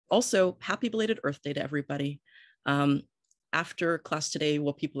also, happy belated Earth Day to everybody. After class today,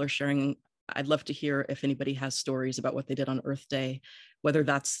 while people are sharing, I'd love to hear if anybody has stories about what they did on Earth Day, whether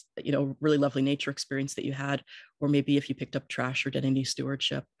that's, really lovely nature experience that you had, or maybe if you picked up trash or did any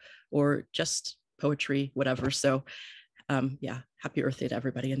stewardship, or just poetry, whatever. So yeah, happy Earth Day to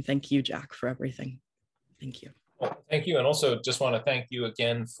everybody. And thank you, Jack, for everything. Thank you. Well, thank you. And also just want to thank you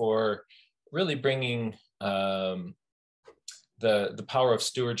again for really bringing the power of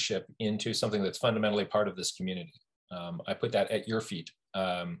stewardship into something that's fundamentally part of this community. I put that at your feet.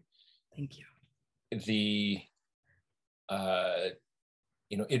 Thank you.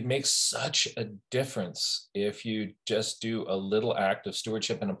 It makes such a difference if you just do a little act of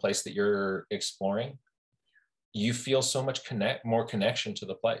stewardship in a place that you're exploring. You feel so much more connection to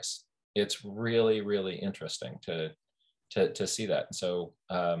the place. It's really, really interesting to see that. So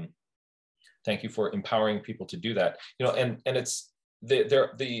thank you for empowering people to do that. And it's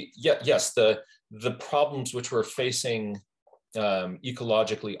the problems which we're facing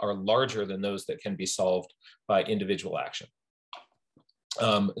ecologically are larger than those that can be solved by individual action.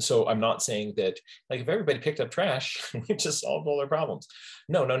 So I'm not saying that, like, if everybody picked up trash, we just solved all their problems.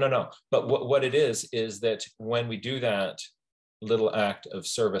 No. But what it is that when we do that little act of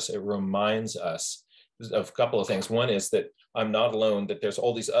service, it reminds us of a couple of things. One is that I'm not alone, that there's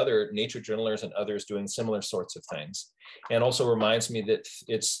all these other nature journalers and others doing similar sorts of things. And also reminds me that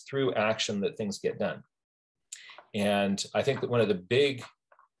it's through action that things get done. And I think that one of the big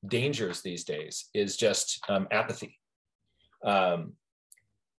dangers these days is just apathy. And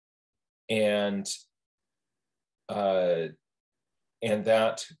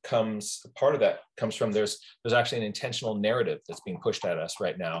that part of that comes from there's actually an intentional narrative that's being pushed at us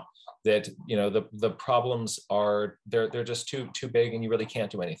right now that, the problems are, they're just too big and you really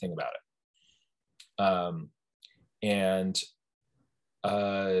can't do anything about it.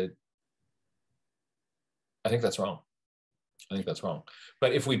 I think that's wrong.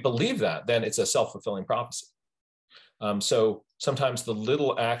 But if we believe that, then it's a self-fulfilling prophecy. So sometimes the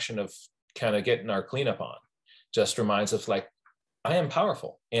little action of kind of getting our cleanup on just reminds us, like, I am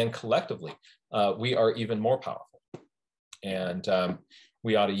powerful, and collectively we are even more powerful, and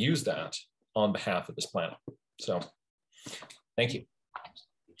we ought to use that on behalf of this planet. So thank you.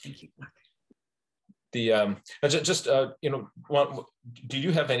 Thank you. Do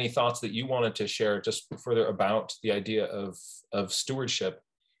you have any thoughts that you wanted to share just further about the idea of stewardship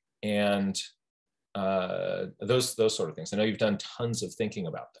and those sort of things? I know you've done tons of thinking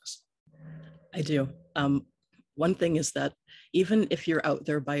about this. I do. One thing is that even if you're out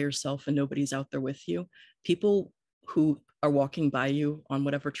there by yourself and nobody's out there with you, people who are walking by you on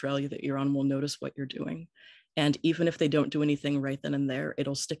whatever trail that you're on will notice what you're doing. And even if they don't do anything right then and there,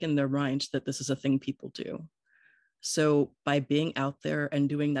 it'll stick in their mind that this is a thing people do. So by being out there and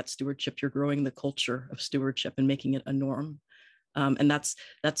doing that stewardship, you're growing the culture of stewardship and making it a norm. And that's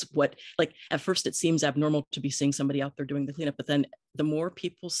what, like, at first it seems abnormal to be seeing somebody out there doing the cleanup, but then the more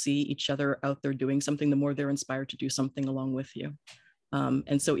people see each other out there doing something, the more they're inspired to do something along with you.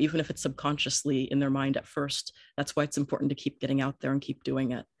 And so even if it's subconsciously in their mind at first, that's why it's important to keep getting out there and keep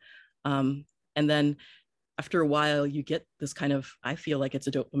doing it. And then after a while, you get this kind of, I feel like it's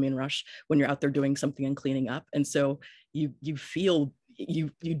a dopamine rush when you're out there doing something and cleaning up. And so you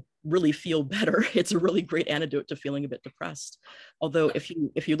really feel better. It's a really great antidote to feeling a bit depressed. Although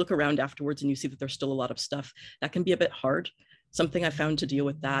if you look around afterwards and you see that there's still a lot of stuff, that can be a bit hard. Something I found to deal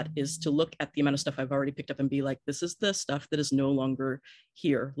with that is to look at the amount of stuff I've already picked up and be like, this is the stuff that is no longer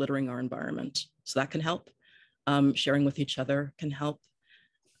here littering our environment. So that can help. Sharing with each other can help.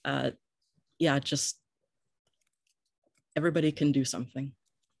 Just everybody can do something.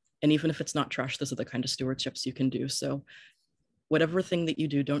 And even if it's not trash, those are the kind of stewardships you can do. So whatever thing that you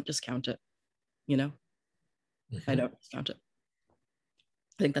do, don't discount it, Mm-hmm. I don't discount it.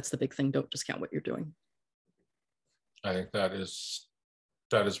 I think that's the big thing. Don't discount what you're doing. I think that's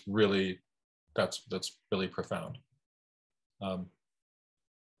really profound.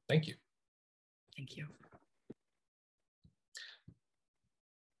 Thank you. Thank you.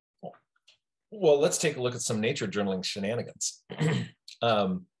 Well, let's take a look at some nature journaling shenanigans.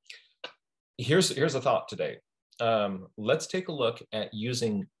 Here's a thought today. Let's take a look at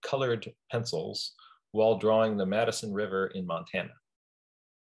using colored pencils while drawing the Madison River in Montana.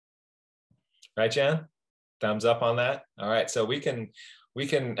 Right, Jan? Thumbs up on that. All right, so we can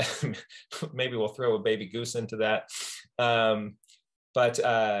maybe we'll throw a baby goose into that. So let's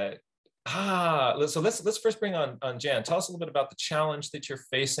first bring on Jan. Tell us a little bit about the challenge that you're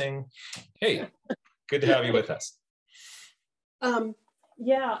facing. Hey, good to have you with us.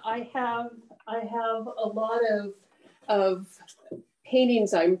 Yeah, I have a lot of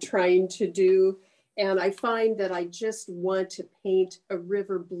paintings I'm trying to do. And I find that I just want to paint a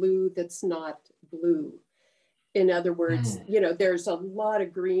river blue that's not blue. In other words, you know, there's a lot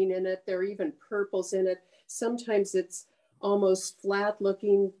of green in it. There are even purples in it. Sometimes it's almost flat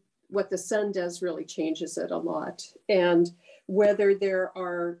looking. What the sun does really changes it a lot. And whether there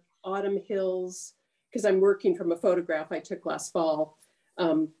are autumn hills, because I'm working from a photograph I took last fall,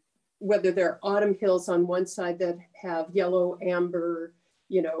 whether there are autumn hills on one side that have yellow, amber,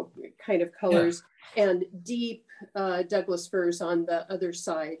 you know, kind of colors, and deep Douglas firs on the other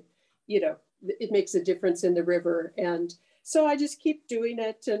side, you know, it makes a difference in the river. And so I just keep doing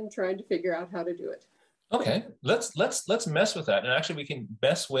it and trying to figure out how to do it. Okay, let's mess with that, and actually we can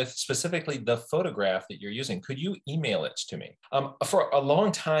mess with specifically the photograph that you're using. Could you email it to me? For a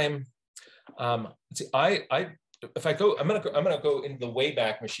long time, see, if I go, I'm gonna go into the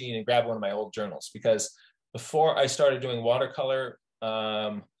Wayback Machine and grab one of my old journals, because before I started doing watercolor,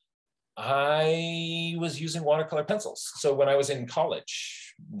 I was using watercolor pencils. So when I was in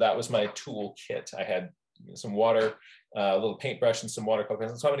college, that was my tool kit. I had some water, a little paintbrush and some watercolor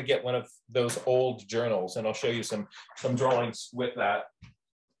pencils. So I'm going to get one of those old journals, and I'll show you some drawings with that.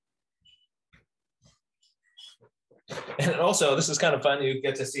 And also, this is kind of fun. You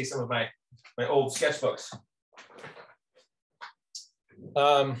get to see some of my old sketchbooks.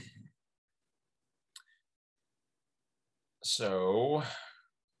 So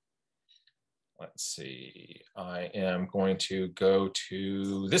let's see. I am going to go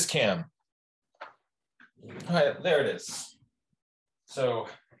to this cam. All right, there it is. So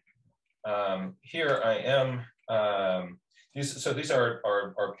here I am. These are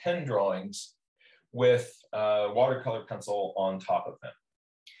pen drawings with watercolor pencil on top of them.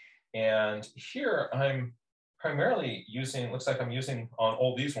 And here I'm primarily using, looks like I'm using on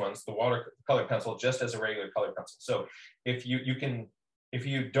all these ones, the watercolor pencil just as a regular color pencil. So if you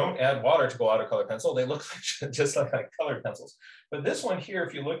don't add water to watercolor pencil, they look just like colored pencils. But this one here,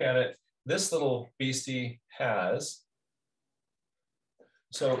 if you look at it, this little beastie has,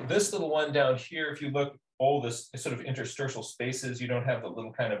 so this little one down here, if you look, all this sort of interstitial spaces, you don't have the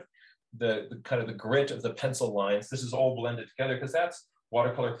little kind of the grit of the pencil lines. This is all blended together because that's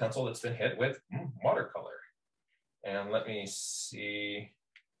watercolor pencil that's been hit with watercolor. And let me see.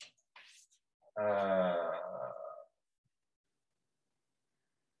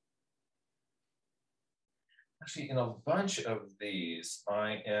 Actually, in a bunch of these,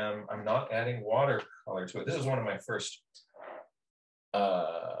 I'm not adding watercolor to it. This is one of my first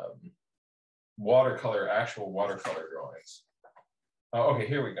actual watercolor drawings. Okay,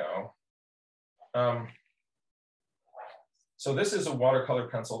 here we go. So this is a watercolor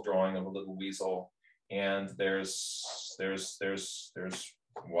pencil drawing of a little weasel, and there's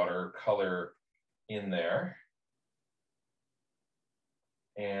watercolor in there.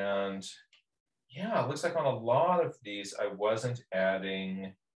 And yeah, it looks like on a lot of these, I wasn't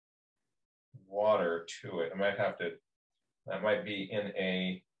adding water to it. I might have to, that might be in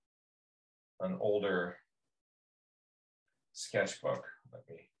an older sketchbook. Let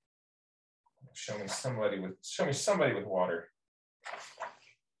me show me somebody with water.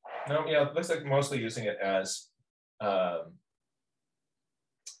 No, yeah, it looks like mostly using it as a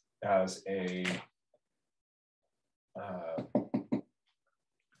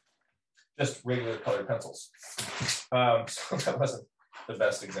just regular colored pencils. So that wasn't the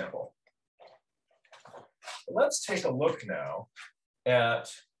best example. Let's take a look now at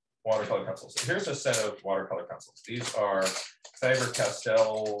watercolor pencils. So here's a set of watercolor pencils. These are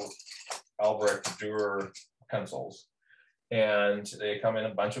Faber-Castell Albrecht Dürer pencils, and they come in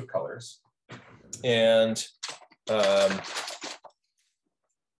a bunch of colors. And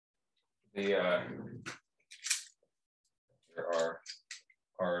there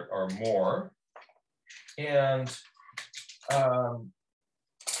are more. And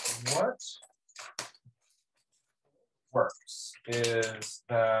what works is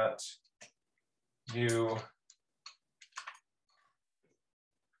that you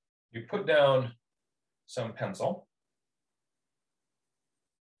put down some pencil.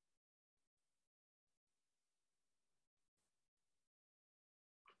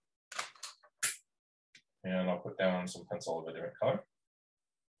 And I'll put down some pencil of a different color.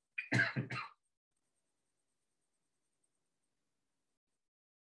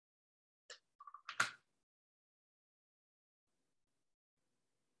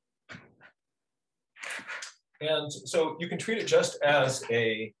 And so you can treat it just as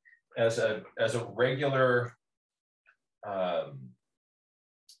a regular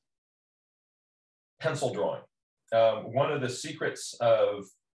pencil drawing. One of the secrets of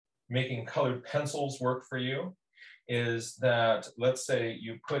making colored pencils work for you is that, let's say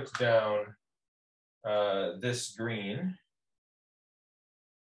you put down this green.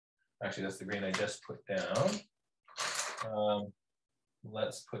 Actually, that's the green I just put down.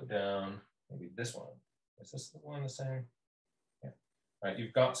 Let's put down maybe this one. Is this the one the same? Yeah. All right,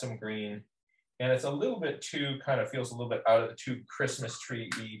 you've got some green, and it's a little bit too, kind of feels a little bit out of the too Christmas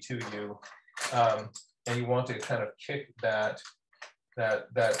tree-y to you. And you want to kind of kick that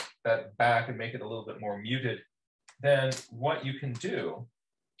back and make it a little bit more muted. Then what you can do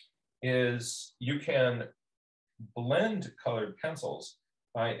is you can blend colored pencils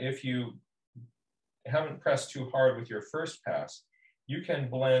by, if you haven't pressed too hard with your first pass, you can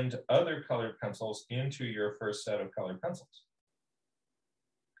blend other colored pencils into your first set of colored pencils.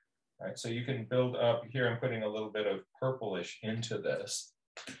 All right, so you can build up, here I'm putting a little bit of purplish into this.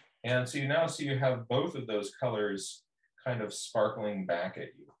 And so you now see you have both of those colors kind of sparkling back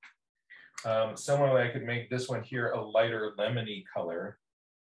at you. Similarly, I could make this one here a lighter lemony color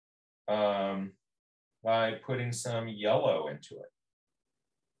by putting some yellow into it.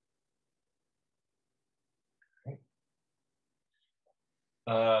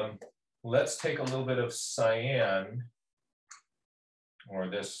 Let's take a little bit of cyan, or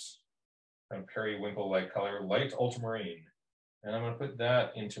this kind of periwinkle-like color, light ultramarine, and I'm going to put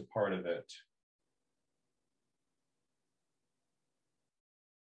that into part of it.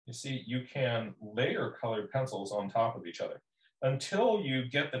 You see, you can layer colored pencils on top of each other until you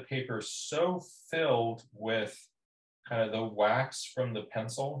get the paper so filled with kind of the wax from the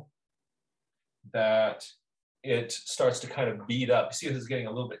pencil that it starts to kind of bead up. You see, this is getting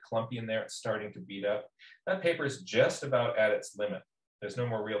a little bit clumpy in there. It's starting to bead up. That paper is just about at its limit. There's no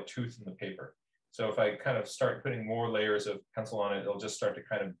more real tooth in the paper. So if I kind of start putting more layers of pencil on it, it'll just start to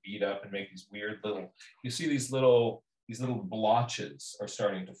kind of bead up and make these weird little, you see these little blotches are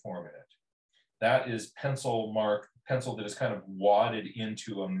starting to form in it. That is pencil that is kind of wadded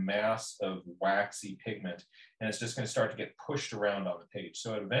into a mass of waxy pigment, and it's just going to start to get pushed around on the page.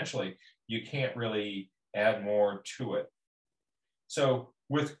 So eventually you can't really add more to it. So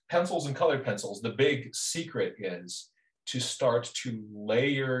with pencils and colored pencils, the big secret is to start to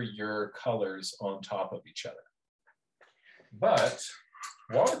layer your colors on top of each other. But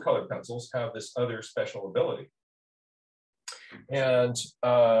watercolor pencils have this other special ability. And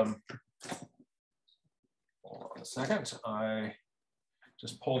hold on a second, I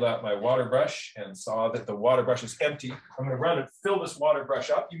just pulled out my water brush and saw that the water brush is empty. I'm going to run and fill this water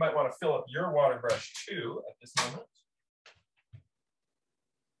brush up. You might want to fill up your water brush too at this moment.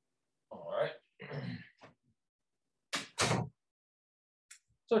 All right.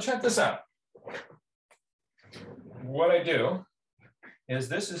 So check this out. What I do is,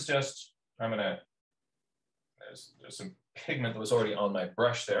 this is just, there's some pigment that was already on my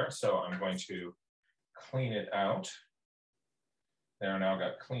brush there, so I'm going to clean it out. There, now I've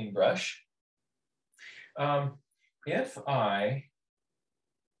got a clean brush. If I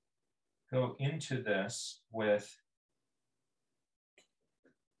go into this with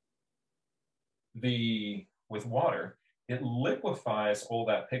water, it liquefies all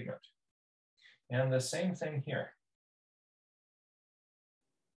that pigment. And the same thing here.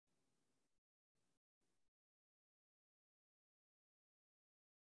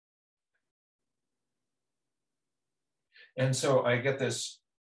 And so I get this,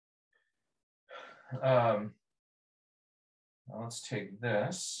 let's take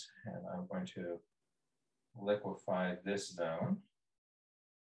this, and I'm going to liquefy this zone.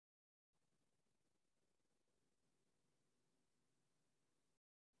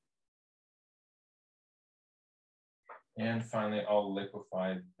 And finally, I'll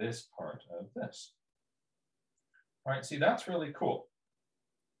liquefy this part of this. All right, see, that's really cool.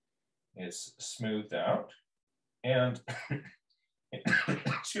 It's smoothed out. And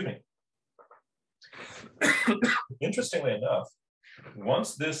excuse me. Interestingly enough,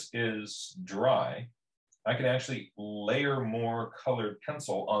 once this is dry, I can actually layer more colored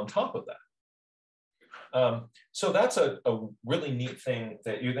pencil on top of that. So that's a really neat thing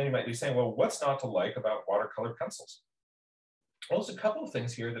that you might be saying, well, what's not to like about watercolor pencils? Well, there's a couple of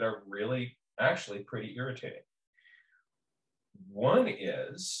things here that are really actually pretty irritating. One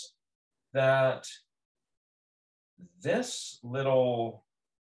is that this little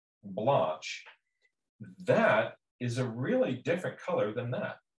blotch, that is a really different color than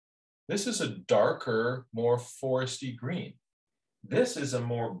that. This is a darker, more foresty green. This is a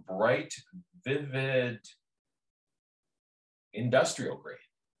more bright, vivid, industrial green.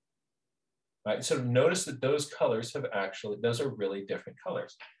 Right? So notice that those colors have actually, those are really different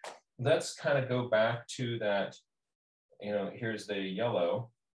colors. Let's kind of go back to that, here's the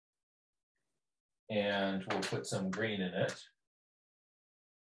yellow. and we'll put some green in it.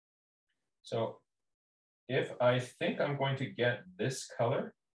 So if I think I'm going to get this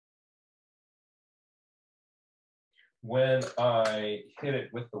color, when I hit it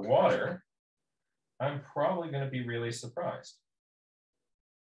with the water, I'm probably going to be really surprised.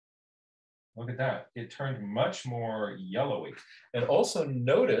 Look at that. It turned much more yellowy. And also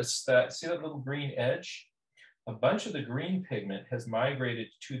notice that, see that little green edge? A bunch of the green pigment has migrated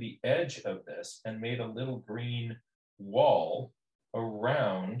to the edge of this and made a little green wall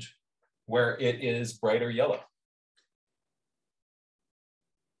around where it is brighter yellow.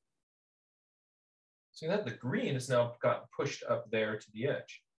 See that? The green has now got pushed up there to the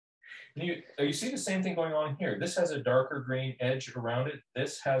edge. And you see the same thing going on here. This has a darker green edge around it.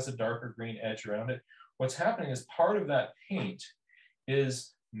 This has a darker green edge around it. What's happening is part of that paint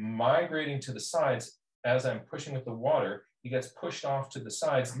is migrating to the sides as I'm pushing with the water. It gets pushed off to the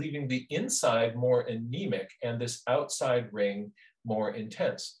sides, leaving the inside more anemic and this outside ring more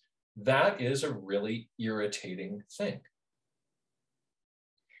intense. That is a really irritating thing.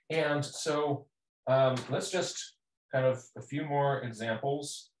 And so let's just kind of a few more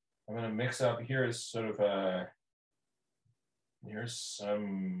examples. I'm going to mix up, here is sort of here's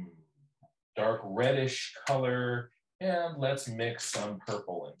some dark reddish color, and let's mix some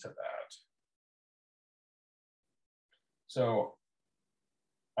purple into that. So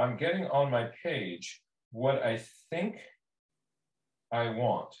I'm getting on my page what I think I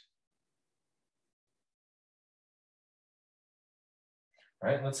want.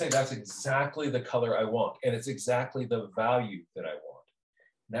 Right? Let's say that's exactly the color I want, and it's exactly the value that I want.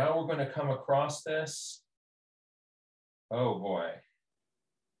 Now we're going to come across this. Oh boy.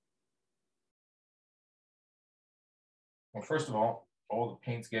 Well, first of all the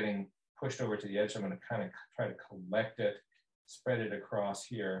paint's getting pushed over to the edge. So I'm going to kind of try to collect it, spread it across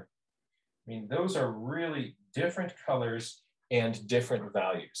here. I mean, those are really different colors and different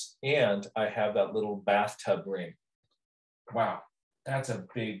values. And I have that little bathtub ring. Wow, that's a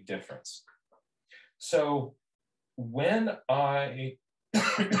big difference. So when I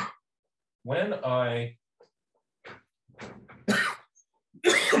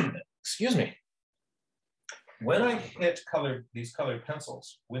excuse me, when I hit these colored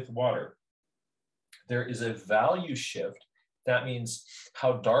pencils with water, there is a value shift. That means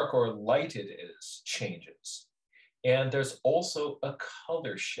how dark or light it is changes. And there's also a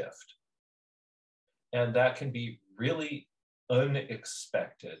color shift. And that can be really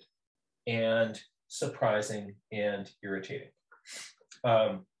unexpected and surprising and irritating.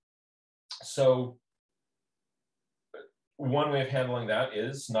 So one way of handling that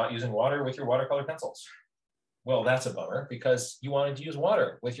is not using water with your watercolor pencils. Well, that's a bummer because you wanted to use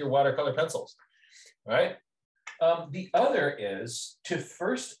water with your watercolor pencils, right? The other is to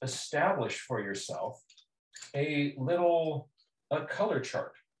first establish for yourself a color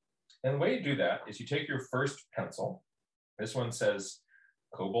chart. And the way you do that is you take your first pencil. This one says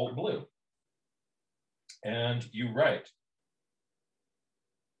cobalt blue. And you write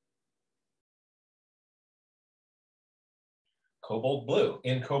cobalt blue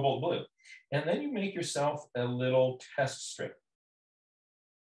in cobalt blue. And then you make yourself a little test strip.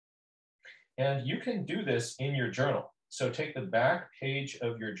 And you can do this in your journal. So take the back page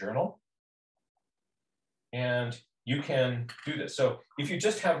of your journal and you can do this. So if you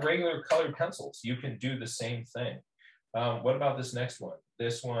just have regular colored pencils, you can do the same thing. What about this next one?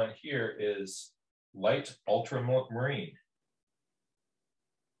 This one here is light ultramarine.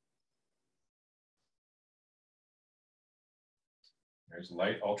 There's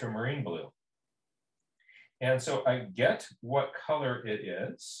light ultramarine blue. And so I get what color it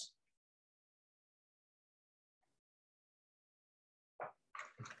is.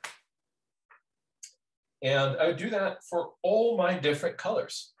 And I would do that for all my different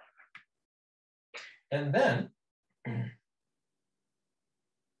colors. And then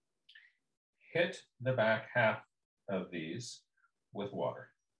hit the back half of these with water.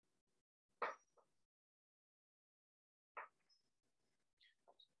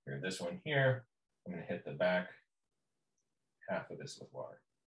 Here, this one here, I'm going to hit the back half of this with water.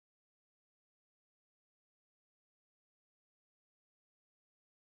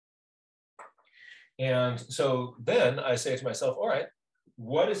 And so then I say to myself, all right,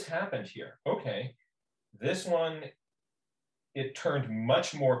 what has happened here? Okay, this one, it turned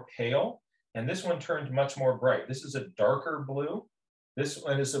much more pale, and this one turned much more bright. This is a darker blue. This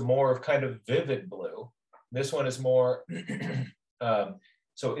one is a more of kind of vivid blue. This one is more,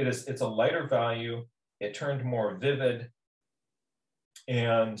 so it's a lighter value. It turned more vivid.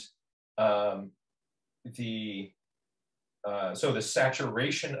 And So the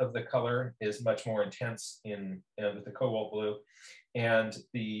saturation of the color is much more intense with the cobalt blue, and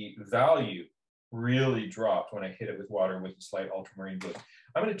the value really dropped when I hit it with water with a slight ultramarine blue.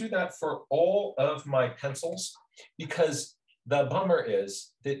 I'm going to do that for all of my pencils, because the bummer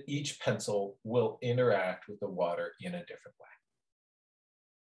is that each pencil will interact with the water in a different way.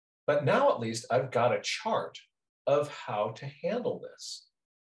 But now at least I've got a chart of how to handle this.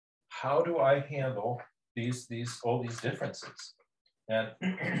 How do I handle all these differences? And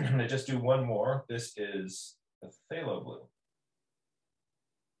I'm going to just do one more. This is the phthalo blue.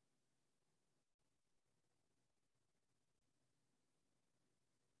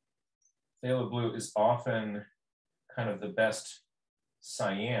 Phthalo blue is often kind of the best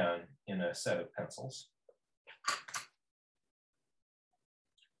cyan in a set of pencils.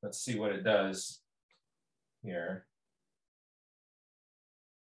 Let's see what it does here.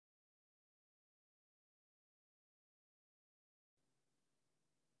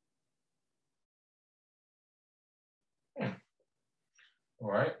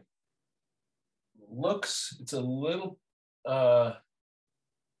 All right. It's a little, yeah.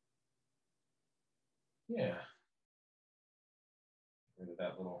 Rid of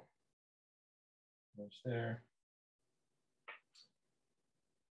that little image there.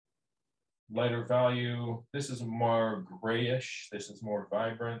 Lighter value. This is more grayish. This is more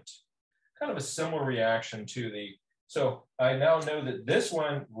vibrant. Kind of a similar reaction to the, so I now know that this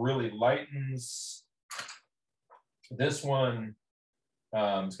one really lightens. This one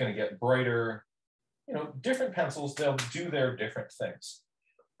is going to get brighter. You know, different pencils, they'll do their different things.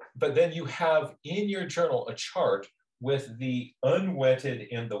 But then you have in your journal a chart with the unwetted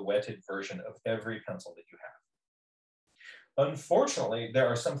and the wetted version of every pencil that you have. Unfortunately, there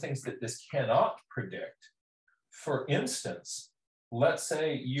are some things that this cannot predict. For instance, let's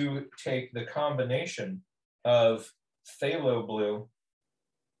say you take the combination of phthalo blue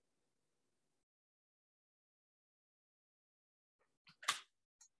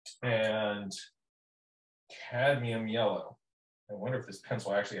and cadmium yellow. I wonder if this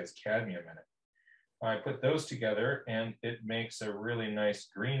pencil actually has cadmium in it. I put those together and it makes a really nice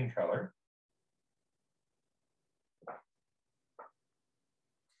green color.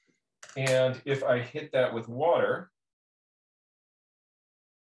 And if I hit that with water,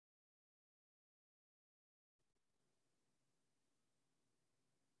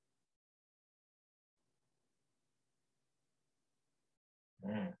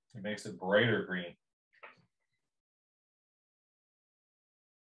 it makes a brighter green.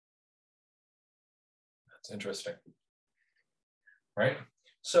 That's interesting, right?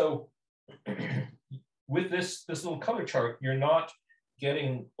 So with this little color chart, you're not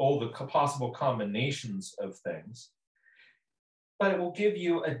getting all the possible combinations of things, but it will give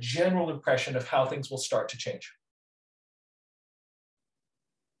you a general impression of how things will start to change.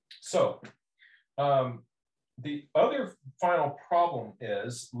 So the other final problem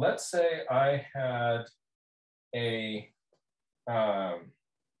is, let's say I had a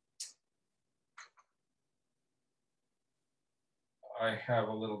I have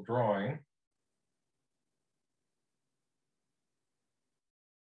a little drawing.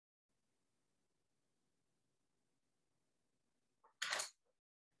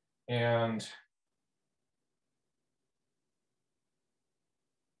 And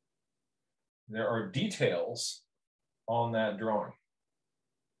there are details on that drawing.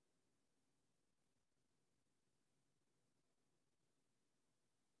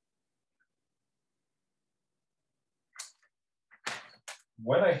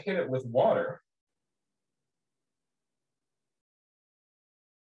 When I hit it with water,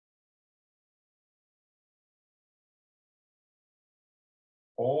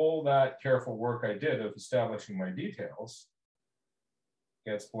 all that careful work I did of establishing my details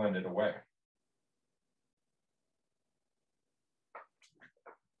gets blended away.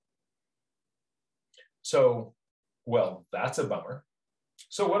 So, well, that's a bummer.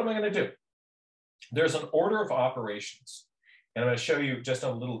 So what am I going to do? There's an order of operations. And I'm going to show you just a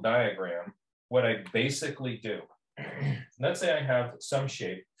little diagram what I basically do. Let's say I have some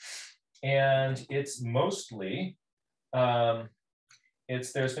shape, and it's mostly, there's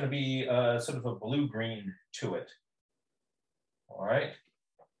going to be sort of a blue-green to it. All right.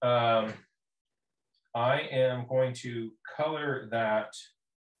 I am going to color that.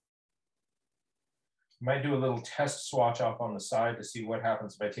 Might do a little test swatch off on the side to see what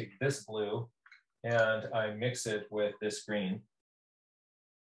happens if I take this blue and I mix it with this green.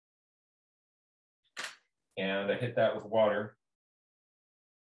 And I hit that with water.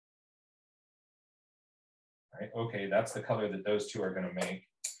 All right, okay, that's the color that those two are going to make.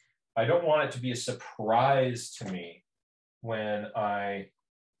 I don't want it to be a surprise to me when I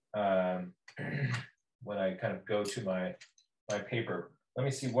when I kind of go to my paper. Let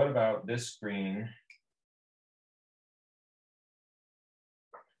me see, what about this green?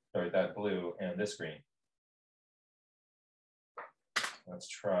 Sorry, that blue and this green. Let's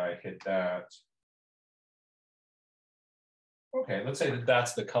try hit that. Okay, let's say that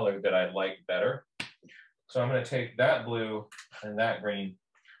that's the color that I like better. So I'm going to take that blue and that green.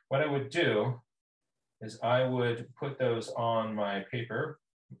 What I would do is I would put those on my paper.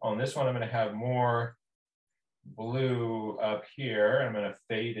 On this one, I'm going to have more blue up here. I'm going to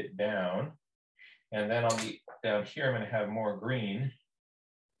fade it down. And then on the down here, I'm going to have more green.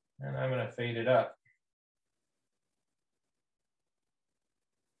 And I'm going to fade it up.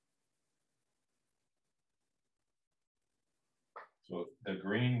 So the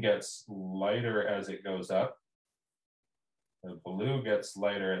green gets lighter as it goes up. The blue gets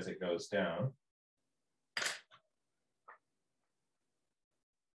lighter as it goes down.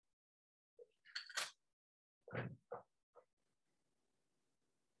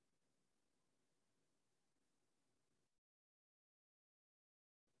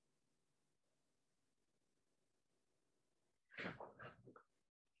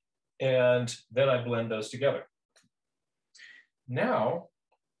 And then I blend those together. Now,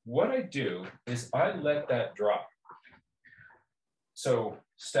 what I do is I let that dry. So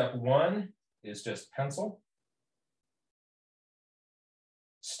step one is just pencil.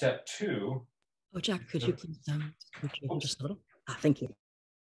 Step two. Oh, Jack, could you please just a little? Thank you.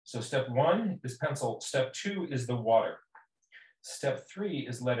 So step one is pencil. Step two is the water. Step three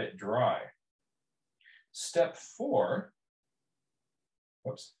is let it dry. Step four,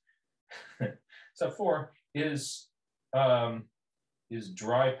 whoops. Step four is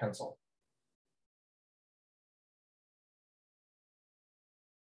dry pencil.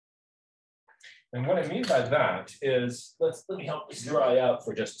 And what I mean by that is, let me help this dry out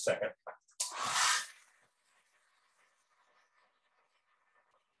for just a second.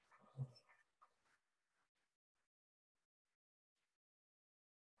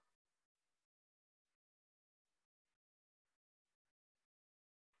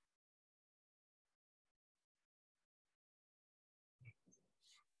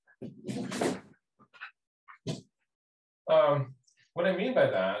 What I mean by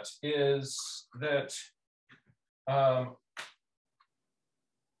that is that I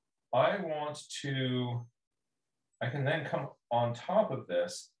can then come on top of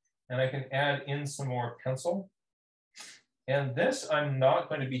this and I can add in some more pencil. And this I'm not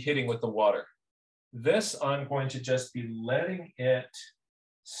going to be hitting with the water. This I'm going to just be letting it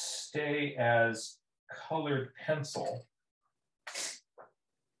stay as colored pencil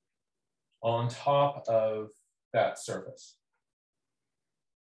on top of that surface.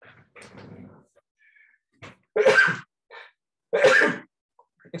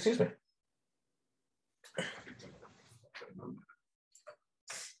 Excuse me.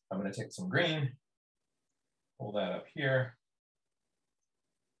 I'm going to take some green, pull that up here.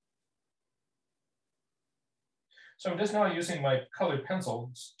 So I'm just now using my colored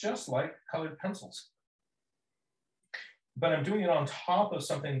pencils, just like colored pencils. But I'm doing it on top of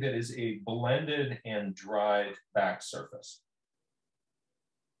something that is a blended and dried back surface.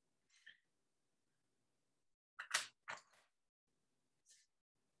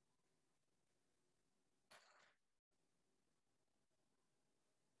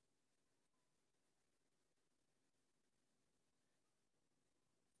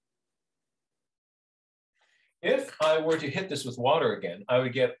 If I were to hit this with water again, I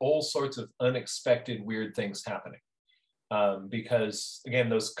would get all sorts of unexpected weird things happening. Because again,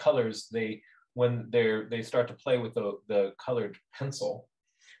 those colors, when they start to play with the colored pencil,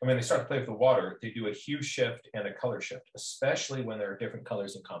 they start to play with the water, they do a hue shift and a color shift, especially when there are different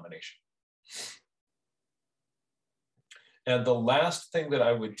colors in combination. And the last thing that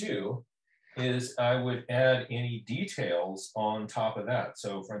I would do is I would add any details on top of that.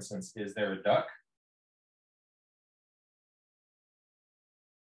 So for instance, is there a duck?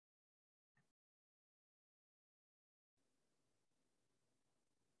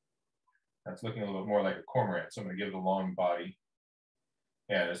 That's looking a little bit more like a cormorant, so I'm going to give it a long body.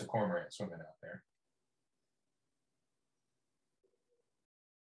 Yeah, there's a cormorant swimming out there.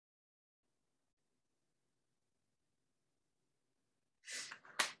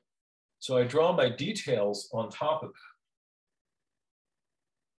 So I draw my details on top of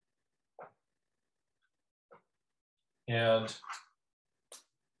that. And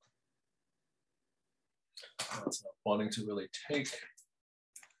that's not wanting to really take a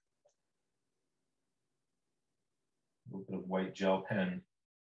little bit of white gel pen.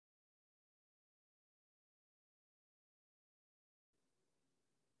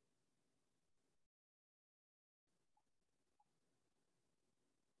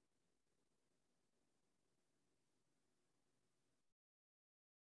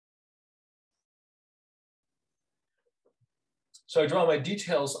 So I draw my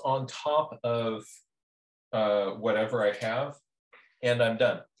details on top of whatever I have, and I'm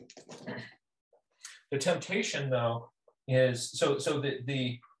done. The temptation, though, is and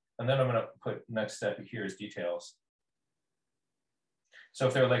then I'm going to put next step here is details. So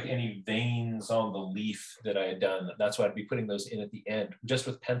if there are like any veins on the leaf that I had done, that's why I'd be putting those in at the end, just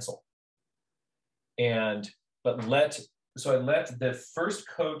with pencil. So I let the first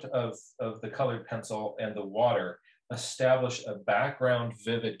coat of the colored pencil and the water establish a background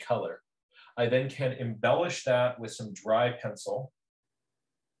vivid color. I then can embellish that with some dry pencil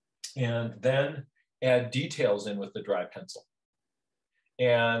and then add details in with the dry pencil.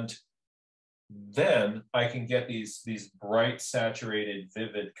 And then I can get these bright, saturated,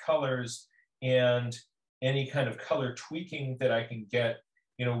 vivid colors and any kind of color tweaking that I can get.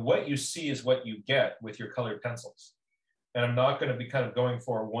 You know, what you see is what you get with your colored pencils. And I'm not going to be kind of going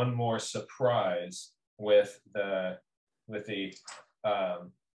for one more surprise with I'm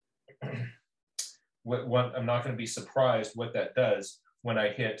not going to be surprised what that does when I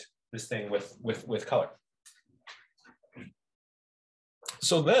hit this thing with color.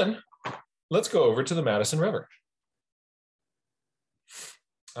 So then let's go over to the Madison River.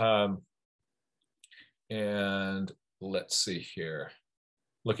 And let's see here.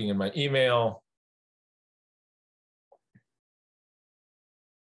 Looking in my email.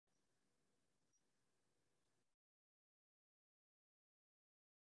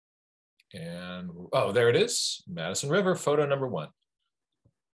 And, oh, there it is. Madison River, photo number 1.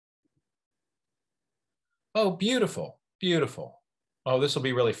 Oh, beautiful, beautiful. Oh, this will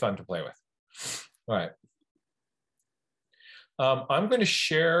be really fun to play with. All right. I'm going to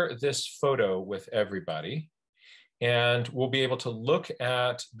share this photo with everybody, and we'll be able to look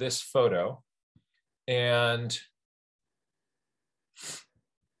at this photo and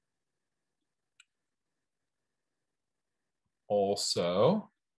also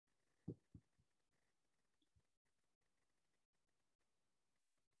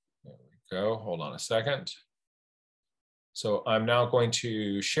go. Hold on a second. So I'm now going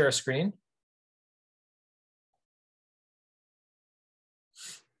to share a screen.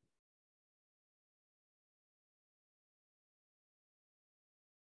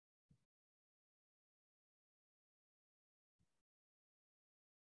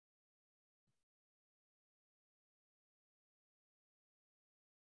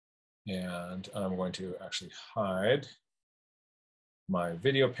 And I'm going to actually hide my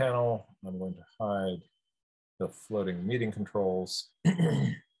video panel. I'm going to hide the floating meeting controls.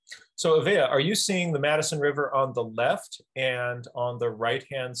 So Avea, are you seeing the Madison River on the left and on the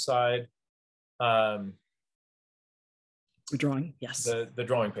right-hand side? The drawing, yes. The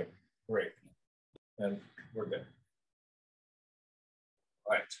drawing paper, great. And we're good.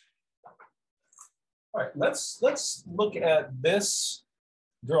 All right. All right, let's look at this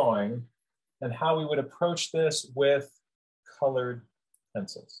drawing and how we would approach this with colored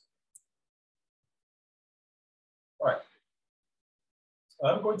pencils. All right.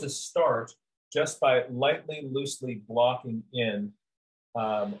 I'm going to start just by lightly, loosely blocking in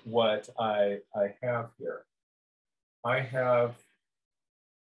what I have here. I'm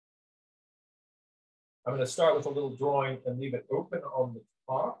going to start with a little drawing and leave it open on the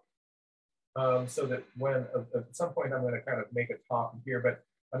top so that when at some point I'm going to kind of make a top here, but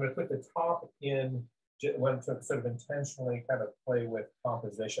I'm going to put the top in when to sort of intentionally kind of play with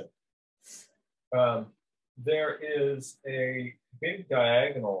composition. There is a big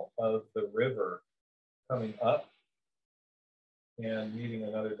diagonal of the river coming up and meeting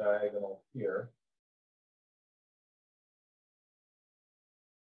another diagonal here.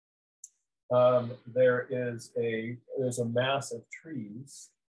 There's a mass of trees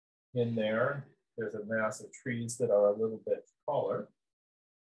in there. There's a mass of trees that are a little bit taller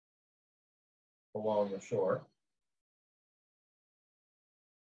along the shore.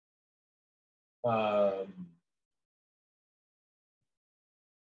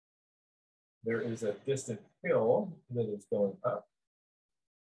 There is a distant hill that is going up,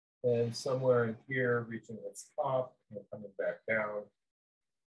 and somewhere in here reaching its top and coming back down,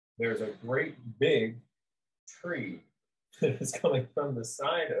 there's a great big tree that is coming from the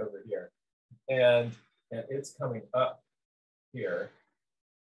side over here, and it's coming up here,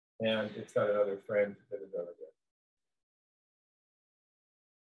 and it's got another friend that is over there.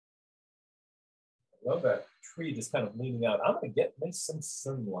 I love that tree just kind of leaning out. I'm going to get some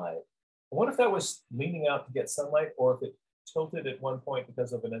sunlight. I wonder if that was leaning out to get sunlight, or if it tilted at one point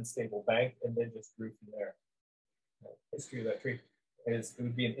because of an unstable bank and then just grew from there. The history of that tree it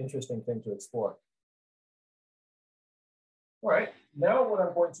would be an interesting thing to explore. All right, now what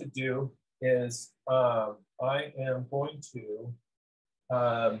I'm going to do is I'm I am going to,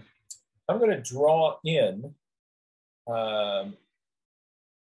 I'm going to draw in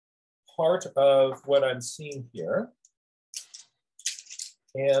part of what I'm seeing here.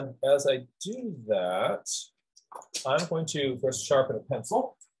 And as I do that, I'm going to first sharpen a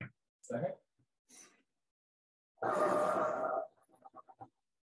pencil. Second.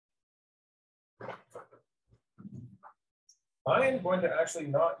 I am going to actually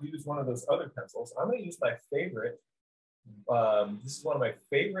not use one of those other pencils. I'm going to use my favorite. This is one of my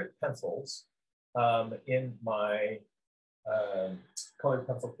favorite pencils in my colored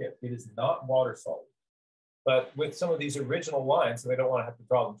pencil kit. It is not water soluble, but with some of these original lines, so I don't want to have to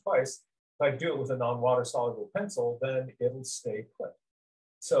draw them twice. If I do it with a non-water soluble pencil, then it'll stay put.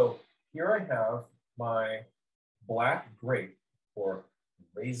 So here I have my black grape or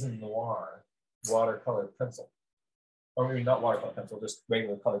raisin noir watercolor pencil. Or maybe not watercolor pencil, just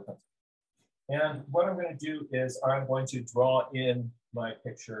regular colored pencil. And what I'm going to do is I'm going to draw in my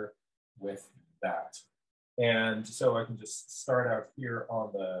picture with that. And so I can just start out here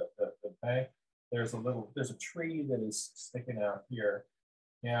on the bank. There's a tree that is sticking out here.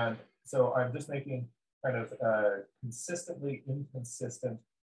 And so I'm just making kind of a consistently inconsistent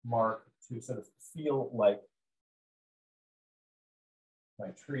mark to sort of feel like my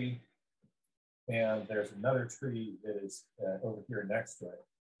tree. And there's another tree that is over here next to it.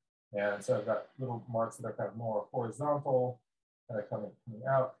 And so I've got little marks that are kind of more horizontal, kind of coming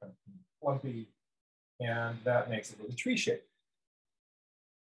out, kind of clumpy, and that makes it a tree shape.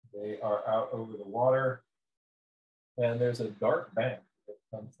 They are out over the water, and there's a dark bank that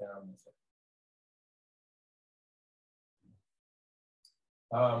comes down this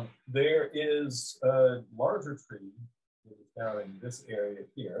way. There is a larger tree that is down in this area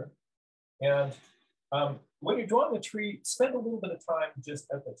here. And when you're drawing the tree, spend a little bit of time just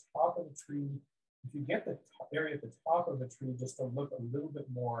at the top of the tree. If you get the area at the top of the tree just to look a little bit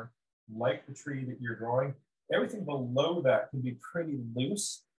more like the tree that you're drawing, everything below that can be pretty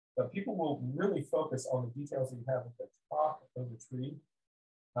loose, but people will really focus on the details that you have at the top of the tree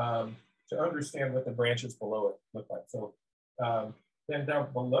to understand what the branches below it look like. So then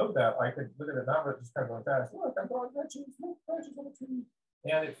down below that, I could look at it now, but just kind of going fast. Look, I'm drawing branches, look, branches on the tree.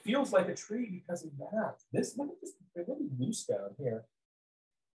 And it feels like a tree because of that. This, look at this, they're really loose down here.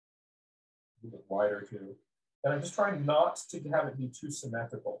 A little bit wider too. And I'm just trying not to have it be too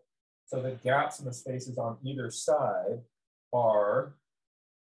symmetrical. So the gaps and the spaces on either side are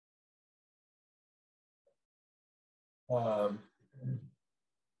a little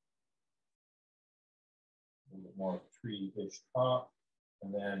bit more tree-ish top.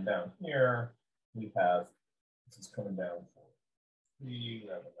 And then down here, we have, this is coming down for tree,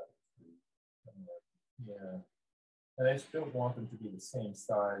 yeah. And I still want them to be the same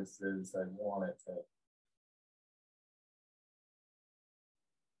size as I want it to.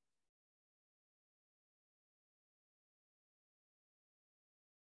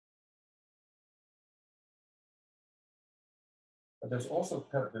 But there's also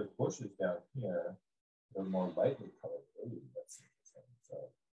kind of, there's bushes down here. They're more lightly colored. Ooh, that's interesting.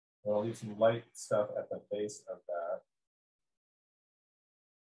 So I'll leave some light stuff at the base of that.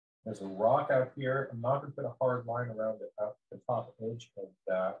 There's a rock out here. I'm not going to put a hard line around it at the top edge of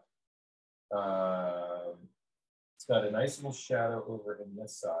that. It's got a nice little shadow over in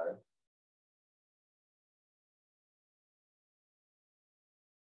this side.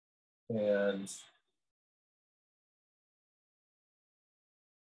 And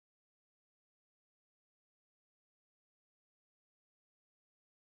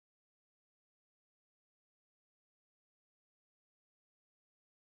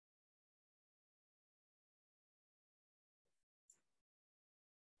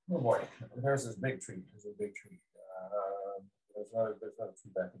oh boy, there's this big tree. There's a big tree. There's another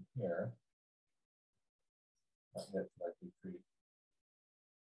tree back in here. Not yet, like big tree.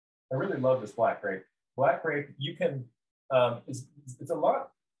 I really love this black grape. Black grape, you can, it's a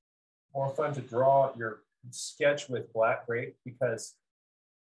lot more fun to draw your sketch with black grape because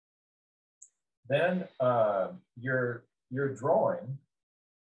then your drawing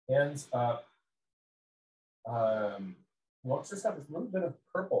ends up, well, it's just have this little bit of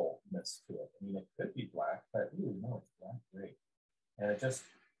purpleness to it. I mean, it could be black, but ooh, no, it's black grape. And it just,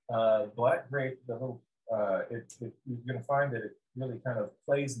 black grape, the little, you're gonna find that it really kind of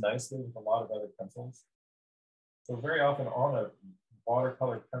plays nicely with a lot of other pencils. So very often on a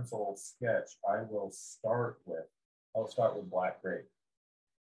watercolor pencil sketch, I'll start with black grape.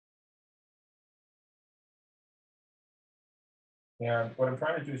 And what I'm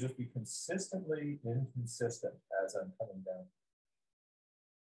trying to do is just be consistently inconsistent as I'm coming down.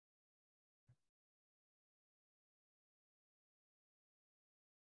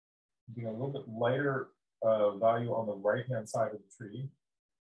 Being a little bit lighter value on the right-hand side of the tree.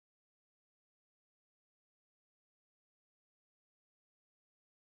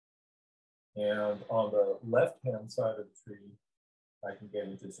 And on the left-hand side of the tree, I can get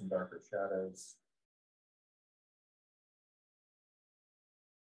into some darker shadows.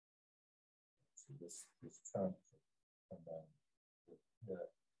 So this trunk come down with the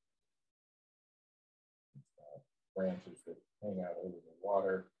branches that hang out over the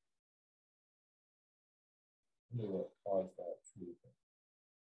water. Really what caused that tree to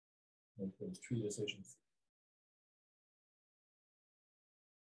make those tree decisions.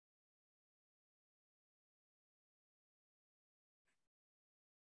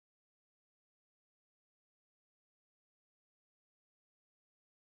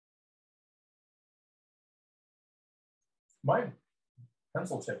 My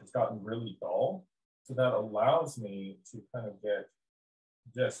pencil tip has gotten really dull, so that allows me to kind of get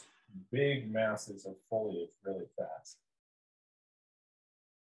just big masses of foliage really fast.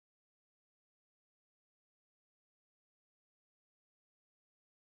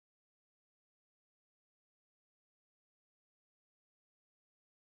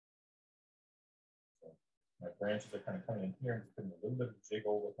 So my branches are kind of coming in here and putting a little bit of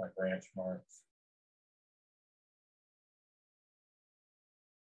jiggle with my branch marks.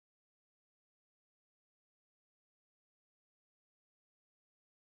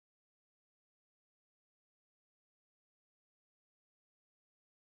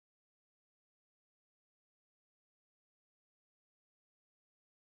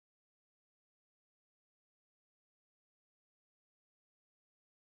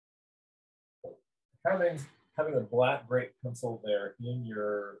 Having a black grape pencil there in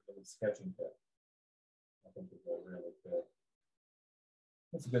your sketching kit, I think is really good.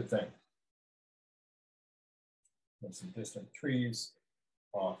 That's a good thing. There's some distant trees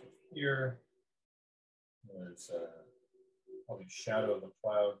off of here. There's probably shadow of the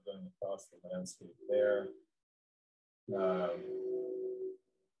cloud going across the landscape there.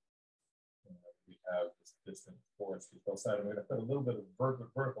 We have this distant foresty hillside. I'm going to put a little bit of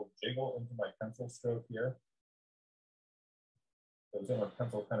vertical jiggle into my pencil stroke here. So my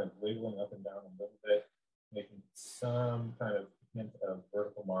pencil kind of wiggling up and down a little bit, making some kind of hint of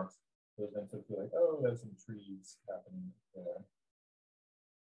vertical marks. So then to feel like, oh, there's some trees happening there.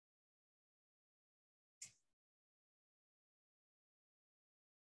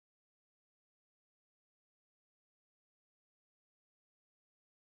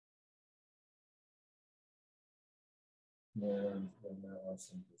 And then there are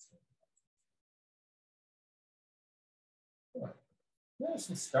some distant. Yeah,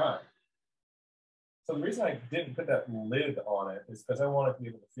 some sky. So the reason I didn't put that lid on it is because I wanted to be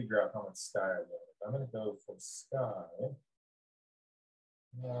able to figure out how much sky I wanted. I'm going to go for sky.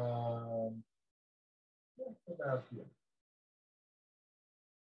 About here.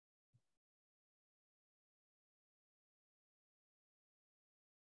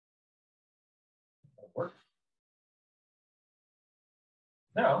 That'll work.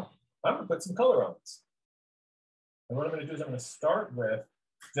 Now, I'm going to put some color on this. And what I'm going to do is I'm going to start with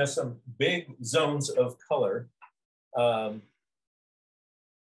just some big zones of color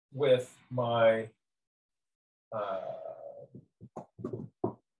with my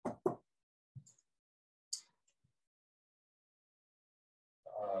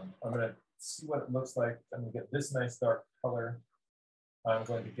I'm going to see what it looks like. I'm going to get this nice dark color. I'm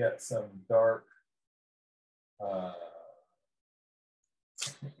going to get some dark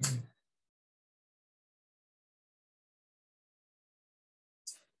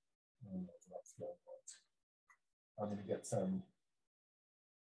I'm going to get some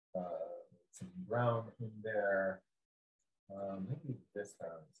brown in there. Maybe this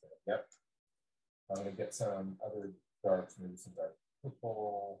brown. Yep. I'm going to get some other darks, maybe some dark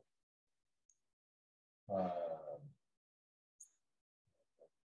purple. I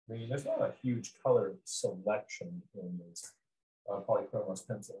mean, there's not a huge color selection in these polychromos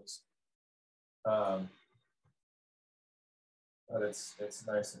pencils, but it's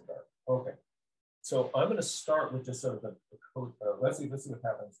nice and dark. Okay, so I'm going to start with just sort of the coat. Let's see what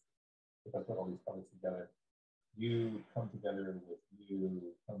happens if I put all these colors together. You come together with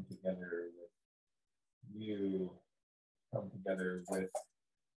you, come together with you, come together with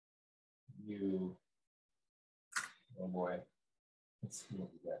you. Oh boy, let's see what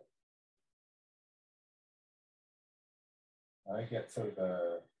we get. I get sort of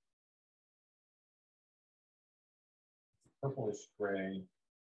a purplish gray.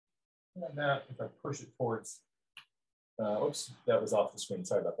 And that, if I push it towards, oops, that was off the screen,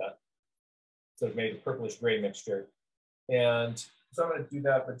 sorry about that. So it made a purplish gray mixture. And So I'm going to do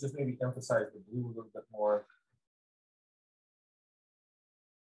that, but just maybe emphasize the blue a little bit more.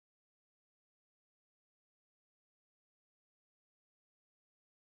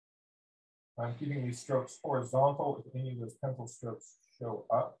 I'm keeping these strokes horizontal. If any of those pencil strokes show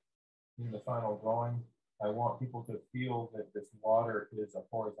up in the final drawing, I want people to feel that this water is a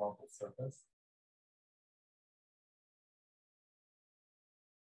horizontal surface.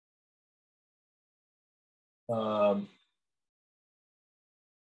 And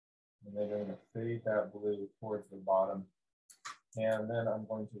then I'm going to fade that blue towards the bottom. And then I'm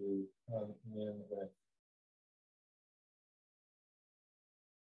going to come in with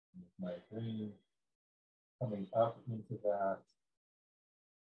my green coming up into that.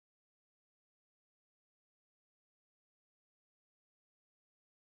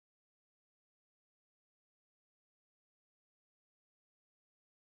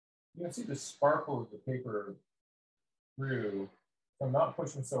 You can see the sparkle of the paper through. So I'm not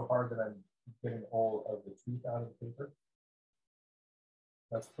pushing so hard that I'm getting all of the tooth out of the paper.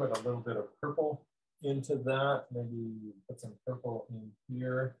 Let's put a little bit of purple into that. Maybe put some purple in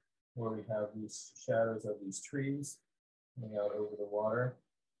here where we have these shadows of these trees coming out over the water.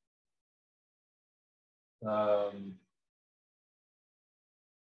 All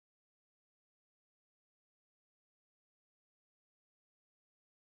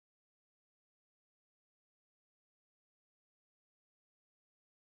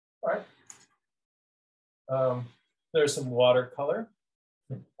right. There's some watercolor.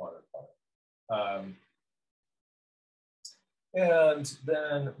 And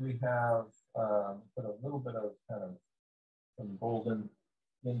then we have put a little bit of kind of some golden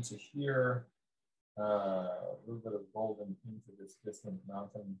into here, a little bit of golden into this distant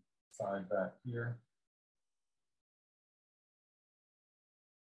mountain side back here.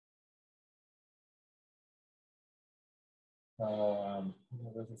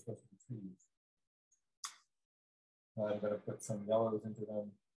 Those are supposed to be trees. I'm going to put some yellows into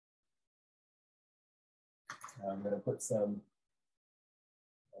them. I'm going to put some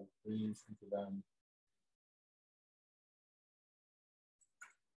greens into them.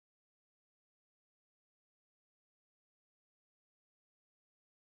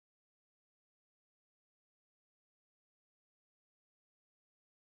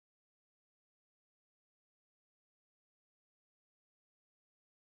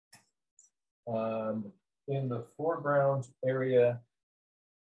 In the foreground area,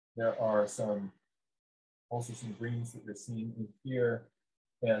 there are also some greens that you're seeing in here,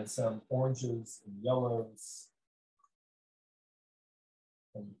 and some oranges and yellows,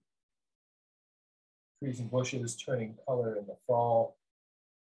 and trees and bushes turning color in the fall.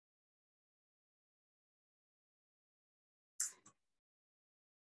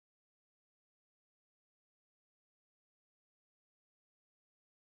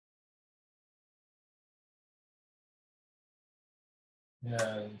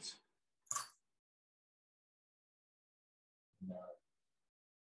 And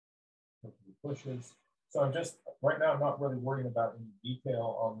bushes. So I'm just, right now, I'm not really worrying about any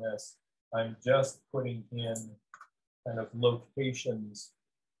detail on this. I'm just putting in kind of locations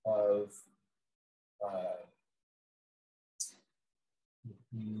of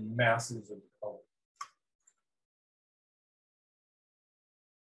masses of color.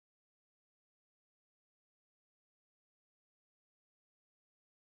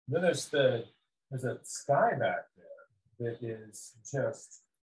 Then there's a sky back there that is just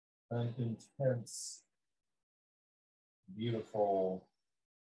an intense, beautiful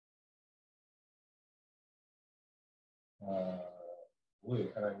blue,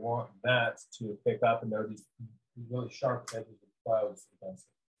 and I want that to pick up, and there are these really sharp edges of clouds against it.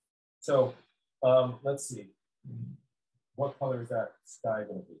 So let's see, what color is that sky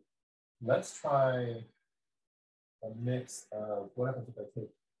going to be? Let's try a mix of, what happens if I take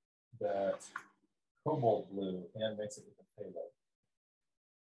that cobalt blue and mix it with the phthalo?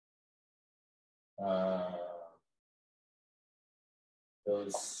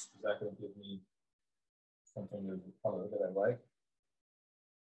 Is that going to give me something of the color that I like?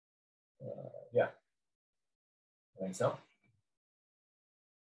 Yeah, I think so.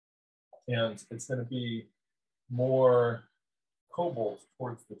 And it's going to be more cobalt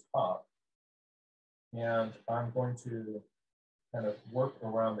towards the top. And I'm going to kind of work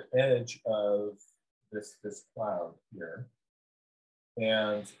around the edge of this cloud here.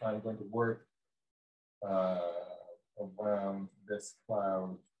 And I'm going to work around this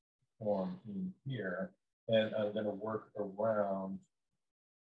cloud form in here. And I'm going to work around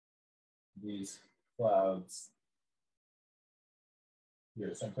these clouds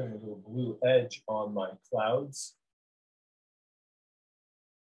here. So I'm putting a little blue edge on my clouds.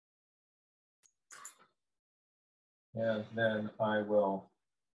 And then I will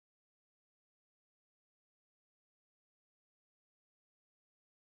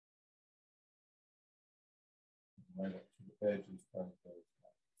right up to the edges of those lines.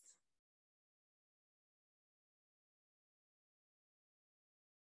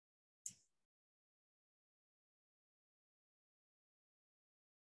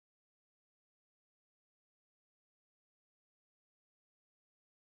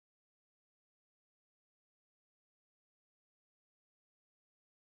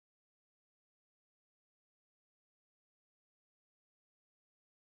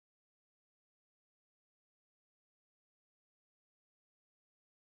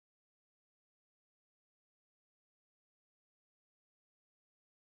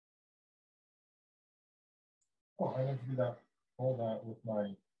 Oh, I need to do that, all that with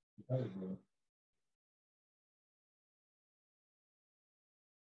my other glue.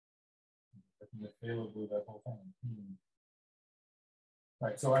 I can just fail glue that whole time. All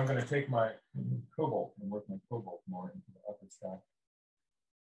right, so I'm going to take my cobalt and work my cobalt more into the upper sky.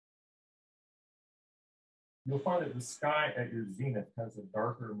 You'll find that the sky at your zenith has a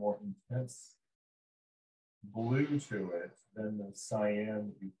darker, more intense blue to it than the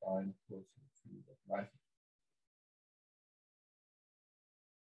cyan that you find closer to the rising.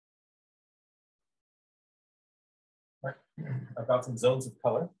 All right, I've got some zones of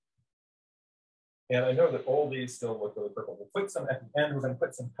color. And I know that all these still look really purple. We'll put some at the end, we're going to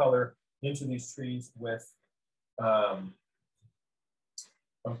put some color into these trees with, I'm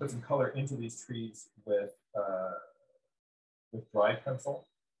going to put some color into these trees with dry pencil.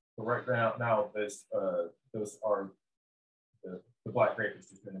 So right now those are the black grape is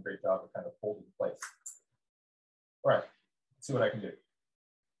just doing a great job of kind of holding place. All right, let's see what I can do.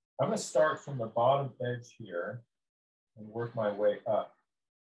 I'm going to start from the bottom edge here and work my way up,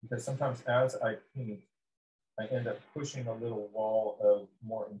 because sometimes as I paint, I end up pushing a little wall of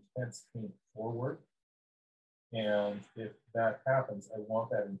more intense paint forward. And if that happens, I want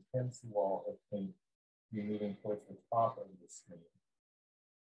that intense wall of paint to be moving towards the top of the screen.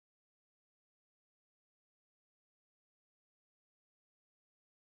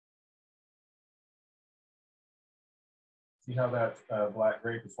 See how that black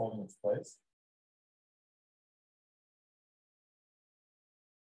grape is holding its place?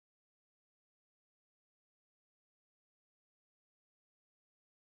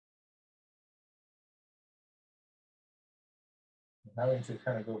 I'm having to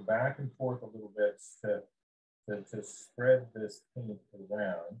kind of go back and forth a little bit to spread this paint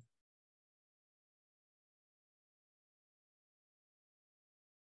around.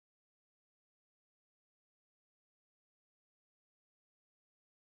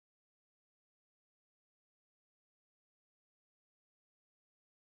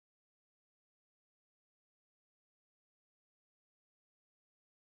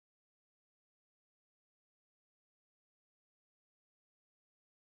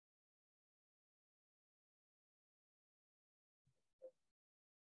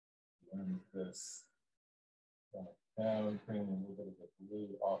 And this down, bringing a little bit of the blue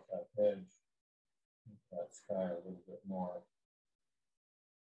off that edge, that sky a little bit more.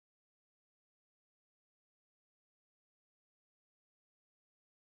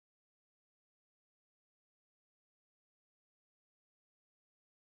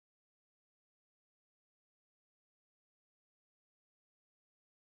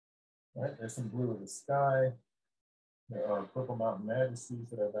 All right, there's some blue in the sky. There are purple mountain majesties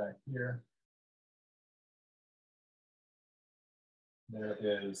that are back here. There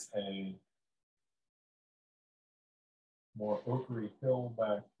is a more ochre hill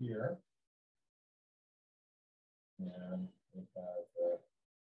back here. And we have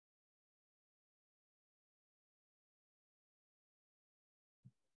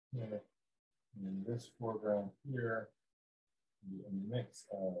here, in this foreground here, a mix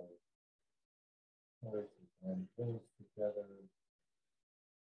of colors and those together.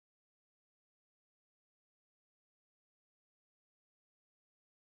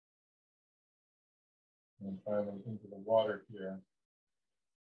 And finally into the water here.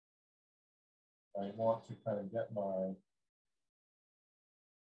 I want to kind of get my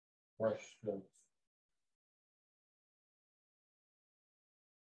brush strokes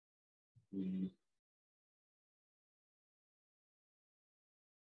the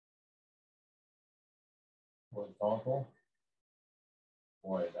horizontal.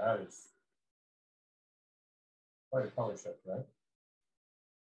 Boy, that is quite a color shift, right?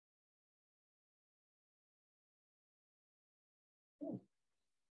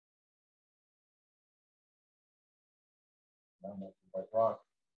 Now that's the white rock.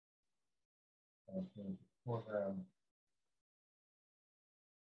 And in the foreground,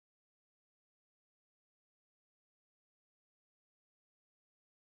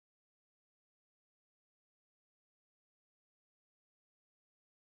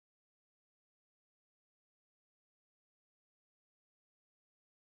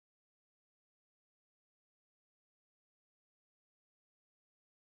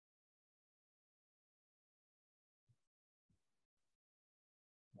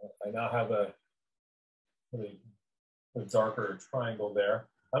 I now have a really a darker triangle there.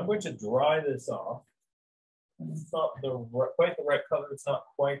 I'm going to dry this off. It's not quite the right color. It's not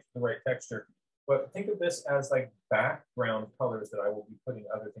quite the right texture. But think of this as like background colors that I will be putting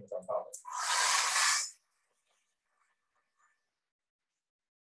other things on top of.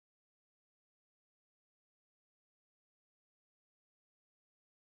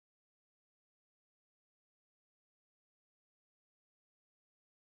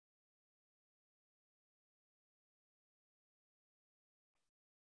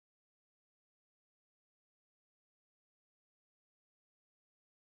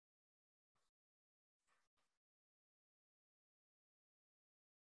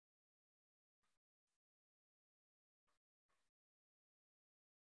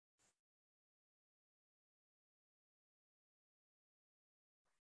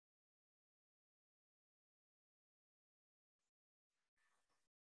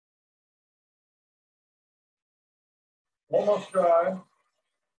 Almost dry.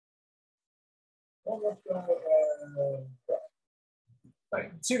 Almost dry.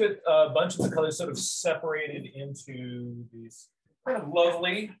 Right. See that a bunch of the colors sort of separated into these kind of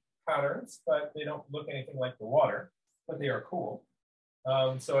lovely patterns, but they don't look anything like the water, but they are cool.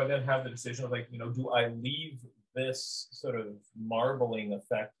 So I then have the decision of like, you know, do I leave this sort of marbling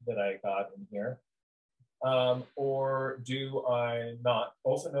effect that I got in here? Or do I not?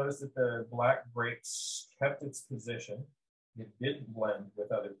 Also notice that the black breaks kept its position. It didn't blend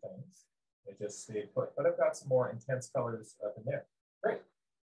with other things. It just stayed put. But I've got some more intense colors up in there. Great.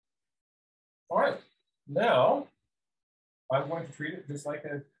 All right. Now, I'm going to treat it just like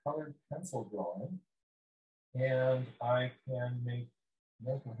a colored pencil drawing. And I can make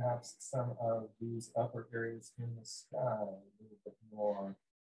perhaps some of these upper areas in the sky a little bit more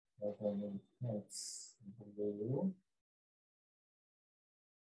like an intense blue.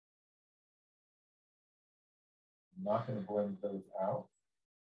 I'm not going to blend those out.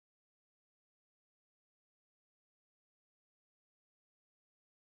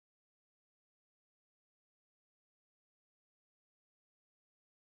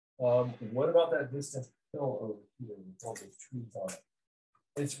 What about that distant hill over here with all those trees on it?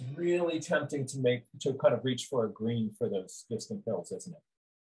 It's really tempting to kind of reach for a green for those distant hills, isn't it?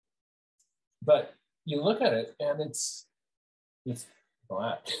 But you look at it and it's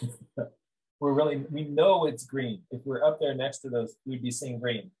black. We know it's green. If we're up there next to those, we'd be seeing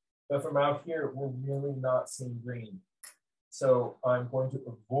green. But from out here, we're really not seeing green. So I'm going to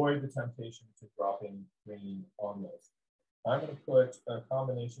avoid the temptation to drop in green on those. I'm going to put a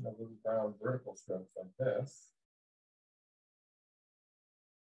combination of little brown vertical strokes like this.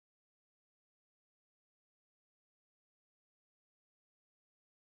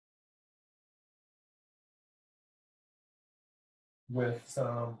 With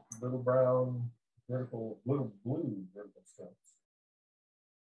some little brown vertical, little blue vertical strokes.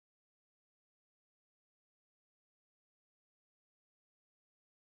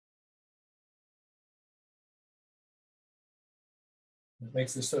 It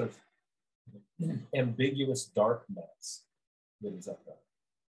makes this sort of ambiguous dark mess that is up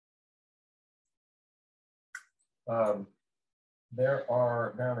there. There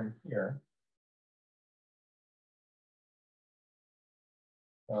are down in here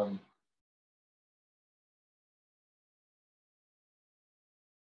you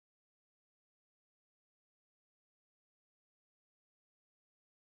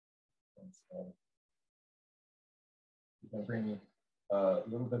can bring a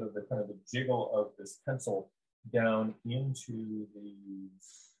little bit of the kind of the jiggle of this pencil down into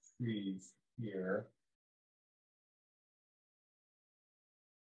these trees here.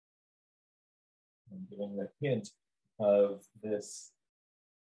 And giving the hint of this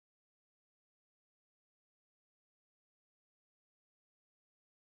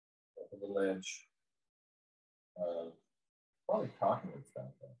little edge of probably cottonwoods back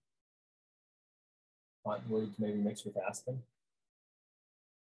there. Cottonwoods maybe mixed with aspen.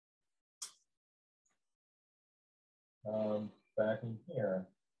 Back in here,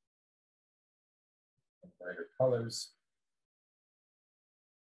 brighter colors.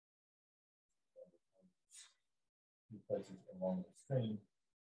 Places along the stream.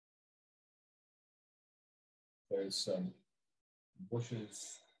 There's some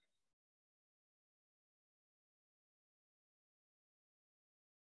bushes.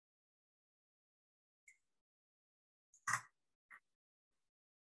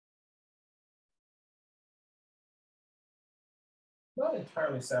 Not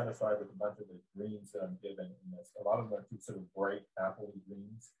entirely satisfied with a bunch of the greens that I'm given in this. A lot of them are too sort of bright appley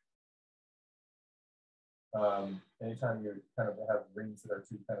greens. Anytime you kind of have greens that are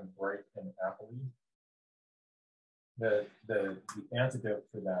too kind of bright and appley, the antidote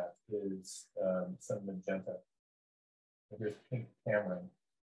for that is some magenta. So here's pink Cameron.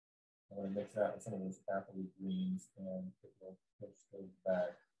 I'm going to mix that with some of those appley greens, and it will push those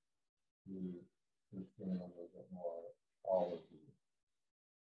back to feeling a little bit more olive.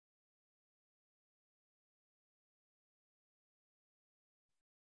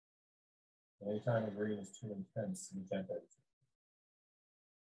 Anytime a green is too intense, magenta is.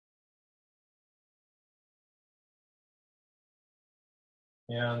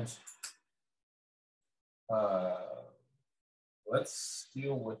 And let's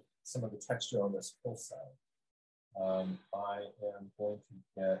deal with some of the texture on this hillside. I am going to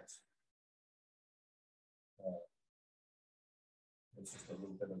get it's just a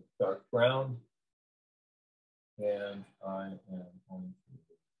little bit of dark brown, and I am going to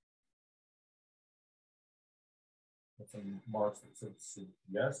put some marks that sort of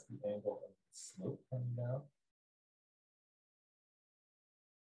suggest the angle of the slope coming down.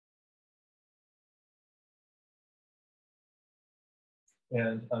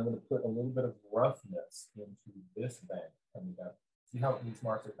 And I'm going to put a little bit of roughness into this bank coming down. See how these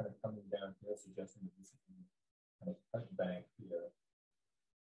marks are kind of coming down here, suggesting that this is kind of cut bank here.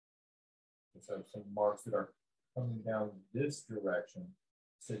 And so some marks that are coming down this direction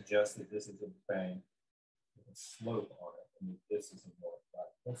suggest that this is a bank with a slope on it, and that this is a more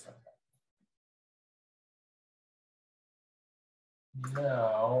flat hillside.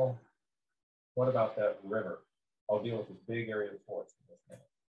 Now, what about that river? I'll deal with this big area of forest in this minute.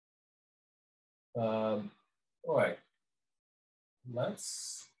 All right,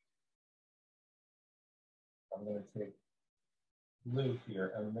 I'm going to take blue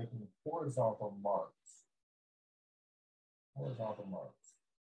here and I'm making horizontal marks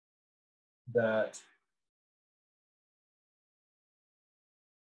that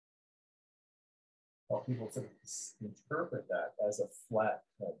help people sort of interpret that as a flat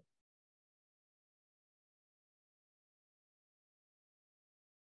head.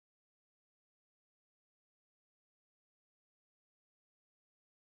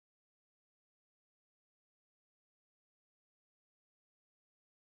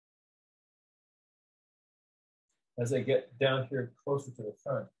 As I get down here closer to the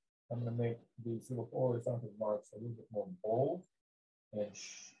front, I'm going to make these little horizontal marks a little bit more bold and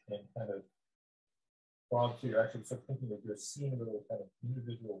kind of broad, so you're actually sort of thinking that you're seeing little kind of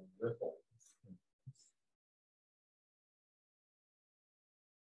individual ripples.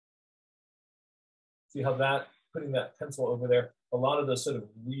 See how that, putting that pencil over there, a lot of those sort of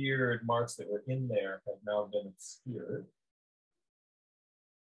weird marks that were in there have now been obscured.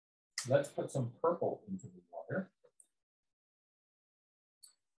 Let's put some purple into the water.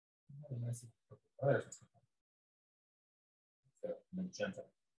 Magenta.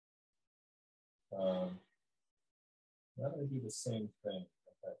 I'm going to do the same thing.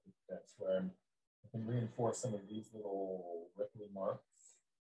 That's where I can reinforce some of these little ripply marks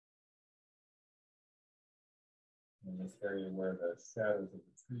in this area where the shadows of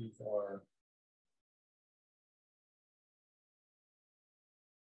the trees are.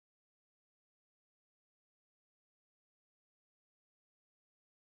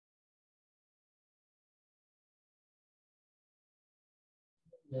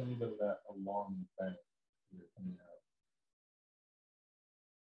 A little bit of that along the bank here coming out.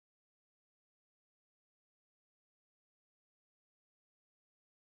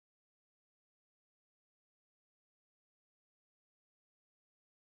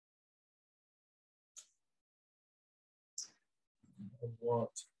 I want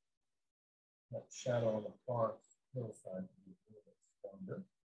that shadow on the far hillside to be a little bit stronger.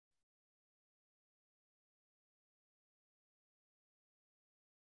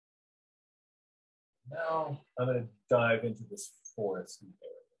 Now I'm going to dive into this foresty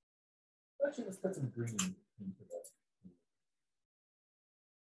area. Actually, let's put some green into that.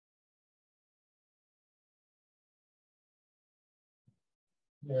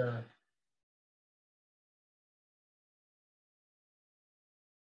 Here.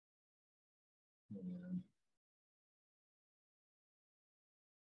 And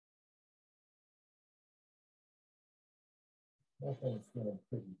nothing's feeling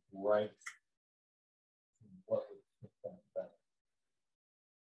pretty bright. What would put that back?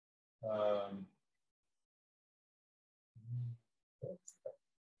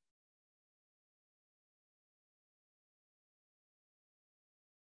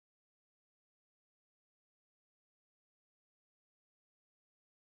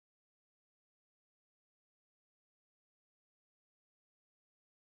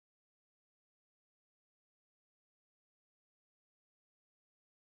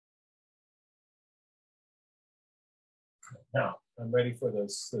 Now, I'm ready for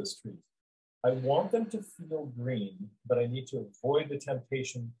those trees. I want them to feel green, but I need to avoid the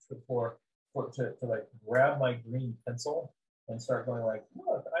temptation to like grab my green pencil and start going like,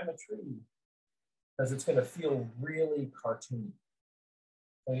 look, I'm a tree. Because it's going to feel really cartoony.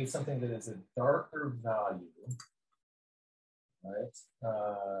 I need something that is a darker value, right?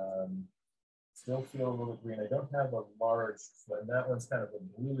 Still feel a little green. I don't have a large, and that one's kind of a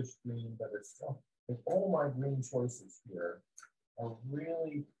bluish green, but it's still, if all my green choices here are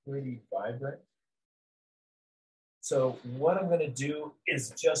really pretty vibrant. So what I'm going to do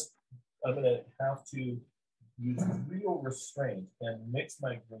is just, I'm going to have to use real restraint and mix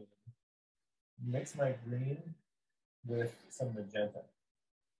my green with some magenta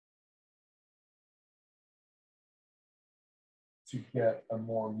to get a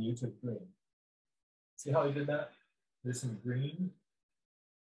more muted green. See how I did that? There's some green,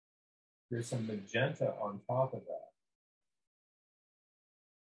 there's some magenta on top of that.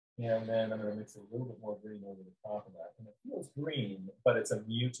 And then I'm going to mix a little bit more green over the top of that. And it feels green, but it's a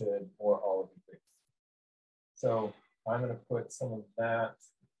muted or olivey green. So I'm going to put some of that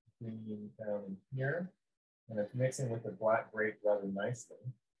green down in here. And it's mixing with the black grape rather nicely.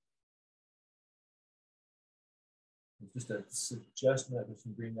 It's just a suggestion that there's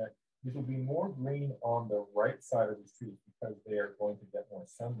some green there. There will be more green on the right side of these trees because they are going to get more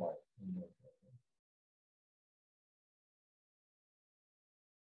sunlight in the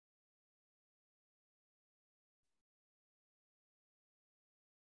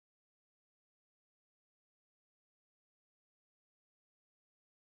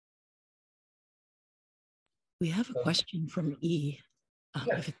We have a question from E,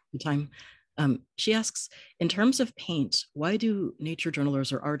 Yes. if it's the time. She asks, in terms of paint, why do nature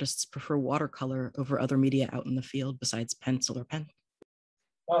journalers or artists prefer watercolor over other media out in the field besides pencil or pen?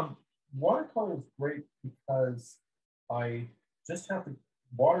 Watercolor is great because I just have to,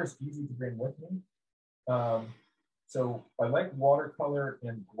 water is easy to bring with me. So I like watercolor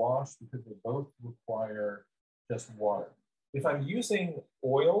and gouache because they both require just water. If I'm using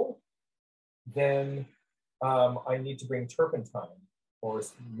oil, then I need to bring turpentine or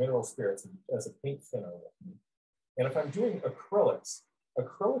mineral spirits as a paint thinner with me. And if I'm doing acrylics,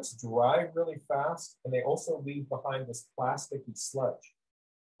 acrylics dry really fast, and they also leave behind this plasticky sludge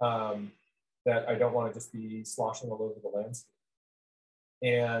that I don't want to just be sloshing all over the landscape.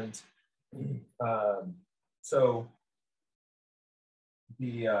 And so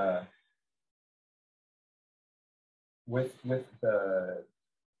the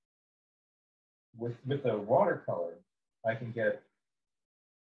with the watercolor, I can get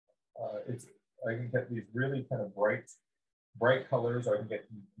I can get these really kind of bright colors, or I can get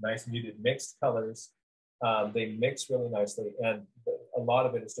nice muted mixed colors. They mix really nicely, and a lot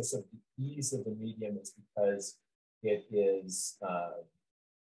of it is just sort of the ease of the medium is because it is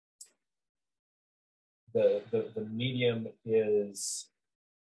the medium is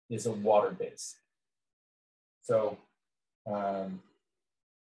a water base. So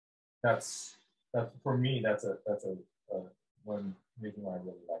that's for me. That's a one reason why I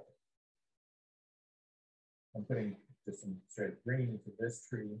really like it. I'm putting just some straight green into this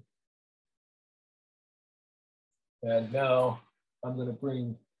tree. And now I'm going to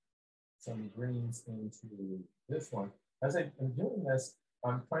bring some greens into this one. As I'm doing this,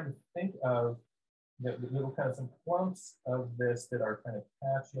 I'm trying to think of the little kind of some clumps of this that are kind of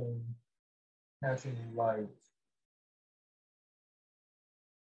catching light.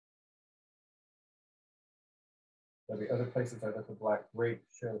 There'll be other places I let the black grape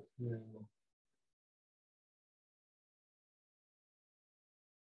show through.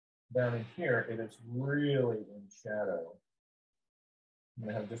 Down in here, it is really in shadow. I'm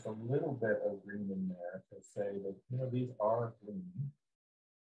going to have just a little bit of green in there to say that, you know, these are green.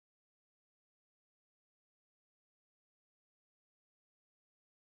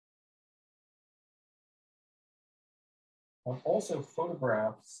 Also,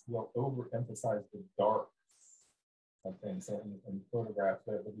 photographs will overemphasize the darks of things. So in photographs,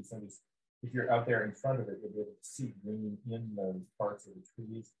 there'll be some of these, if you're out there in front of it, you'll be able to see green in those parts of the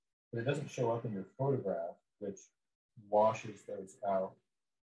trees, but it doesn't show up in your photograph, which washes those out.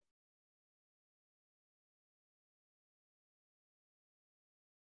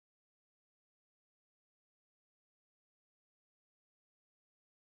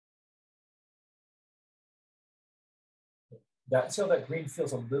 So that green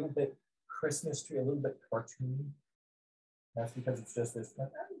feels a little bit Christmas tree, a little bit cartoony. That's because it's just this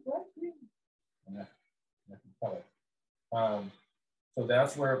bright green. So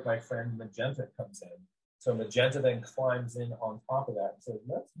that's where my friend magenta comes in. So magenta then climbs in on top of that and says,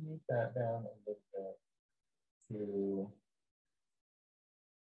 let's mute that down a little bit to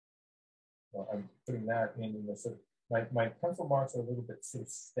well, I'm putting that in the sort of, my pencil marks are a little bit sort of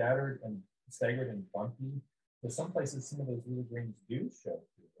scattered and staggered and bumpy. There's some places, some of those little greens do show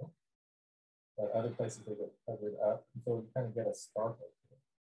through, but other places they get covered up. And so you kind of get a sparkle.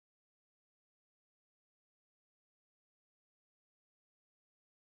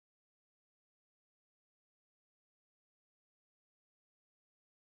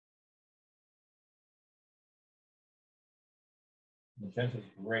 Magenta is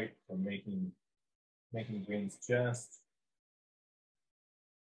great for making greens just,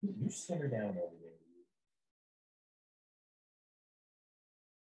 you simmer down over there.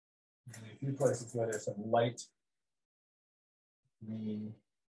 A few places where there's some light green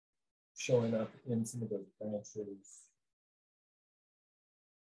showing up in some of those branches.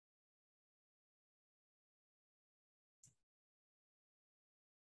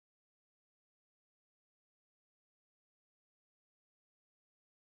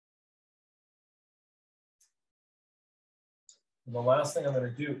 And the last thing I'm going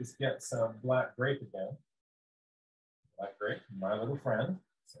to do is get some black grape again. Black grape, my little friend.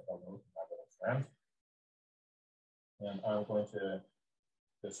 Say hello to my little friend. And I'm going to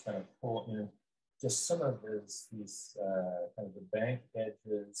just kind of pull in just some of these kind of the bank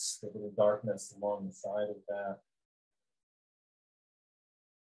edges, the little darkness along the side of that.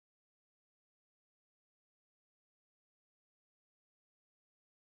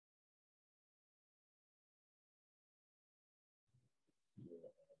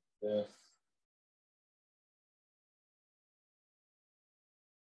 This.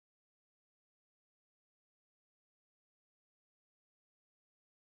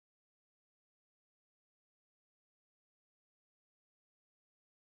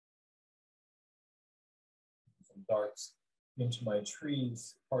 Some darks into my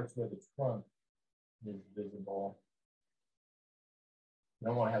trees, parts where the trunk is visible. I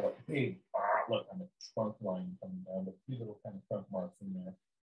don't want to have a big, look, on the trunk line coming down, but a few little kind of trunk marks in there.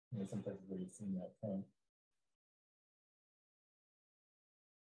 There's some places where you've seen that trunk.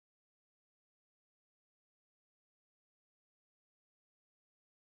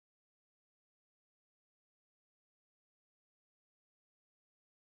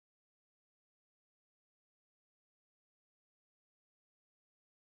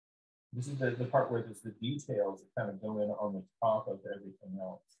 This is the part where there's the details that kind of go in on the top of everything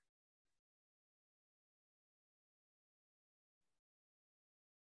else.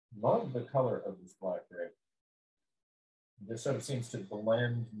 Love the color of this black grape. This sort of seems to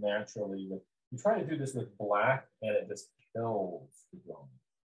blend naturally with, you try to do this with black and it just kills the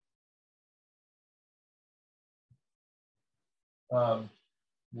drawing.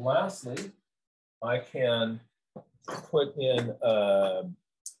 Lastly, I can put in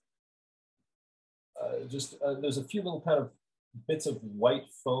there's a few little kind of bits of white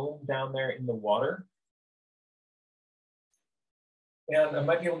foam down there in the water. And I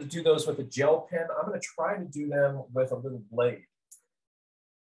might be able to do those with a gel pen. I'm going to try to do them with a little blade.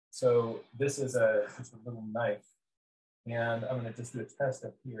 So this is just a little knife. And I'm going to just do a test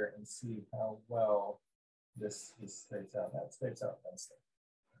up here and see how well this scrapes out. That scrapes out nicely.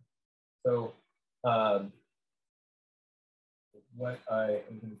 So what I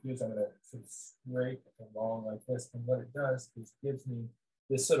am going to do is I'm going to sort of scrape along like this. And what it does is gives me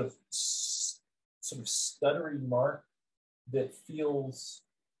this sort of stuttery mark that feels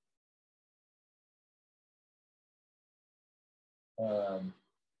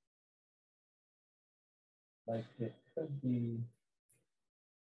like it could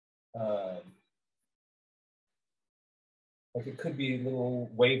be little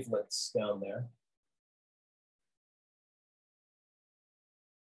wavelets down there.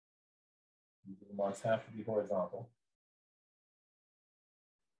 The marks have to be horizontal.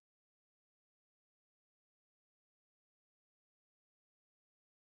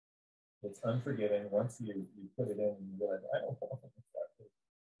 It's unforgiving. Once you put it in and you realize, I don't know,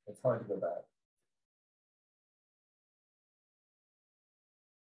 it's hard to go back.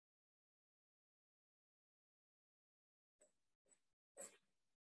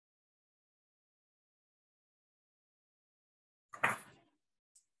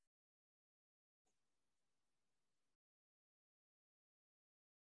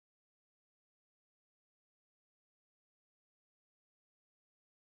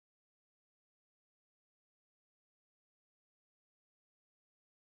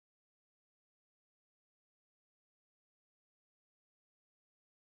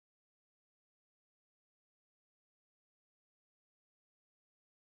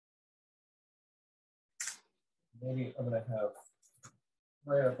 Maybe I'm going to have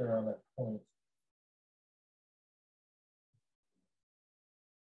right up there on that point.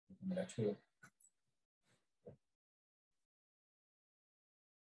 there too.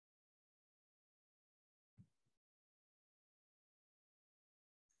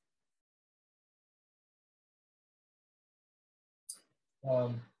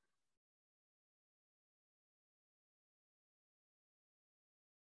 I'm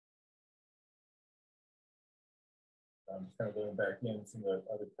just kind of going back in some of the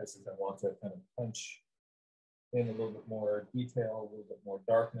other places I want to kind of punch in a little bit more detail, a little bit more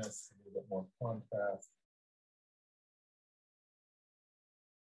darkness, a little bit more contrast.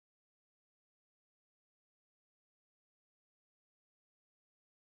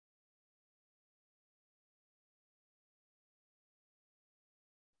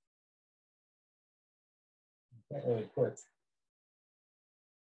 Can't really put,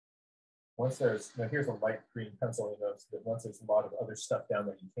 once there's, now here's a light green pencil, you notice that once there's a lot of other stuff down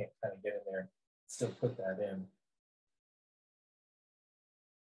there, you can't kind of get in there, still put that in.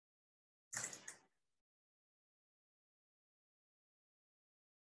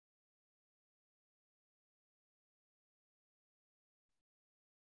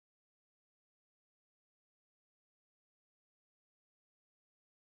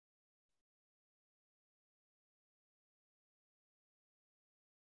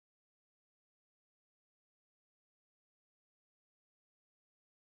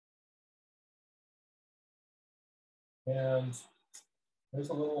 And there's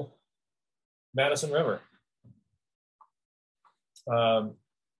a little Madison River.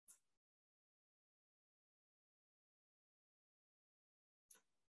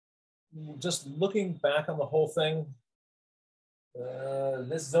 Just looking back on the whole thing,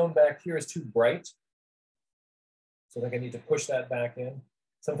 this zone back here is too bright. So I think I need to push that back in.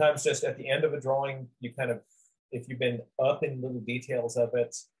 Sometimes just at the end of a drawing, you kind of, if you've been up in little details of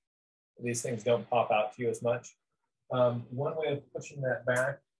it, these things don't pop out to you as much. One way of pushing that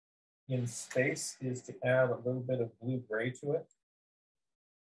back in space is to add a little bit of blue-gray to it.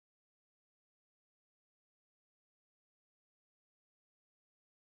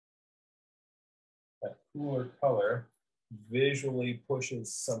 That cooler color visually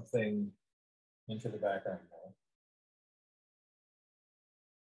pushes something into the background now.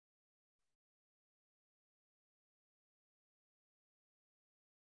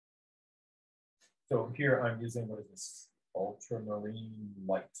 So here I'm using, what is this? Ultramarine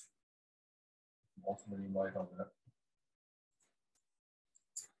light. Ultramarine light on that.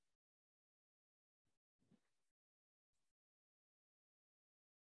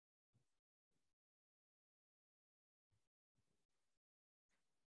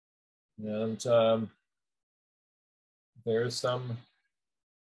 And there's some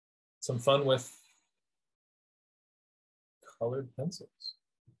fun with colored pencils.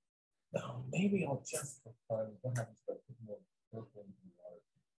 Now, maybe I'll just for fun, what happens if I put more purple into the water?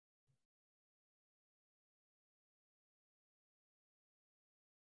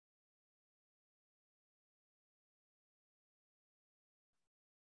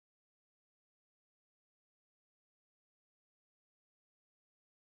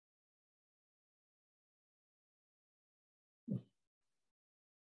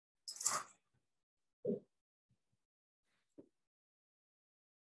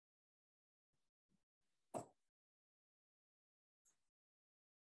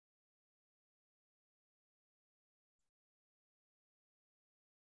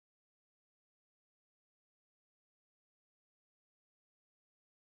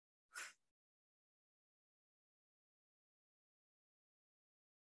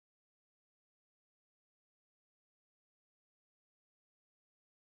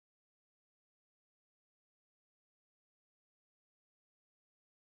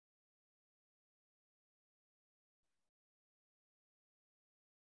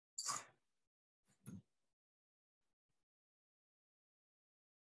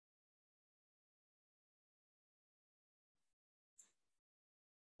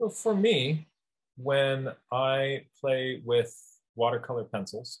 So for me, when I play with watercolor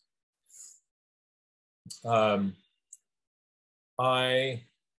pencils, I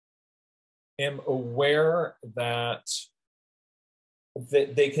am aware that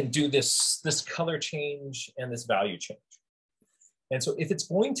they can do this color change and this value change. And so if it's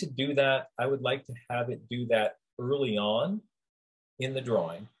going to do that, I would like to have it do that early on in the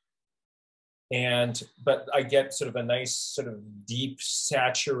drawing. But I get sort of a nice sort of deep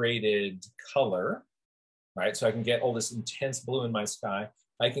saturated color, right? So I can get all this intense blue in my sky.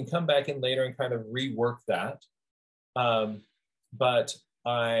 I can come back in later and kind of rework that. But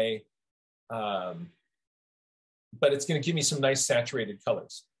it's going to give me some nice saturated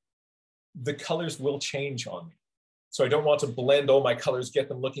colors. The colors will change on me. So I don't want to blend all my colors, get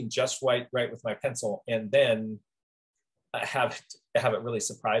them looking just right with my pencil, and then have it really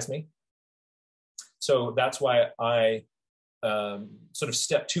surprise me. So that's why I sort of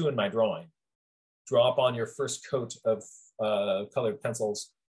step 2 in my drawing. Drop on your first coat of colored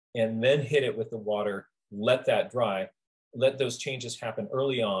pencils, and then hit it with the water, let that dry, let those changes happen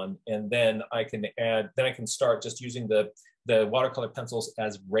early on, and then I can start just using the watercolor pencils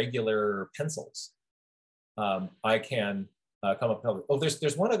as regular pencils. I can come up with, oh,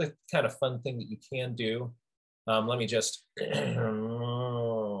 there's one other kind of fun thing that you can do. Let me just, I'm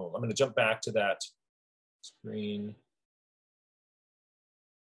going to jump back to that screen.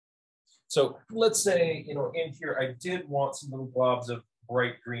 So let's say, you know, in here, I did want some little globs of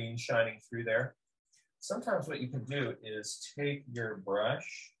bright green shining through there. Sometimes what you can do is take your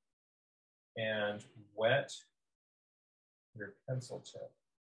brush and wet your pencil tip.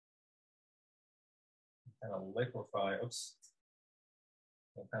 Kind of liquefy, oops.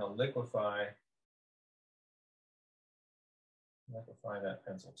 Kind of liquefy that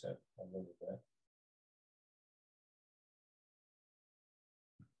pencil tip a little bit.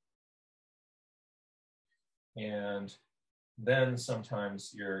 And then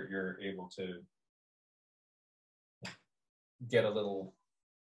sometimes you're able to get a little,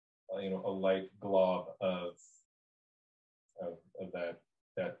 you know, a light glob of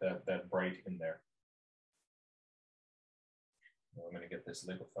that bright in there. I'm going to get this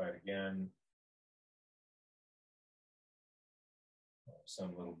liquefied again.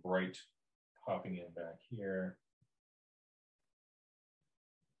 Some little bright popping in back here.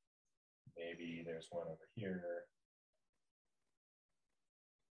 Maybe there's one over here.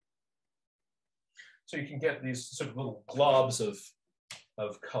 So you can get these sort of little globs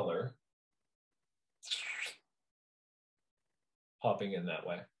of color popping in that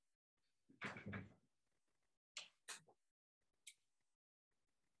way.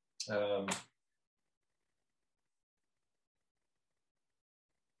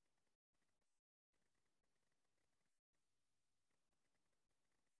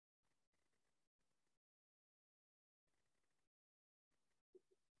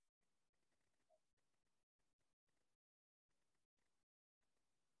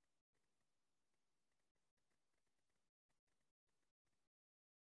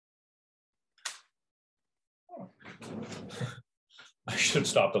 I should have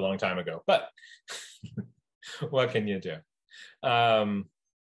stopped a long time ago, but what can you do?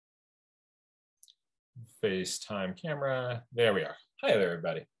 FaceTime camera, there we are. Hi there,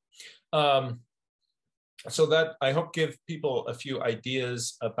 everybody. So that, I hope, give people a few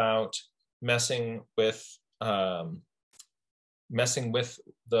ideas about messing with the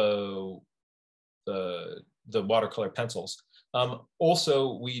watercolor pencils.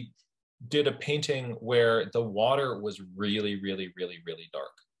 Also, we did a painting where the water was really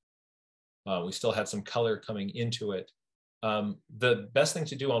dark. We still had some color coming into it. The best thing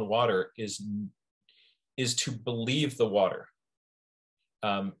to do on water is to believe the water,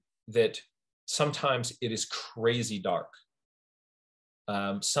 that sometimes it is crazy dark.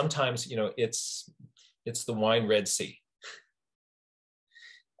 Sometimes, you know, it's the wine Red Sea.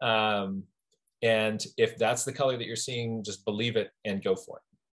 And if that's the color that you're seeing, just believe it and go for it.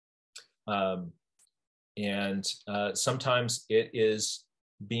 Sometimes it is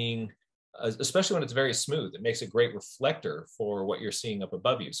being, especially when it's very smooth, it makes a great reflector for what you're seeing up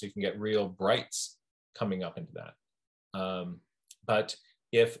above you. So you can get real brights coming up into that. But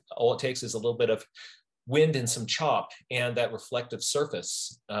if all it takes is a little bit of wind and some chop and that reflective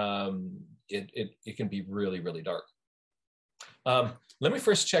surface, it can be really dark. Let me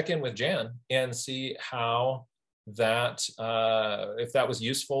first check in with Jan and see how that, if that was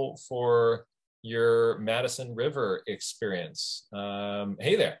useful for your Madison River experience.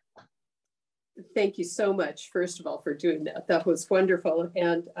 Hey there. Thank you so much, first of all, for doing that. That was wonderful.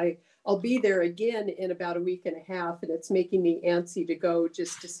 And I'll be there again in about a week and a half, and it's making me antsy to go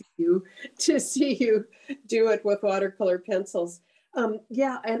just to see you do it with watercolor pencils.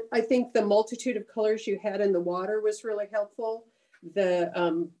 Yeah, and I think the multitude of colors you had in the water was really helpful.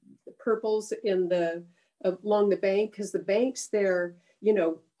 The purples in along the bank, because the banks there, you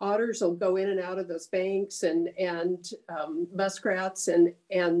know, otters will go in and out of those banks, and muskrats, and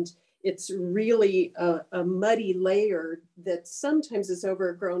it's really a muddy layer that sometimes is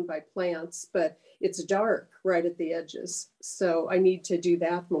overgrown by plants, but it's dark right at the edges. So I need to do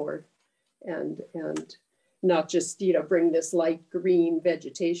that more, and not just, you know, bring this light green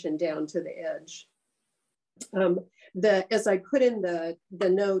vegetation down to the edge. As I put in the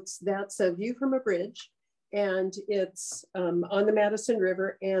notes, that's a view from a bridge, and it's on the Madison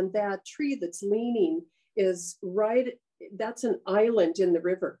River, and that tree that's leaning is right, that's an island in the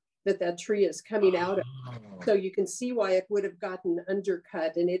river that tree is coming out of. So you can see why it would have gotten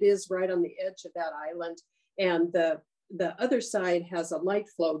undercut, and it is right on the edge of that island. And the other side has a light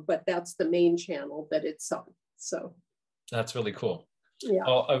flow, but that's the main channel that it's on. So that's really cool. Yeah.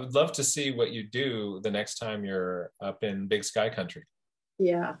 I would love to see what you do the next time you're up in Big Sky Country.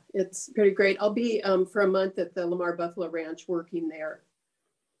 Yeah, it's pretty great. I'll be for a month at the Lamar Buffalo Ranch working there.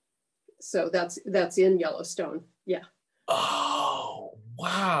 So that's in Yellowstone. Yeah. Oh,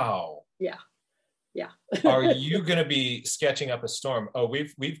 wow. Yeah. Yeah. Are you going to be sketching up a storm? Oh,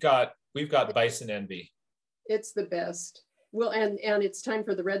 we've got bison envy. It's the best. Well, and it's time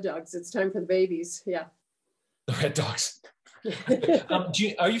for the red dogs. It's time for the babies. Yeah. The red dogs.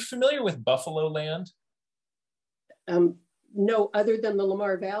 Are you familiar with Buffalo Land? No, other than the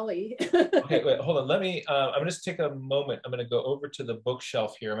Lamar Valley. Okay, wait, hold on. Let me, I'm going to take a moment. I'm going to go over to the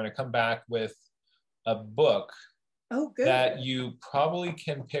bookshelf here. I'm going to come back with a book. Oh, good. That you probably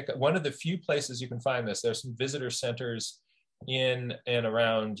can pick up. One of the few places you can find this. There's some visitor centers in and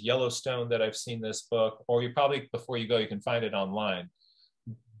around Yellowstone that I've seen this book, or you probably, before you go, you can find it online.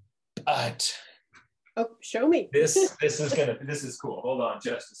 But oh, show me. This is cool. Hold on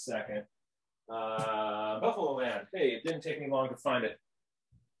just a second. Buffalo Land. Hey, it didn't take me long to find it.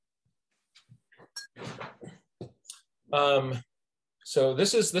 So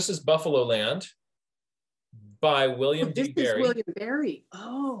this is Buffalo Land by William D. Berry. This is William Berry.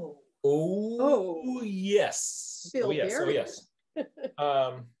 Oh. Oh, yes. Bill oh, yes. Berry.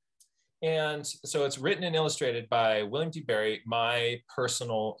 Oh, yes. And so it's written and illustrated by William D. Berry, my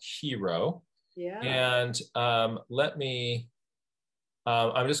personal hero. Yeah. And let me,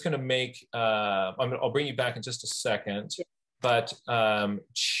 I'm just going to make, I'll bring you back in just a second, but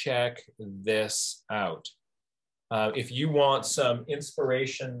check this out. If you want some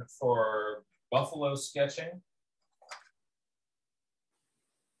inspiration for buffalo sketching,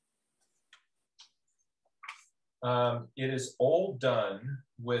 it is all done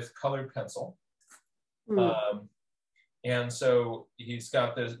with colored pencil. And so he's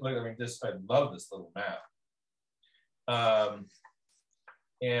got this, look, I mean, this, I love this little map.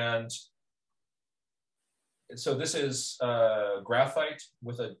 And so this is graphite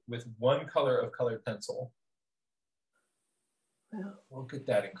with one color of colored pencil. Wow. Look at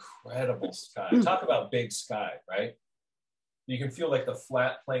that incredible sky. Talk about big sky, right? You can feel like the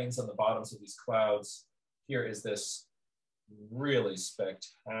flat plains on the bottoms of these clouds. Here is this really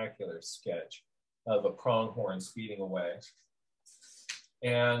spectacular sketch of a pronghorn speeding away.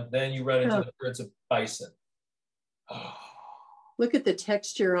 And then you run into the herds of bison. Oh. Look at the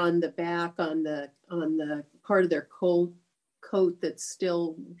texture on the back, on the part of their coat that's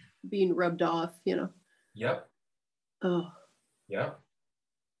still being rubbed off, you know. Yep. Oh. Yeah.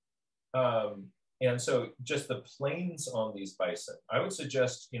 And so just the plains on these bison, I would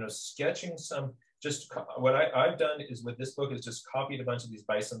suggest, you know, sketching some, just what I've done is with this book is just copied a bunch of these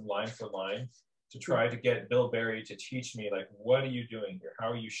bison line for line to try to get Bill Berry to teach me, like, what are you doing here? How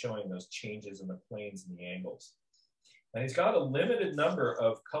are you showing those changes in the planes and the angles? And he's got a limited number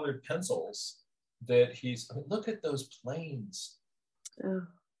of colored pencils that he's, I mean, look at those planes.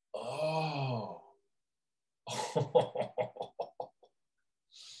 Oh.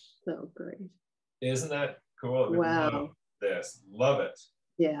 So great. Isn't that cool? Wow. Love this. Love it.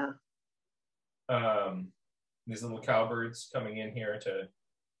 Yeah. These little cowbirds coming in here to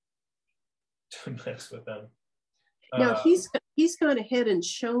mess with them. Now he's gone ahead and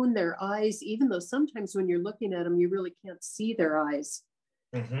shown their eyes, even though sometimes when you're looking at them, you really can't see their eyes.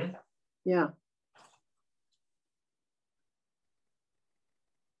 Mm-hmm. Yeah.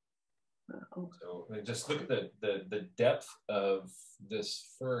 Wow. So just look at the depth of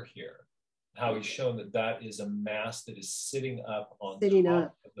this fur here. How he's shown that that is a mass that is sitting up on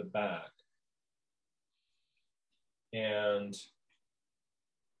top of the back. And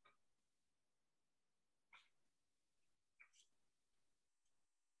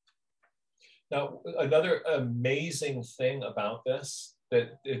now, another amazing thing about this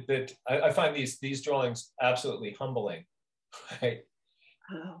that I find these drawings absolutely humbling, right?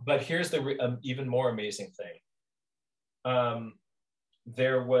 Wow. But here's the even more amazing thing.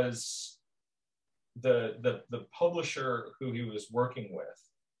 There was the publisher who he was working with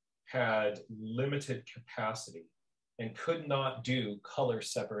had limited capacity and could not do color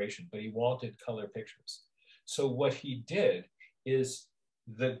separation, but he wanted color pictures. So what he did is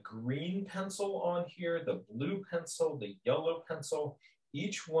the green pencil on here, the blue pencil, the yellow pencil,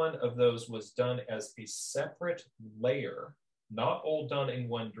 each one of those was done as a separate layer, not all done in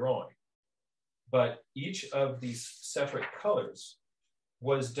one drawing, but each of these separate colors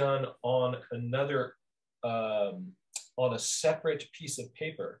was done on another on a separate piece of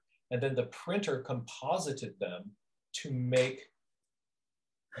paper, and then the printer composited them to make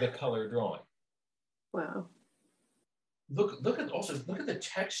the color drawing. Wow. Look at the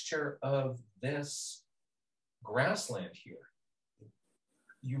texture of this grassland here.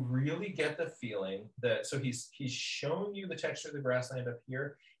 You really get the feeling that, so he's shown you the texture of the grassland up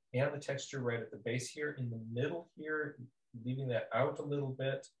here and the texture right at the base here. In the middle here, leaving that out a little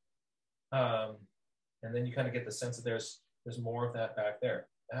bit. And then you kind of get the sense that there's more of that back there.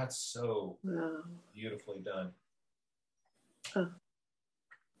 That's so beautifully done. Oh.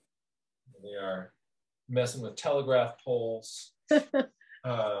 They are messing with telegraph poles. But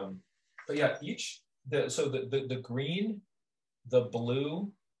yeah, the green, the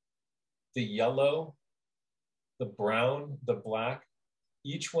blue, the yellow, the brown, the black,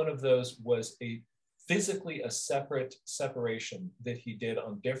 each one of those was physically a separate separation that he did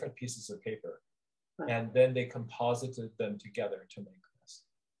on different pieces of paper. Wow. And then they composited them together to make this.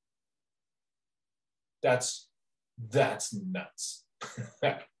 That's nuts,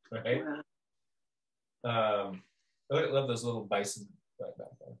 right? Wow. I love those little bison right back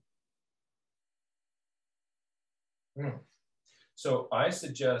there. So I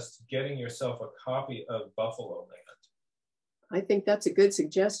suggest getting yourself a copy of Buffalo Land. I think that's a good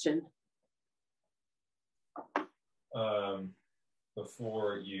suggestion.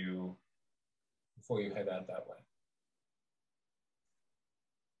 Before you head out that way.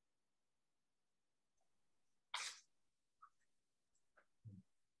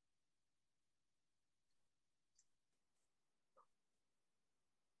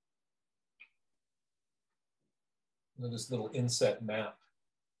 This little inset map.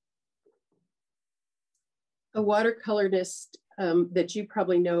 A watercolorist that you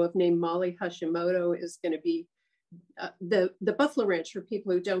probably know of named Molly Hashimoto is going to be the Buffalo Ranch, for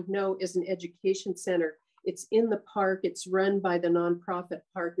people who don't know, is an education center. It's in the park. It's run by the nonprofit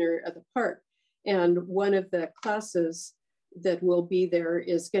partner of the park. And one of the classes that will be there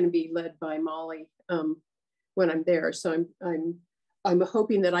is going to be led by Molly when I'm there. So I'm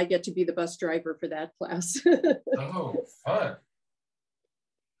hoping that I get to be the bus driver for that class. Oh, fun.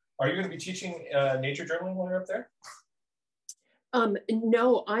 Are you going to be teaching nature journaling while you're up there?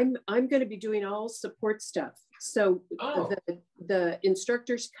 No, I'm going to be doing all support stuff. So the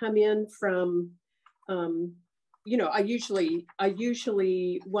instructors come in from, you know, I usually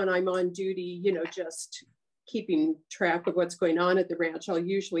when I'm on duty, you know, just keeping track of what's going on at the ranch, I'll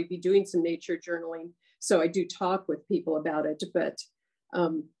usually be doing some nature journaling. So I do talk with people about it, but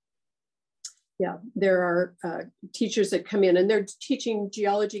yeah, there are teachers that come in and they're teaching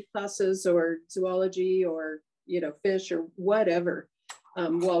geology classes or zoology or, you know, fish or whatever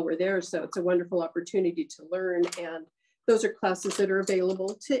while we're there. So it's a wonderful opportunity to learn. And those are classes that are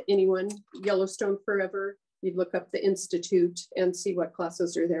available to anyone. Yellowstone Forever, you look up the Institute and see what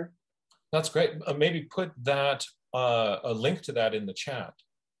classes are there. That's great. Maybe put that, a link to that in the chat.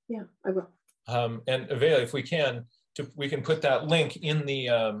 Yeah, I will. And Avela, if we can, we can put that link in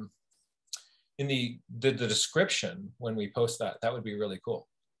the description when we post that. That would be really cool.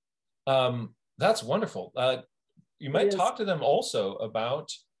 That's wonderful. You might talk to them also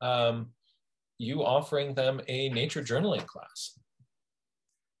about you offering them a nature journaling class.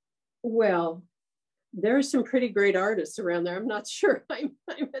 Well, there are some pretty great artists around there. I'm not sure I'm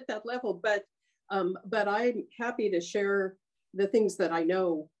at that level, but I'm happy to share the things that I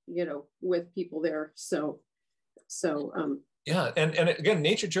know, you know, with people there. Yeah, and again,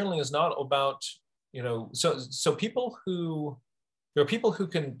 nature journaling is not about, you know, so there are people who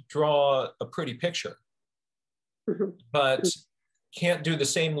can draw a pretty picture, but can't do the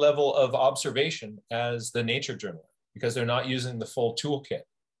same level of observation as the nature journaler because they're not using the full toolkit.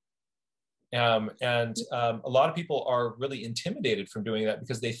 A lot of people are really intimidated from doing that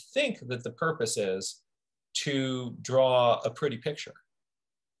because they think that the purpose is to draw a pretty picture.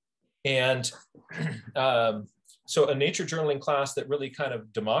 And so a nature journaling class that really kind of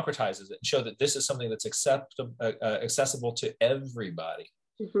democratizes it and show that this is something that's accessible to everybody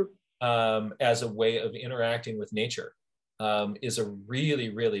as a way of interacting with nature is a really,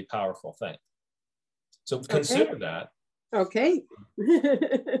 really powerful thing. So consider that. Okay,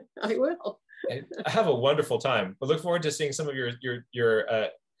 I will. I have a wonderful time. I look forward to seeing some of your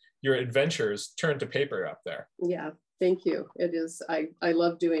adventures turn to paper up there. Yeah, thank you. It is, I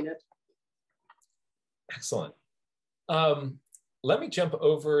love doing it. Excellent. Let me jump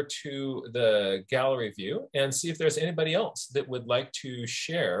over to the gallery view and see if there's anybody else that would like to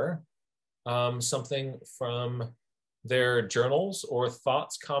share something from their journals or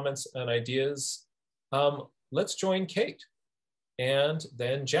thoughts, comments, and ideas. Let's join Kate and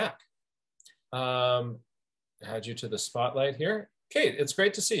then Jack. add you to the spotlight here. Kate, it's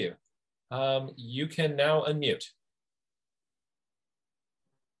great to see you. You can now unmute.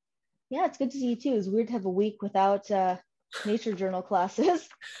 Yeah, it's good to see you too. It's weird to have a week without nature journal classes.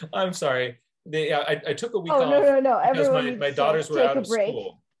 I'm sorry. I took a week Oh, off no. because Everyone my needs daughters to were take out a of break.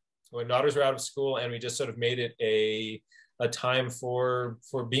 school. My daughters were out of school, and we just sort of made it a time for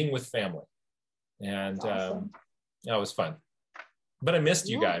being with family. And Awesome. that was fun. But I missed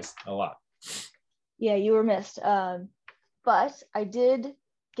you guys a lot. Yeah, you were missed. But I did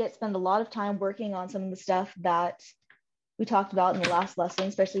spend a lot of time working on some of the stuff that we talked about in the last lesson,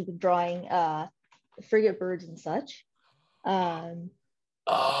 especially with drawing frigate birds and such. So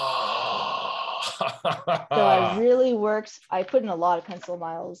I really worked. I put in a lot of pencil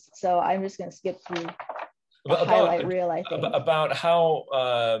miles. So I'm just going to skip through the highlight reel, I think. About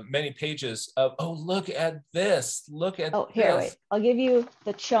how many pages of, oh, look at this. Look at here, this. wait. I'll give you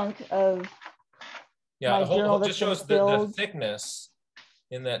the chunk of my journal that's just show us the thickness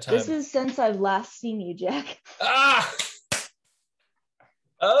in that time. This is since I've last seen you, Jack. Ah!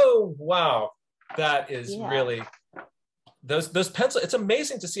 Oh, wow. That is really... Those pencil, it's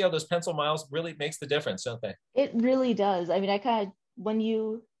amazing to see how those pencil miles really makes the difference, don't they? It really does. I mean, I kind of, when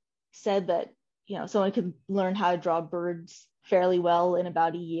you said that, you know, someone could learn how to draw birds fairly well in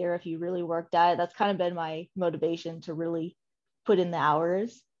about a year if you really worked at it, that's kind of been my motivation to really put in the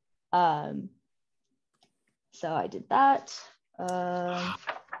hours. So I did that.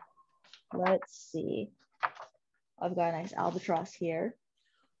 Let's see. I've got a nice albatross here.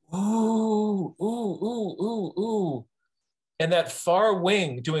 Ooh. And that far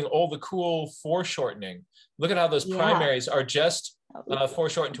wing doing all the cool foreshortening. Look at how those primaries are just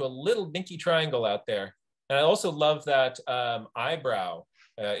foreshortened to a little dinky triangle out there. And I also love that eyebrow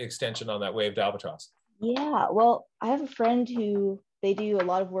extension on that waved albatross. Yeah, well, I have a friend who they do a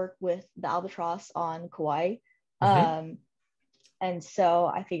lot of work with the albatross on Kauai. And so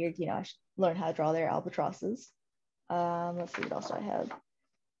I figured, you know, I should learn how to draw their albatrosses. Let's see, what else do I have?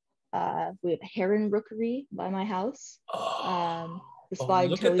 We have a heron rookery by my house. The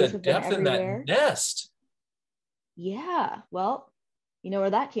spotted toadies have been everywhere. Look at the depth in that nest. Yeah, well, you know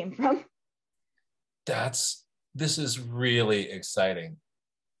where that came from. This is really exciting.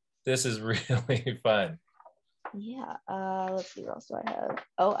 This is really fun. Yeah, let's see, what else do I have?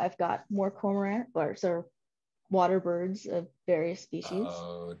 Oh, I've got more cormorant, or sort of water birds of various species.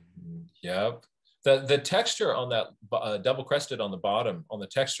 Oh, yep. The texture on that double crested on the bottom, on the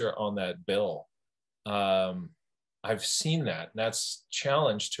texture on that bill, I've seen that, and that's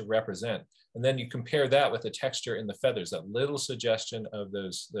challenged to represent. And then you compare that with the texture in the feathers, that little suggestion of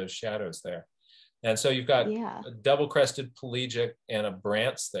those shadows there. And so you've got a double crested pelagic and a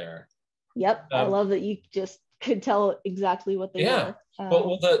Brant's there. Yep, I love that you just could tell exactly what they were.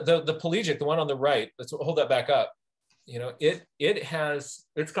 Well, the pelagic, the one on the right, let's hold that back up. You know,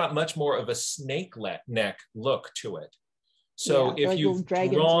 it's got much more of a snake neck look to it. So if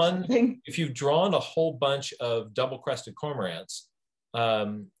you've drawn a whole bunch of double crested cormorants,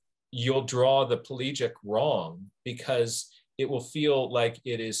 you'll draw the pelagic wrong because it will feel like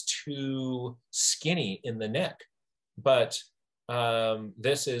it is too skinny in the neck. But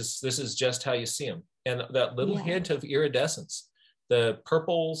this is just how you see them, and that little hint of iridescence, the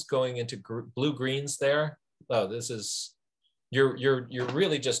purples going into blue greens there. Oh, this is, you're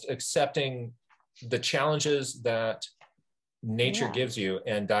really just accepting the challenges that nature gives you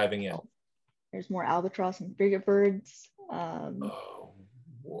and diving in. There's more albatross and frigate birds. Oh,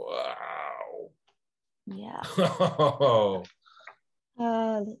 wow. Yeah. Oh.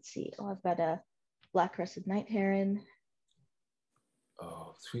 Let's see. Oh, I've got a black-crested night heron.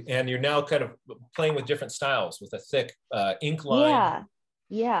 Oh, sweet. And you're now kind of playing with different styles with a thick ink line.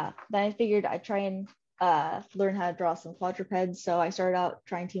 Yeah. Then I figured I'd try and learn how to draw some quadrupeds. So I started out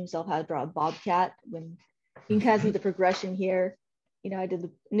trying to teach myself how to draw a bobcat. When you can kind of see the progression here. You know, I did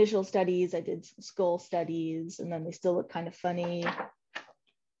the initial studies, I did some skull studies, and then they still look kind of funny.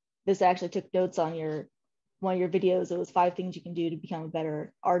 This actually took notes on one of your videos. It was 5 things you can do to become a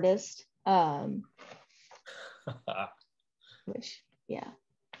better artist. And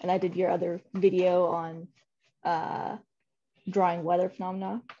I did your other video on drawing weather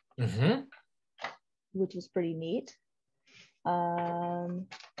phenomena, which was pretty neat. And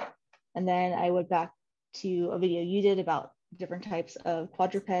then I went back to a video you did about different types of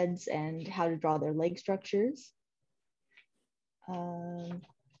quadrupeds and how to draw their leg structures.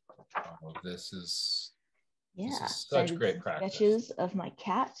 This is such great practice. Sketches of my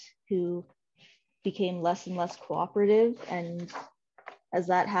cat, who became less and less cooperative, and as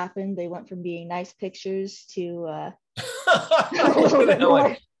that happened, they went from being nice pictures to a little bit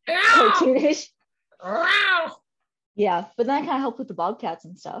more cartoonish. Yeah, but then I kind of helped with the bobcats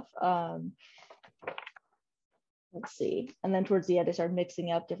and stuff. Let's see. And then towards the end, I started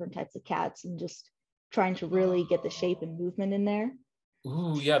mixing up different types of cats and just trying to really get the shape and movement in there.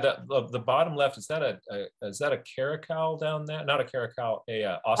 Ooh, yeah. The bottom left, is that a caracal down there? Not a caracal,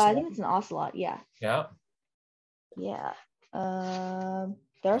 a ocelot. I think it's an ocelot. Yeah. Yeah. Yeah.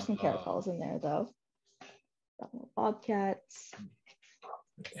 There are some caracals in there though. Bobcats.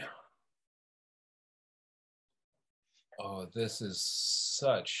 Yeah. Oh, this is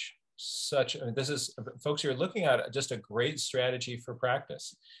such, I mean, this is, folks, you're looking at just a great strategy for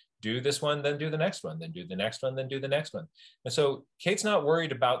practice. Do this one, then do the next one, then do the next one, then do the next one. And so Kate's not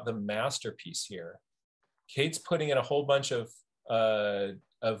worried about the masterpiece here. Kate's putting in a whole bunch of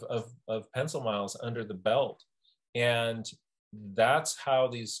pencil miles under the belt. And that's how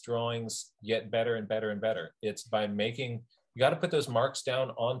these drawings get better and better and better. It's by making, you got to put those marks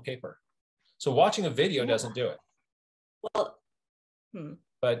down on paper. So watching a video doesn't do it. Well,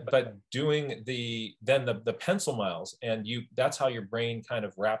 but doing the pencil miles, and that's how your brain kind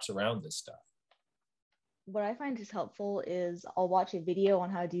of wraps around this stuff. What I find is helpful is I'll watch a video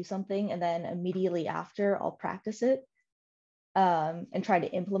on how to do something, and then immediately after I'll practice it and try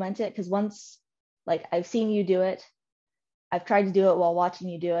to implement it. Because once, like, I've seen you do it, I've tried to do it while watching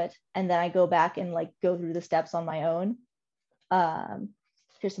you do it, and then I go back and like go through the steps on my own.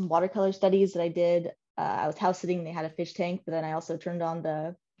 Here's some watercolor studies that I did. I was house sitting, they had a fish tank, but then I also turned on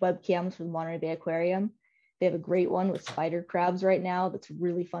the webcams for the Monterey Bay Aquarium. They have a great one with spider crabs right now that's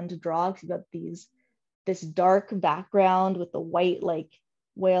really fun to draw, because you've got this dark background with the white like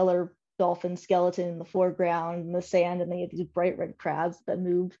whale or dolphin skeleton in the foreground and the sand, and they have these bright red crabs that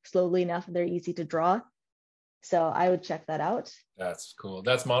move slowly enough and they're easy to draw. So I would check that out. That's cool.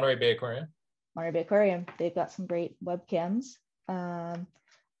 That's Monterey Bay Aquarium? Monterey Bay Aquarium. They've got some great webcams.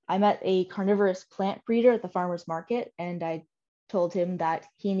 I met a carnivorous plant breeder at the farmer's market, and I told him that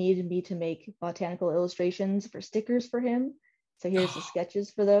he needed me to make botanical illustrations for stickers for him. So here's the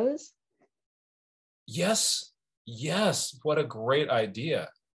sketches for those. Yes. What a great idea.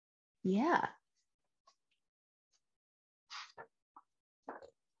 Yeah.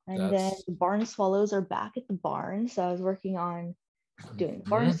 And then the barn swallows are back at the barn. So I was working on doing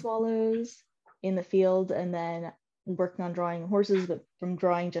barn swallows in the field, and then working on drawing horses, but from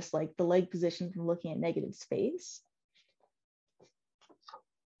drawing just like the leg position from looking at negative space.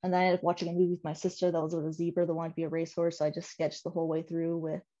 And then I ended up watching a movie with my sister that was with a zebra that wanted to be a racehorse. So I just sketched the whole way through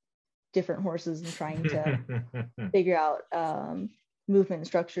with different horses and trying to figure out movement and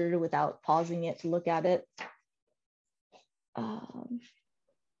structure without pausing it to look at it.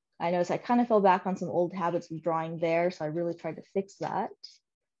 I noticed I kind of fell back on some old habits of drawing there, so I really tried to fix that.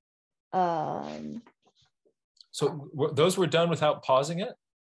 So those were done without pausing it?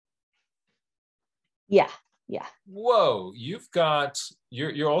 Yeah. Whoa,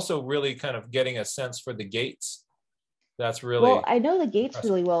 you're also really kind of getting a sense for the gaits. That's really well. I know the gaits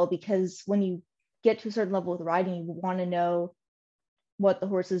really well, because when you get to a certain level with riding, you want to know what the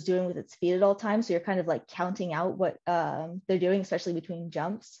horse is doing with its feet at all times. So you're kind of like counting out what they're doing, especially between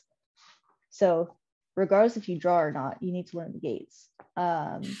jumps. So regardless if you draw or not, you need to learn the gaits.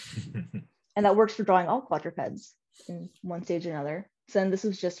 And that works for drawing all quadrupeds in one stage or another. So then this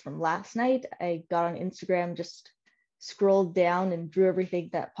was just from last night. I got on Instagram, just scrolled down and drew everything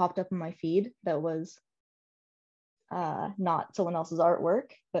that popped up in my feed that was not someone else's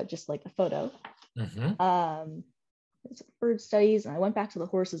artwork, but just like a photo. Bird studies, and I went back to the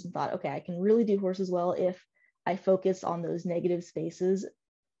horses and thought, okay, I can really do horses well if I focus on those negative spaces,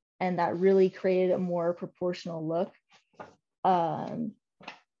 and that really created a more proportional look.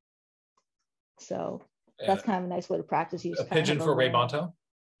 So that's kind of a nice way to practice. You a pigeon for Ray Bonto?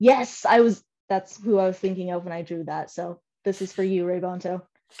 Yes, that's who I was thinking of when I drew that. So this is for you, Ray Bonto.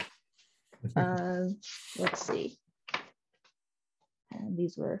 Let's see. And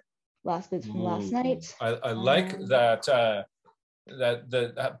these were last bits from last night. I like that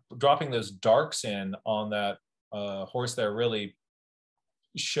dropping those darks in on that horse there really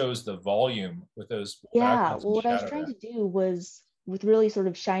shows the volume with those. Yeah, well, what I was trying to do was, with really sort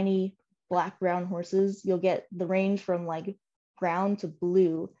of shiny black brown horses, you'll get the range from like brown to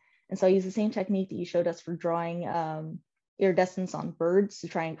blue. And so I use the same technique that you showed us for drawing iridescence on birds to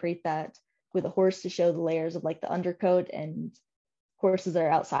try and create that with a horse, to show the layers of like the undercoat. And horses that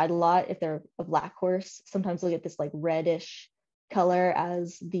are outside a lot, if they're a black horse, sometimes they'll get this like reddish color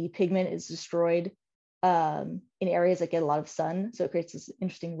as the pigment is destroyed in areas that get a lot of sun. So it creates this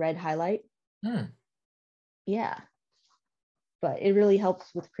interesting red highlight. Yeah. But it really helps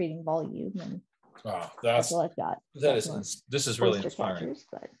with creating volume. And wow, that's all I've got. This is really inspiring.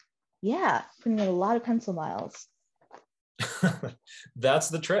 But Yeah, putting in a lot of pencil miles. That's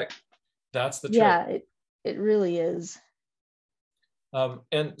the trick. That's the trick. Yeah, it really is.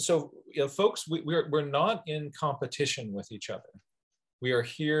 And so, folks, we're not in competition with each other. We are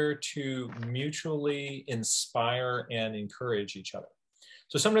here to mutually inspire and encourage each other.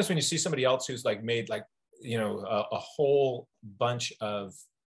 So sometimes when you see somebody else who's like made like, a whole bunch of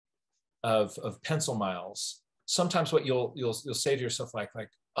pencil miles, sometimes what you'll say to yourself like,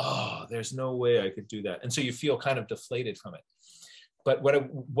 oh, there's no way I could do that. And so you feel kind of deflated from it. But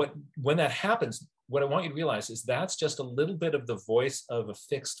when that happens, what I want you to realize is that's just a little bit of the voice of a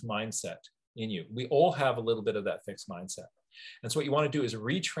fixed mindset in you. We all have a little bit of that fixed mindset. And so what you want to do is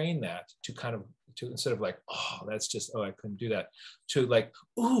retrain that to instead of like, oh, that's just, oh, I couldn't do that, to like,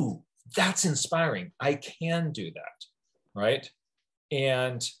 ooh, that's inspiring. I can do that, right?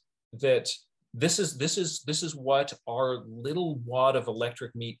 And that this is what our little wad of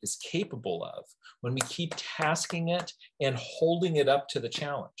electric meat is capable of when we keep tasking it and holding it up to the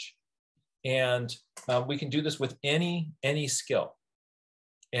challenge. And we can do this with any skill.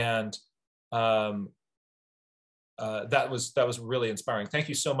 And that was really inspiring. Thank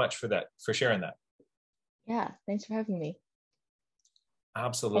you so much for that, for sharing that. Yeah, thanks for having me.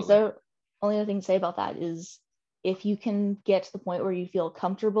 Absolutely. And so, only other thing to say about that is, if you can get to the point where you feel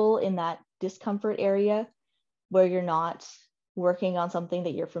comfortable in that discomfort area, where you're not working on something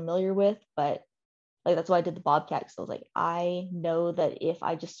that you're familiar with, but like that's why I did the bobcat, because I was like, I know that if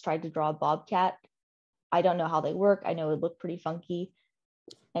I just tried to draw a bobcat, I don't know how they work. I know it would look pretty funky.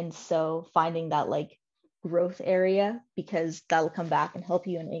 And so finding that like growth area, because that'll come back and help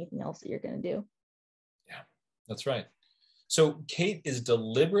you in anything else that you're going to do. Yeah, that's right. So Kate is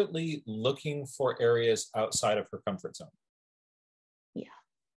deliberately looking for areas outside of her comfort zone. Yeah.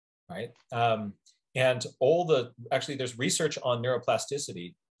 Right. And actually there's research on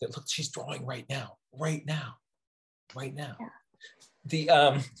neuroplasticity that, look, she's drawing right now. Yeah.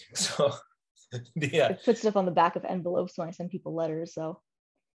 I put stuff on the back of envelopes when I send people letters. So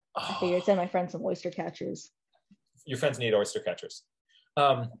I figured I'd send my friends some oyster catchers. Your friends need oyster catchers.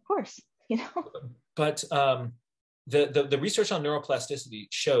 Of course, But the research on neuroplasticity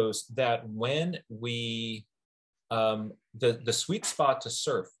shows that when we, the sweet spot to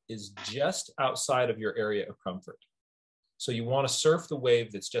surf is just outside of your area of comfort. So you want to surf the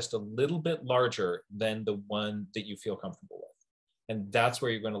wave that's just a little bit larger than the one that you feel comfortable with. And that's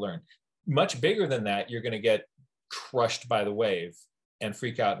where you're going to learn. Much bigger than that, you're going to get crushed by the wave and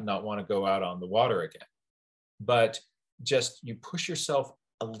freak out and not want to go out on the water again. But just you push yourself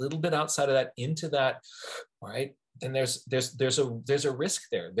a little bit outside of that into that, right? And there's a risk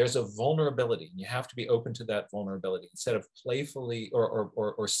there. There's a vulnerability, and you have to be open to that vulnerability instead of playfully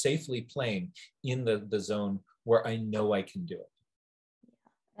or safely playing in the zone where I know I can do it.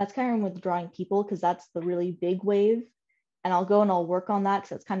 That's kind of with drawing people, because that's the really big wave. And I'll go and I'll work on that,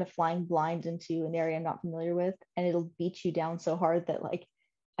 because it's kind of flying blind into an area I'm not familiar with, and it'll beat you down so hard that like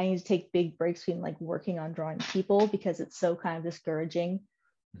I need to take big breaks between like working on drawing people, because it's so kind of discouraging.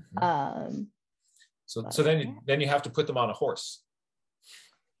 Mm-hmm. So then you have to put them on a horse.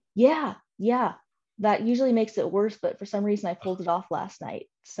 Yeah, that usually makes it worse, but for some reason I pulled it off last night.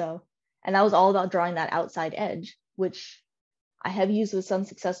 So, and that was all about drawing that outside edge, which I have used with some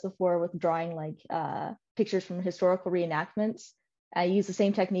success before with drawing like pictures from historical reenactments. I use the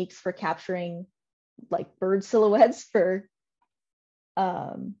same techniques for capturing like bird silhouettes for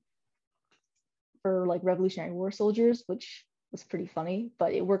like Revolutionary War soldiers, which was pretty funny,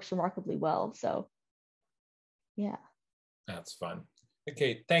 but it works remarkably well. So yeah. That's fun.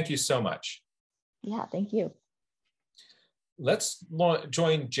 Okay, thank you so much. Yeah, thank you. Let's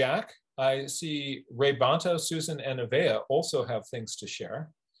join Jack. I see Ray Banto, Susan, and Avea also have things to share.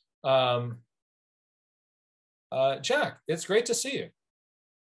 Jack, it's great to see you.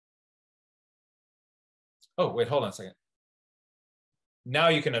 Oh, wait, hold on a second. Now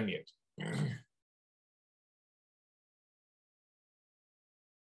you can unmute.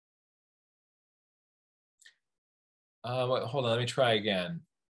 Hold on, let me try again.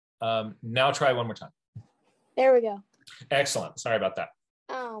 Now try one more time. There we go. Excellent. Sorry about that.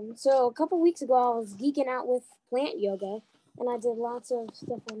 So a couple weeks ago, I was geeking out with plant yoga, and I did lots of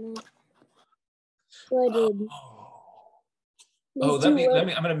stuff on that. So I did. Let me. I'm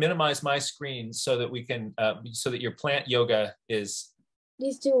going to minimize my screen so that we can, so that your plant yoga is.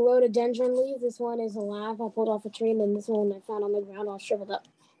 These two rhododendron leaves. This one is alive. I pulled off a tree, and then this one I found on the ground all shriveled up.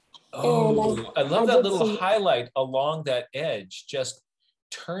 Oh, I love that little highlight along that edge. Just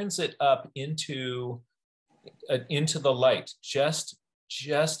turns it up into the light, just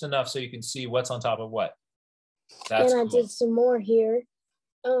enough so you can see what's on top of what. That's and I cool. did some more here.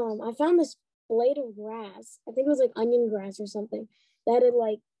 I found this blade of grass. I think it was like onion grass or something that had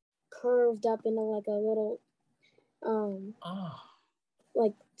like curved up into like a little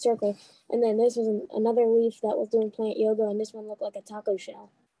like circle. And then this was another leaf that was doing plant yoga, and this one looked like a taco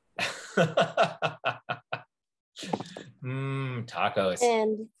shell. Tacos.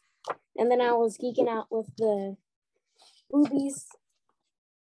 And then I was geeking out with the boobies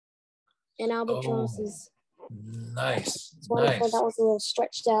and albatrosses. Oh, nice. It's wonderful. Nice. That was a little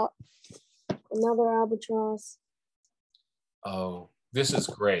stretched out. Another albatross. Oh, this is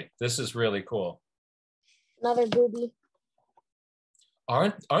great. This is really cool. Another booby.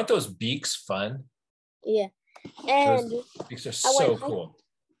 Aren't those beaks fun? Yeah. And those beaks are so cool.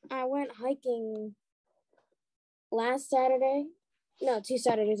 I went hiking last Saturday. No, 2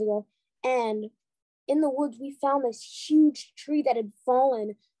 Saturdays ago. And in the woods, we found this huge tree that had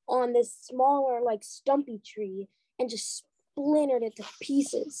fallen on this smaller, like, stumpy tree and just splintered it to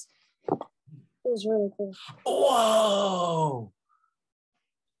pieces. It was really cool. Whoa!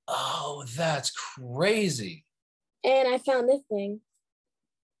 Oh, that's crazy. And I found this thing.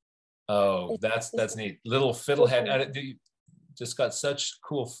 Oh, that's neat. Little fiddlehead. And it just got such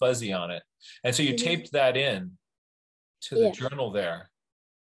cool fuzzy on it. And so you taped that in to the journal there.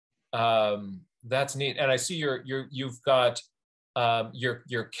 That's neat. And I see you've got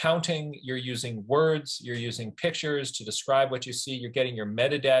you're counting, you're using words, you're using pictures to describe what you see, you're getting your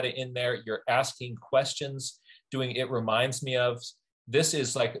metadata in there, you're asking questions, doing it reminds me of. This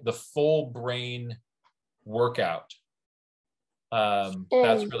is like the full brain workout. That's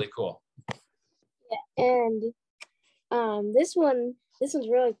really cool. Yeah, and this one's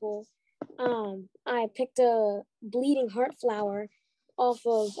really cool. I picked a bleeding heart flower off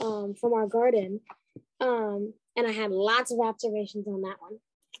of from our garden. And I had lots of observations on that one.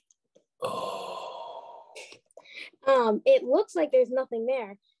 Oh. It looks like there's nothing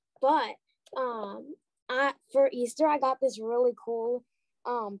there, but for Easter I got this really cool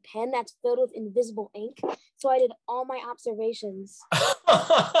pen that's filled with invisible ink. So I did all my observations.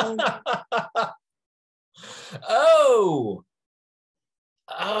 Oh.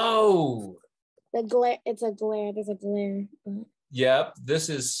 The glare. It's a glare. There's a glare. Yep, this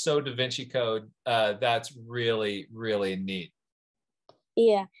is so Da Vinci Code. That's really, really neat.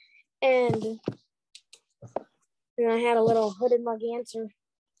 Yeah, and I had a little hooded merganser.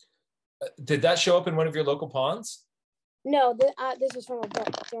 Did that show up in one of your local ponds? No, this was from a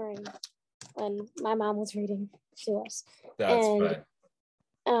book during when my mom was reading to us. That's fine.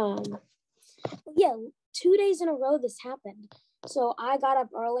 Yeah, 2 days in a row this happened. So I got up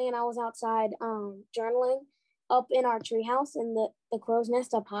early and I was outside journaling up in our treehouse in the crow's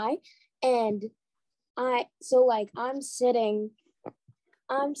nest up high. And I'm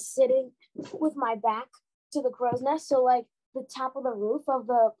sitting with my back to the crow's nest. So like the top of the roof of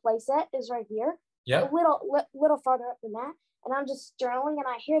the playset is right here. Yeah. A little farther up than that. And I'm just journaling and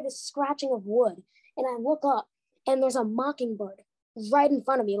I hear this scratching of wood. And I look up and there's a mockingbird right in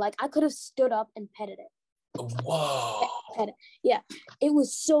front of me. Like I could have stood up and petted it. Whoa. Pet it. Yeah. It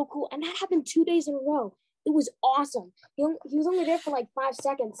was so cool. And that happened 2 days in a row. It was awesome. He was only there for like 5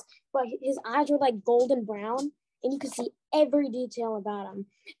 seconds, but his eyes were like golden brown and you could see every detail about him.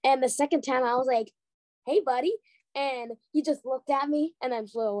 And the second time I was like, hey, buddy. And he just looked at me and then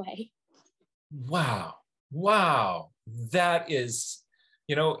flew away. Wow. That is,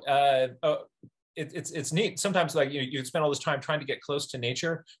 it's neat. Sometimes like you spend all this time trying to get close to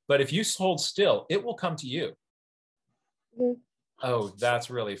nature, but if you hold still, it will come to you. Mm-hmm. Oh, that's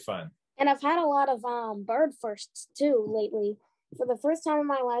really fun. And I've had a lot of bird firsts too lately. For the first time in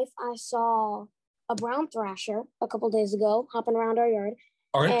my life, I saw a brown thrasher a couple days ago hopping around our yard.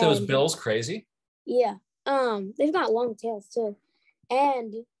 Aren't those bills crazy? Yeah. They've got long tails too.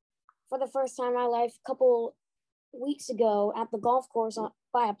 And for the first time in my life, a couple weeks ago at the golf course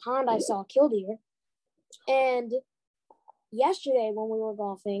by a pond, I saw a killdeer. And yesterday when we were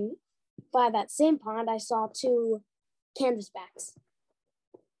golfing by that same pond, I saw 2 canvasbacks.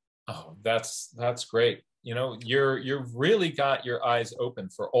 Oh, that's great. You've really got your eyes open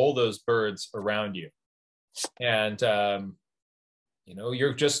for all those birds around you. And,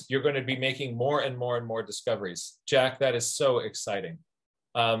 you're going to be making more and more and more discoveries. Jack, that is so exciting.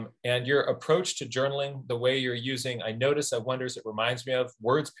 And your approach to journaling, the way you're using, I wonders, it reminds me of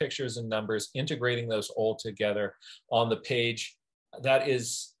words, pictures, and numbers, integrating those all together on the page.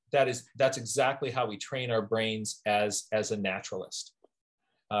 That's exactly how we train our brains as a naturalist.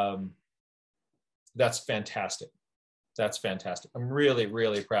 That's fantastic. I'm really,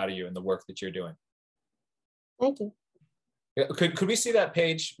 really proud of you and the work that you're doing. Thank you. Could we see that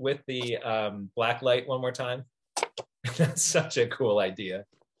page with the black light one more time? That's such a cool idea.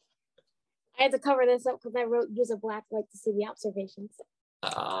 I had to cover this up because I wrote use a black light to see the observations.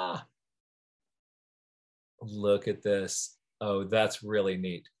 Ah, look at this. Oh, that's really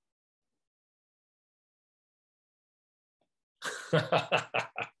neat.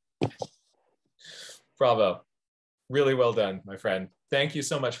 Bravo. Really well done, my friend. Thank you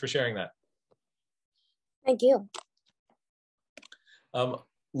so much for sharing that. Thank you.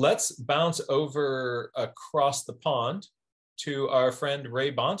 Let's bounce over across the pond to our friend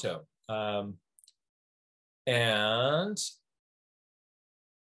Ray Bonto. And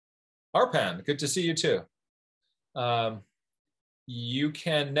Arpan, good to see you too. You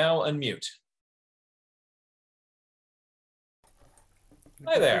can now unmute.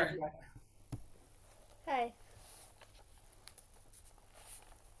 Hi there. Hi.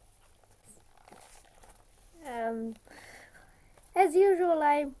 As usual,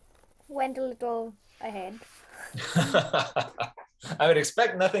 I went a little ahead. I would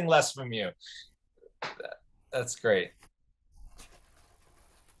expect nothing less from you. That's great.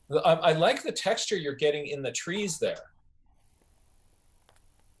 I like the texture you're getting in the trees there.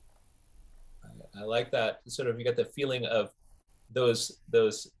 I like that sort of, you get the feeling of the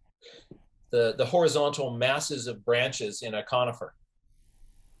horizontal masses of branches in a conifer.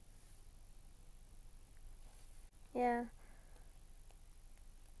 Yeah.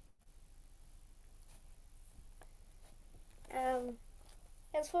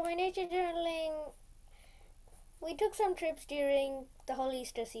 As for my nature journaling, we took some trips during the whole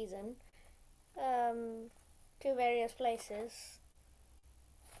Easter season to various places.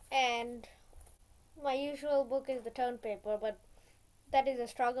 And my usual book is the tone paper, but that is a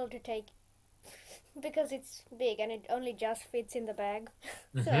struggle to take because it's big and it only just fits in the bag.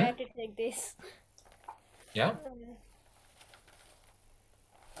 So I had to take this. Yeah.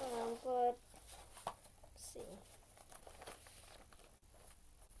 But let's see.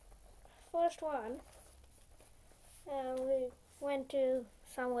 First one, we went to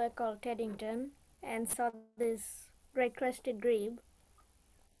somewhere called Teddington and saw this great crested grebe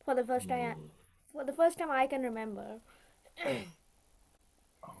for the first time. For the first time I can remember.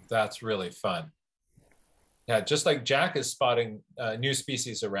 Oh, that's really fun. Yeah, just like Jack is spotting new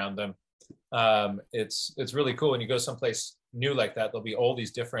species around them. It's really cool when you go someplace new like that. There'll be all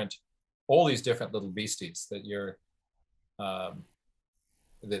these different little beasties that you're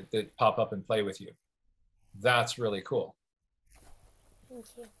that pop up and play with you. That's really cool. Thank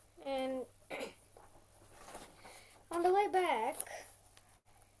you. And on the way back,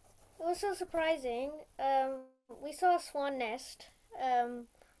 it was so surprising. We saw a swan nest.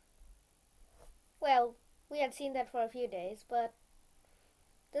 Well, we had seen that for a few days, but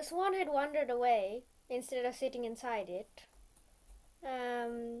the swan had wandered away instead of sitting inside it.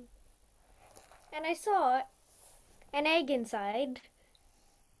 And I saw an egg inside.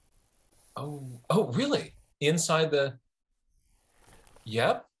 Oh, really? Inside the...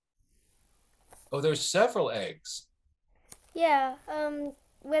 Yep. Oh, there's several eggs. Yeah,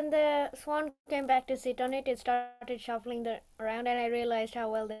 when the swan came back to sit on it, it started shuffling around, and I realized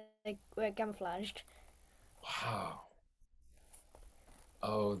how well they were camouflaged. Wow.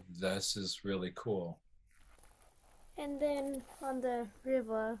 Oh, this is really cool. And then on the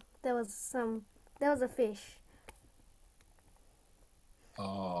river, there was a fish.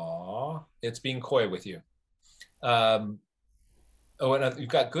 Aww, it's being coy with you. Oh, and you've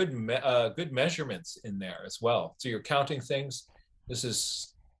got good measurements in there as well. So you're counting things. This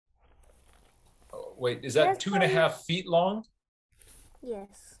is, oh, wait, is that 2.5 feet long?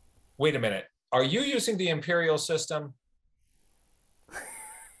 Yes. Wait a minute. Are you using the imperial system?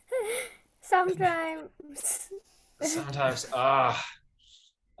 Sometimes. Sometimes.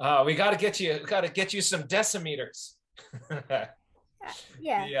 We got to get you some decimeters.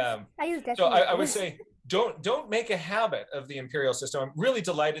 Yeah. I use decimeters. So I would say don't make a habit of the imperial system. I'm really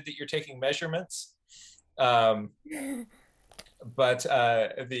delighted that you're taking measurements. But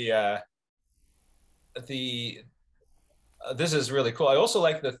this is really cool. I also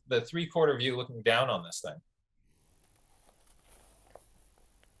like the 3/4 view looking down on this thing.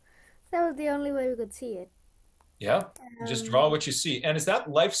 That was the only way we could see it. Yeah, just draw what you see. And is that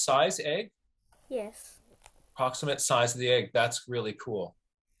life-size egg? Yes. Approximate size of the egg. That's really cool.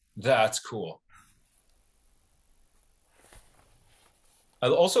 That's cool. I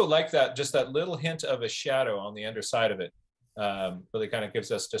also like that, just that little hint of a shadow on the underside of it. Really kind of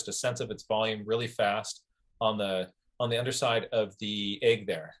gives us just a sense of its volume really fast on the underside of the egg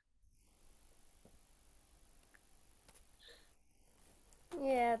there.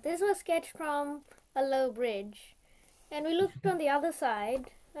 Yeah, this was sketched from a low bridge, and we looked on the other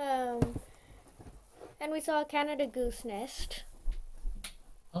side, and we saw a Canada goose nest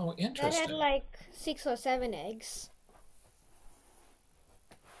Oh, that had interesting. like 6 or 7 eggs.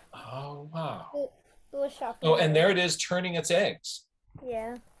 Oh, wow. It was shocking. Oh, and there it is turning its eggs.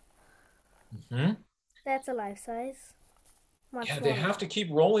 Yeah, Hmm. that's a life size. Much Yeah, they smaller. have to keep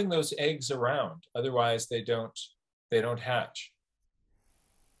rolling those eggs around, otherwise they don't hatch.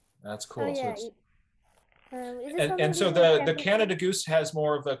 That's Oh cool. So yeah. it's Is this something and to so do with the temperature? Canada goose has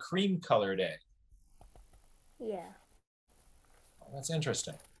more of a cream colored egg. Yeah. That's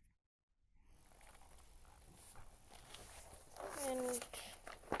interesting. And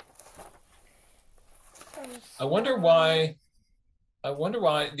I wonder why. I wonder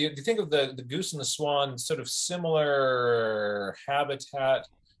why. Do you think of the goose and the swan sort of similar habitat?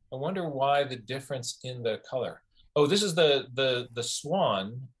 I wonder why the difference in the color. Oh, this is the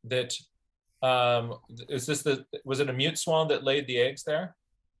swan that is this the was it a mute swan that laid the eggs there?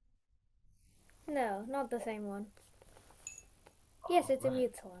 No, not the same one. Yes, it's a Right.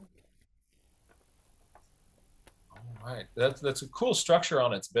 mute one. All right. That's a cool structure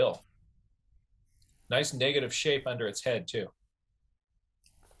on its bill. Nice negative shape under its head too.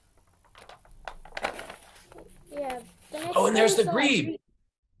 Yeah. The Oh, next and day there's we the saw grebe.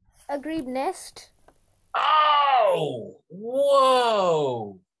 a grebe nest, Oh,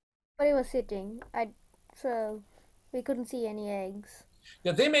 whoa. but it was sitting. So we couldn't see any eggs.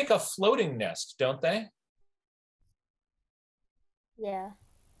 Yeah, they make a floating nest, don't they? Yeah.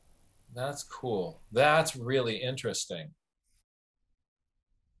 That's cool. That's really interesting.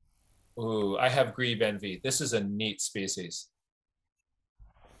 Ooh, I have grebe envy. This is a neat species.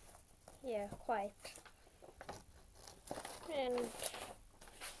 Yeah, quite. And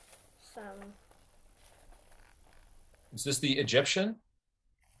some. Is this the Egyptian?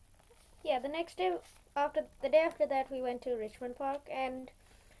 Yeah, the next day, after the day after that, we went to Richmond Park, and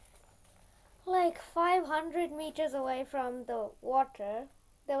like 500 meters away from the water,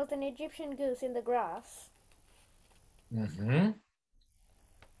 there was an Egyptian goose in the grass. Mm-hmm. Um,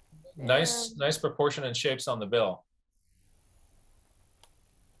 Nice proportion and shapes on the bill.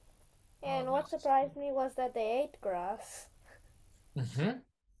 Oh, and what nice. surprised me was that they ate grass. Mm-hmm.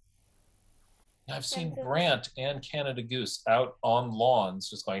 I've And seen so, Brant and Canada goose out on lawns,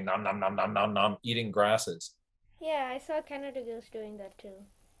 just going nom nom nom nom nom nom, eating grasses. yeah, I saw Canada goose doing that too.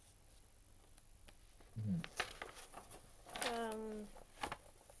 Mhm. Um,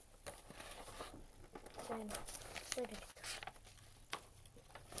 then, where did it go?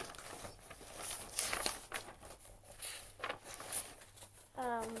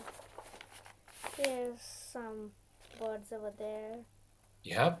 Here's some birds over there.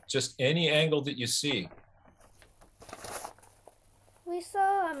 Yep, just any angle that you see. We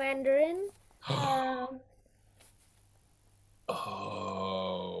saw a mandarin.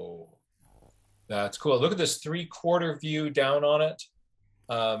 Oh, that's cool. Look at this 3/4 view down on it.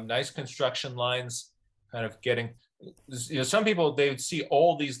 Nice construction lines, kind of getting, some people, they would see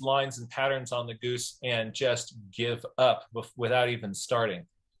all these lines and patterns on the goose and just give up without even starting.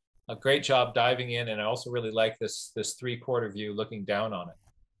 A great job diving in, and I also really like this 3/4 view looking down on it.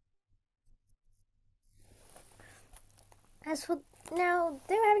 As for now,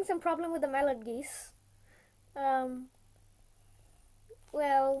 they were having some problem with the mallard geese. Um,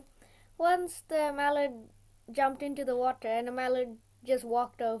 well, once the mallard jumped into the water and the mallard just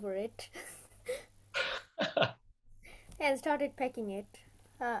walked over it and started pecking it.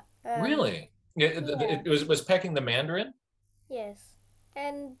 Uh, um, Really? It, yeah, it was pecking the mandarin? yes.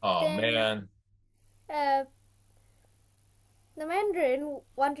 And Oh then man. uh, the mandarin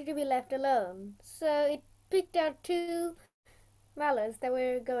wanted to be left alone, so it picked out 2 mallards that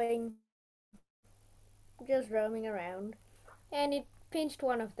were going just roaming around, and it pinched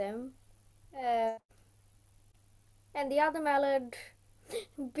one of them, uh, and the other mallard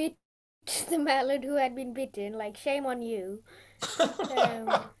bit the mallard who had been bitten, like, shame on you.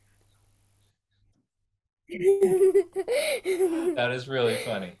 Um, That is really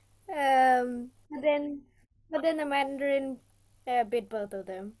funny. but then the mandarin bit both of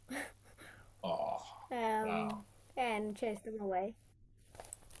them, Oh, wow. um, and chased them away.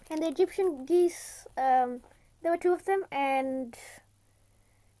 And the Egyptian geese, there were 2 of them, and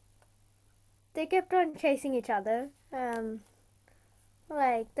they kept on chasing each other.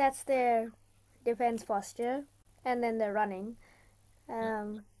 Like, that's their defense posture, and then they're running.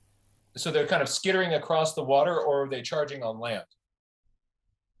 Um, So they're kind of skittering across the water, or are they charging on land?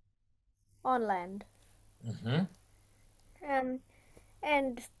 on land. Mm-hmm. Um,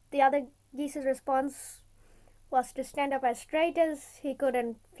 and the other geese's response was to stand up as straight as he could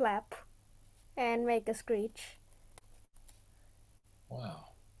and flap and make a screech. Wow.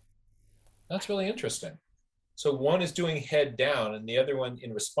 That's really interesting. So one is doing head down, and the other one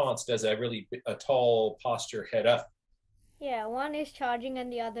in response does a tall posture head up. Yeah, one is charging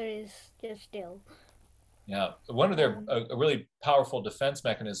and the other is just still. Yeah, one of their really powerful defense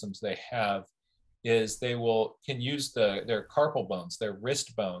mechanisms they have is they can use their carpal bones, their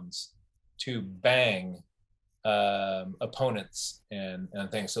wrist bones, to bang opponents and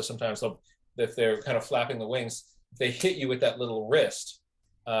things. So sometimes if they're kind of flapping the wings, they hit you with that little wrist.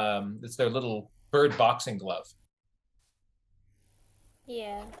 It's their little bird boxing glove.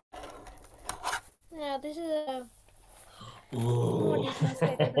 Yeah. Yeah, this is a more Ooh.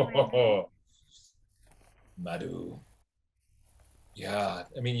 differentiated than Madhu. Yeah,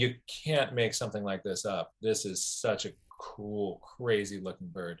 I mean, you can't make something like this up. This is such a cool, crazy looking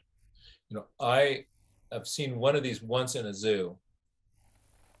bird. You know, I have seen one of these once in a zoo.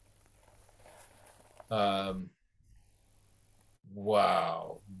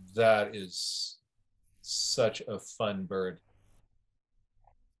 Wow, that is such a fun bird.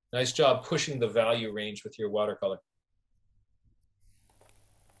 Nice job pushing the value range with your watercolor.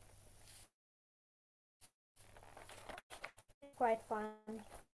 quite fun.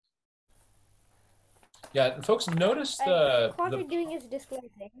 Yeah, and folks, notice What we're doing is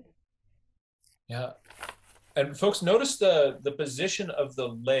displacing. Yeah, and folks, notice the position of the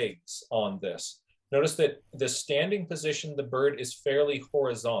legs on this. Notice that the standing position, the bird is fairly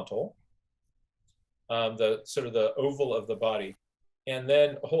horizontal, the sort of the oval of the body, and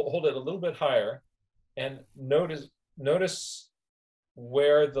then hold it a little bit higher, and notice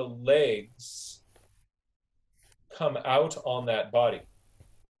where the legs come out on that body.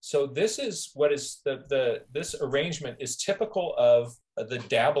 So this is what is this arrangement is typical of the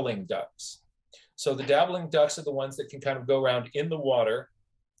dabbling ducks. So the dabbling ducks are the ones that can kind of go around in the water,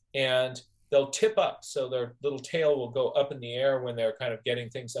 and they'll tip up. So their little tail will go up in the air when they're kind of getting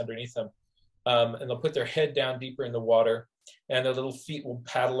things underneath them. And they'll put their head down deeper in the water, and their little feet will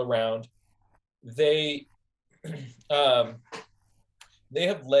paddle around. They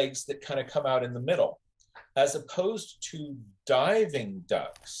have legs that kind of come out in the middle, as opposed to diving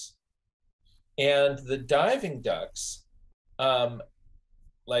ducks. And the diving ducks,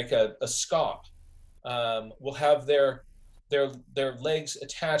 like a scaup, will have their legs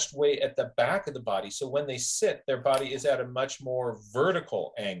attached way at the back of the body. So when they sit, their body is at a much more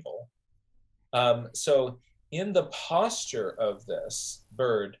vertical angle. So in the posture of this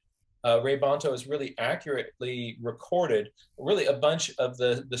bird, Ray Bonto has really accurately recorded really a bunch of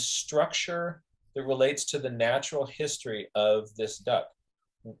the structure that relates to the natural history of this duck.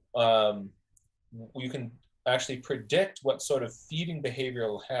 You can actually predict what sort of feeding behavior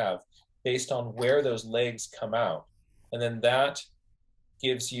it'll have based on where those legs come out. And then that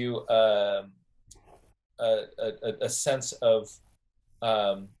gives you a sense of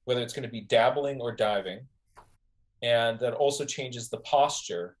whether it's going to be dabbling or diving. And that also changes the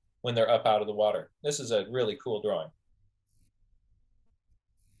posture when they're up out of the water. This is a really cool drawing.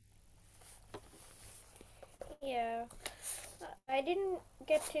 Yeah, I didn't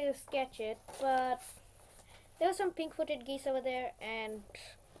get to sketch it, but there were some pink-footed geese over there, and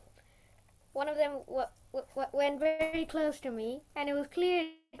one of them went very close to me, and it was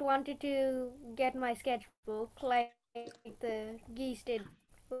clear it wanted to get my sketchbook like the geese did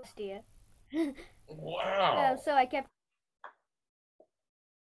last year. Wow. So I kept.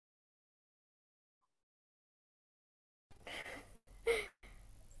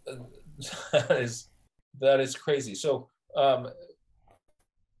 That is crazy. So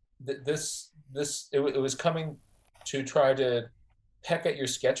it was coming to try to peck at your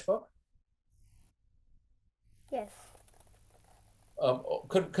sketchbook. Yes.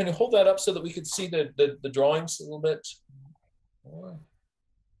 Can you hold that up so that we could see the drawings a little bit?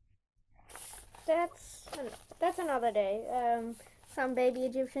 That's another day. Some baby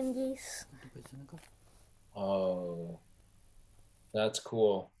Egyptian geese. Oh, that's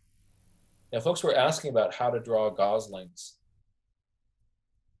cool. Yeah, folks were asking about how to draw goslings.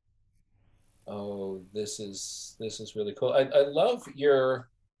 Oh, this is really cool. I love the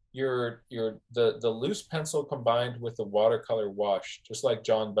loose pencil combined with the watercolor wash, just like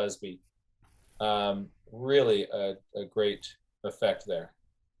John Busby. Really a great effect there.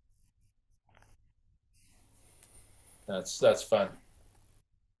 That's fun.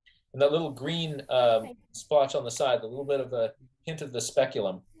 And that little green splotch on the side, a little bit of a hint of the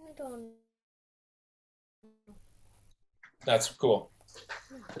speculum. I don't. That's cool.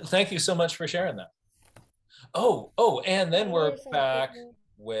 Thank you so much for sharing that. Oh, and then we're back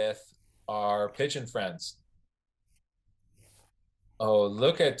with our pigeon friends. Oh,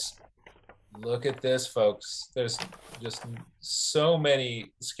 look at Look at this, folks. There's just so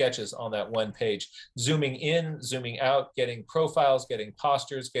many sketches on that one page. Zooming in, zooming out, getting profiles, getting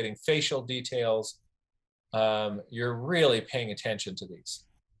postures, getting facial details. You're really paying attention to these.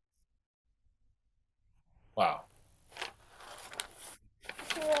 Wow.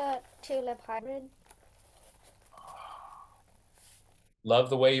 The tulip hybrid. Love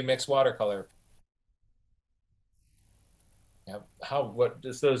the way you mix watercolor. Yeah, what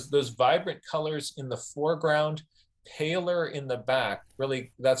does those vibrant colors in the foreground, paler in the back,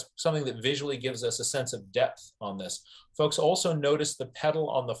 really, that's something that visually gives us a sense of depth on this. Folks, also notice the petal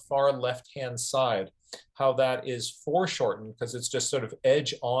on the far left-hand side, how that is foreshortened because it's just sort of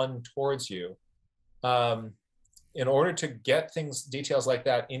edge on towards you. In order to get details like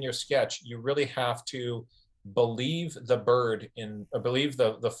that in your sketch, you really have to believe the bird believe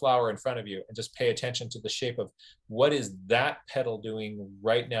the flower in front of you and just pay attention to the shape of what is that petal doing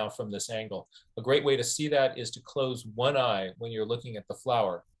right now from this angle. A great way to see that is to close one eye when you're looking at the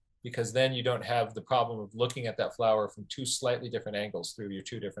flower, because then you don't have the problem of looking at that flower from two slightly different angles through your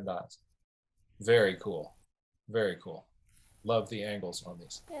two different eyes. Very cool. Very cool. Love the angles on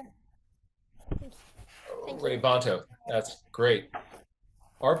these. Yeah. Ray Bonto, that's great.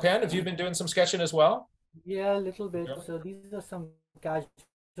 Arpan, have you been doing some sketching as well? Yeah, a little bit. Yeah. So these are some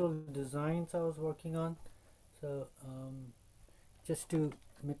casual designs I was working on. So just to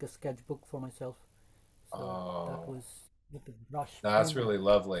make a sketchbook for myself. So that was with the brush. That's really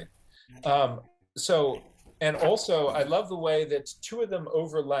lovely. And also I love the way that two of them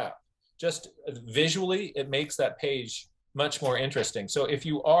overlap. Just visually, it makes that page much more interesting. So if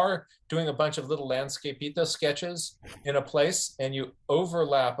you are doing a bunch of little landscapito sketches in a place and you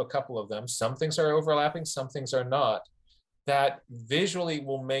overlap a couple of them, some things are overlapping, some things are not, that visually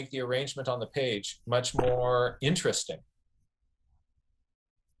will make the arrangement on the page much more interesting.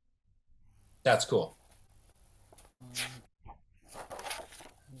 That's cool.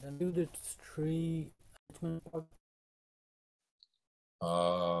 And then do this tree.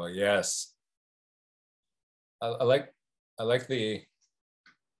 Oh, yes. I like the,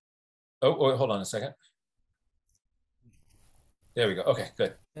 oh, hold on a second. There we go. Okay,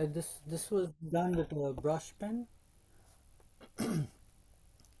 good. This was done with a brush pen.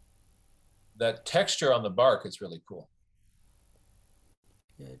 That texture on the bark is really cool.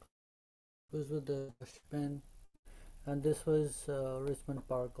 Yeah, it was with the brush pen. And this was Richmond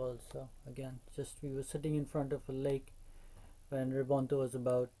Park also. Again, just we were sitting in front of a lake when Rebonto was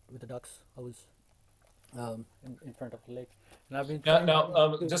about with the ducks. I was in front of the lake. And I've been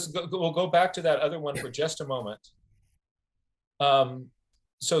we'll go back to that other one for just a moment.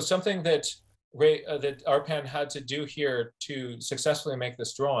 So something that that Arpan had to do here to successfully make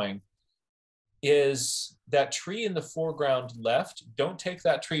this drawing is that tree in the foreground left. Don't take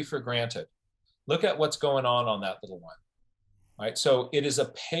that tree for granted. Look at what's going on that little one. Right? So it is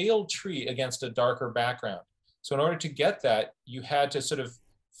a pale tree against a darker background. So in order to get that, you had to sort of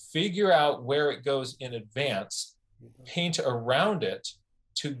figure out where it goes in advance, paint around it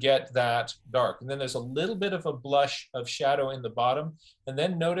to get that dark. And then there's a little bit of a blush of shadow in the bottom. And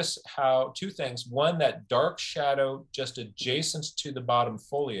then notice how two things. One, that dark shadow just adjacent to the bottom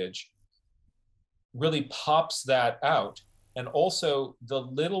foliage really pops that out. And also the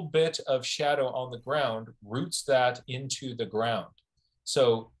little bit of shadow on the ground roots that into the ground.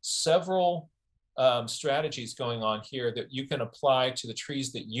 So several strategies going on here that you can apply to the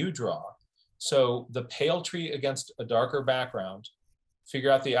trees that you draw. So the pale tree against a darker background,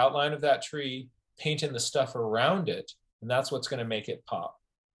 figure out the outline of that tree, paint in the stuff around it, and that's what's going to make it pop.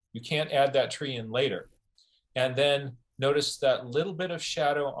 You can't add that tree in later. And then notice that little bit of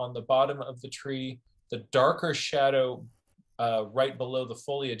shadow on the bottom of the tree, the darker shadow right below the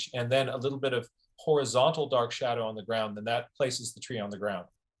foliage, and then a little bit of horizontal dark shadow on the ground, then that places the tree on the ground.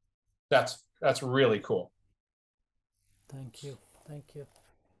 That's really cool. Thank you. Thank you.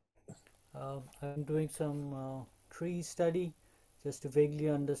 I'm doing some tree study just to vaguely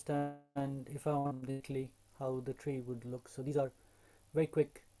understand if I want basically how the tree would look. So these are very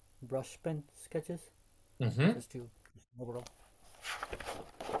quick brush pen sketches. Just to overall.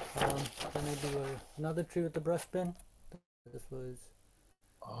 Then I do another tree with the brush pen. This was,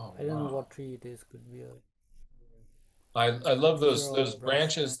 I don't know what tree it is. Could be a. I love those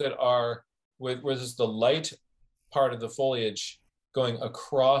branches that are where there's the light part of the foliage going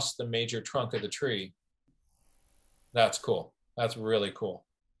across the major trunk of the tree. That's cool. That's really cool.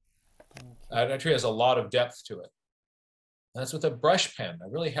 That tree has a lot of depth to it. That's with a brush pen. I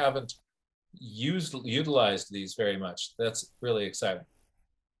really haven't utilized these very much. That's really exciting.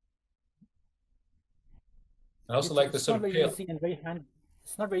 I also like the sort of very easy and very handy.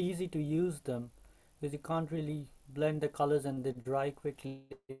 it's not very easy to use them because you can't really blend the colors and they dry quickly.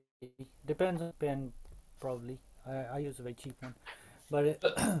 Depends on pen, probably. I use a very cheap one, but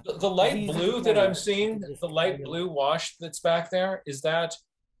The it's light easy to blue that carry. I'm You seeing, can just the carry light along. blue wash that's back there, is that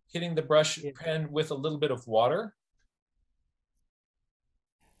hitting the brush Yeah. pen with a little bit of water?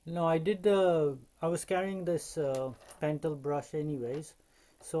 No, I was carrying this pentel brush anyways,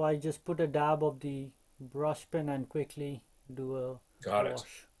 so I just put a dab of the brush pen and quickly do a Got it.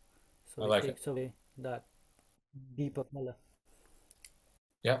 wash. So I it like it. takes away that deeper color.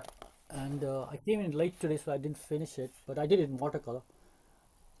 Yeah. And I came in late today, so I didn't finish it, but I did it in watercolor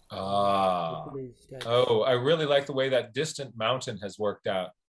for Ah. today's sketch. Oh, I really like the way that distant mountain has worked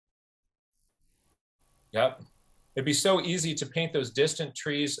out. Yep. It'd be so easy to paint those distant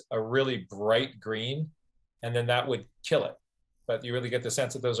trees a really bright green, and then that would kill it. But you really get the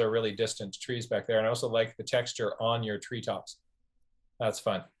sense that those are really distant trees back there. And I also like the texture on your treetops. That's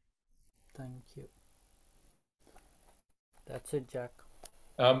fun. Thank you. That's it, Jack.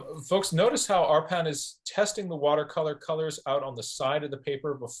 Folks, notice how Arpan is testing the watercolor colors out on the side of the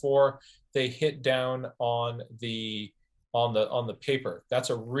paper before they hit down on the paper.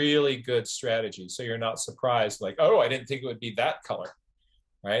 That's a really good strategy. So you're not surprised, like, oh, I didn't think it would be that color,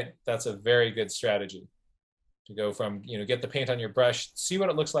 right? That's a very good strategy to go from, get the paint on your brush, see what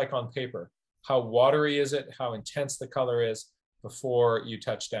it looks like on paper. How watery is it? How intense the color is before you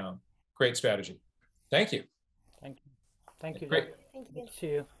touch down. Great strategy. Thank you. Thank you. Thank you, Great. Jack. Thank you. Good to see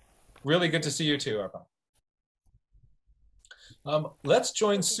you. Really good to see you too, Arpan. Let's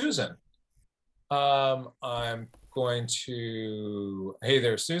join Susan. I'm going to, hey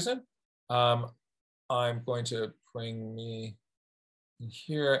there, Susan. I'm going to bring me in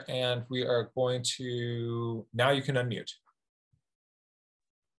here and we are going to, now you can unmute.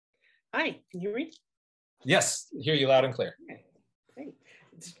 Hi, can you hear me? Yes, hear you loud and clear. Okay, great.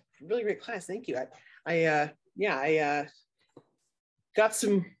 It's a really great class. Thank you. I got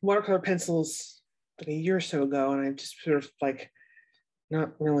some watercolor pencils like a year or so ago, and I've just sort of like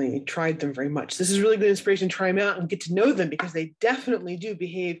not really tried them very much. This is really good inspiration to try them out and get to know them because they definitely do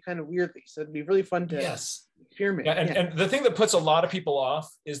behave kind of weirdly. So it'd be really fun to experiment. Yeah, and the thing that puts a lot of people off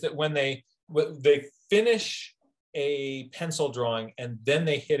is that when they finish a pencil drawing and then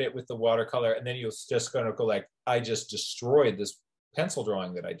they hit it with the watercolor, and then you're just going to go like, I just destroyed this pencil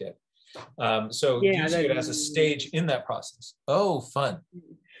drawing that I did. So using it as a stage in that process. Oh, fun.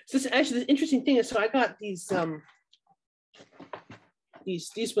 So this actually the interesting thing is, so I got these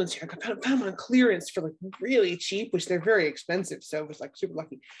ones here. I found them on clearance for like really cheap, which they're very expensive. So I was like super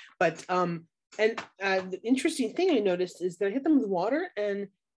lucky. But the interesting thing I noticed is that I hit them with water and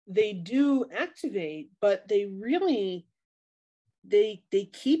they do activate, but they really they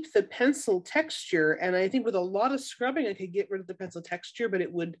keep the pencil texture. And I think with a lot of scrubbing, I could get rid of the pencil texture, but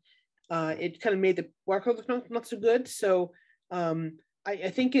it would it kind of made the watercolor look not so good. So I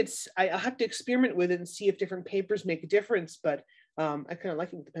think I'll have to experiment with it and see if different papers make a difference. But I kind of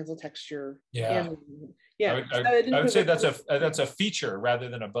like it with the pencil texture. Yeah, yeah. I would say that's a feature rather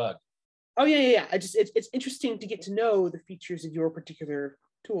than a bug. Oh yeah. It's interesting to get to know the features of your particular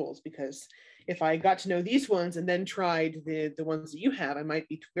tools, because if I got to know these ones and then tried the ones that you have, I might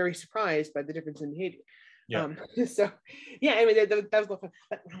be very surprised by the difference in behavior. Yeah. So yeah, anyway, that was a lot of fun.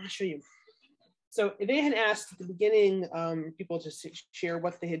 But I want to show you. So they had asked at the beginning people to share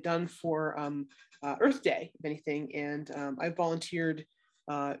what they had done for Earth Day, if anything, and I volunteered.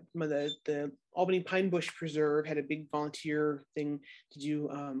 The Albany Pine Bush Preserve had a big volunteer thing to do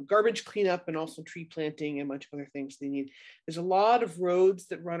garbage cleanup and also tree planting and a bunch of other things they need. There's a lot of roads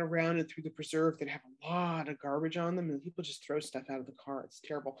that run around and through the preserve that have a lot of garbage on them, and people just throw stuff out of the car. It's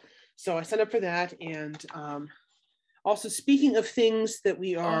terrible. So I signed up for that. And also, speaking of things that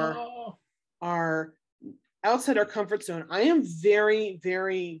we are outside our comfort zone, I am very,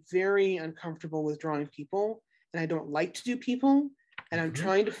 very, very uncomfortable with drawing people, and I don't like to do people. And I'm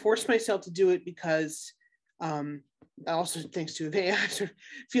trying to force myself to do it because also thanks to Avea, I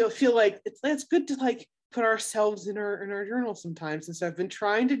feel like it's good to like put ourselves in our journal sometimes. And so I've been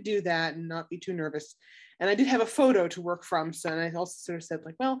trying to do that and not be too nervous. And I did have a photo to work from. So, and I also sort of said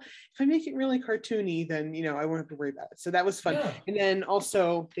like, well, if I make it really cartoony, then, I won't have to worry about it. So that was fun. Yeah. And then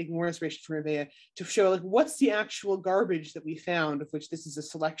also taking more inspiration from Avea to show like, what's the actual garbage that we found, of which this is a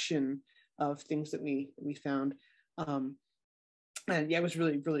selection of things that we found. And yeah, it was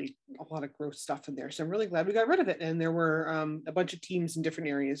really, really a lot of gross stuff in there. So I'm really glad we got rid of it. And there were a bunch of teams in different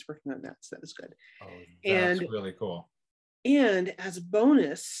areas working on that. So that was good. Oh, that's really cool. And as a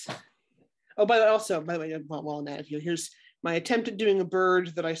bonus, by the way, while on that, here's my attempt at doing a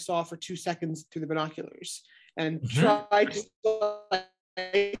bird that I saw for 2 seconds through the binoculars and tried to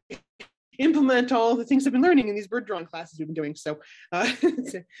implement all the things I've been learning in these bird drawing classes we've been doing. So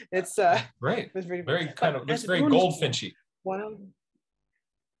it's right. It's very kind of, looks very goldfinchy. Wow.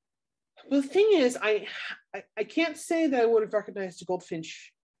 Well, the thing is, I can't say that I would have recognized a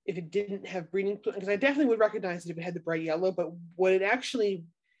goldfinch if it didn't have breeding, because I definitely would recognize it if it had the bright yellow, but what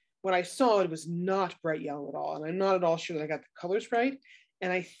I saw, it was not bright yellow at all. And I'm not at all sure that I got the colors right.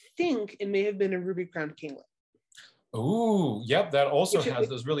 And I think it may have been a ruby-crowned kinglet. Oh, yep. That also has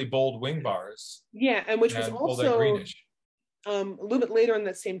those really bold wing bars. Yeah, and which was also greenish. A little bit later on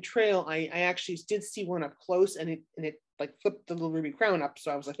that same trail, I actually did see one up close, and it like flipped the little ruby crown up.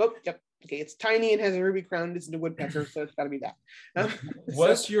 So I was like, oh, yep, okay, it's tiny and has a ruby crown. It's a woodpecker, so it's got to be that.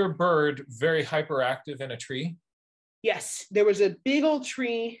 Was your bird very hyperactive in a tree? Yes, there was a big old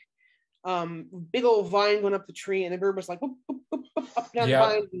tree, big old vine going up the tree, and the bird was like, whoop, whoop, whoop, whoop, up down the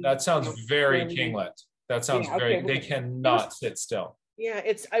vine. That sounds very kinglet. That sounds very. They cannot sit still. Yeah,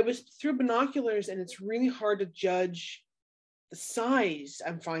 I was through binoculars, and it's really hard to judge the size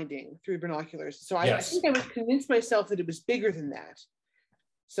I'm finding through binoculars. So I think I was convinced myself that it was bigger than that.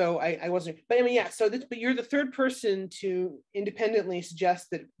 So I wasn't. But I mean, yeah. But you're the third person to independently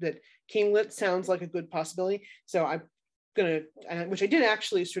suggest that kinglet sounds like a good possibility. So I'm gonna, which I did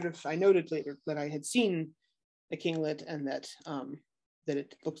actually I noted later that I had seen a kinglet and that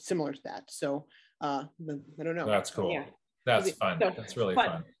it looked similar to that. So I don't know. That's cool. Yeah. That's fun. So, that's really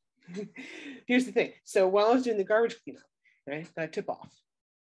fun. Here's the thing. So while I was doing the garbage cleanup, right, got a tip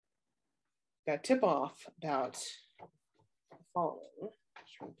off about the following.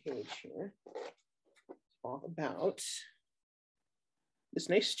 Page here. All about this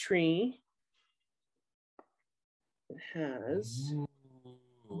nice tree. It has.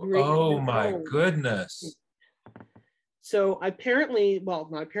 Oh my goodness. So apparently, well,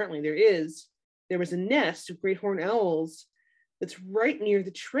 not apparently, there was a nest of great horned owls that's right near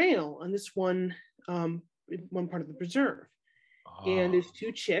the trail on this one part of the preserve. And there's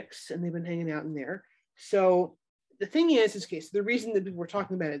 2 chicks, and they've been hanging out in there. So the thing is the reason that people were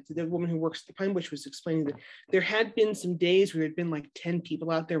talking about it, the woman who works at the Pine Bush was explaining that there had been some days where there had been like 10 people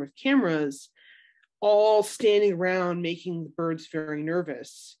out there with cameras, all standing around making the birds very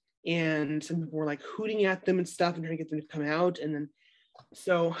nervous. And some people were like hooting at them and stuff and trying to get them to come out. And then,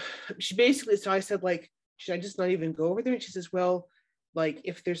 so I said, like, should I just not even go over there? And she says, well, like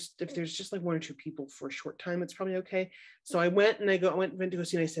if there's just like 1 or 2 people for a short time, it's probably okay. So I went to go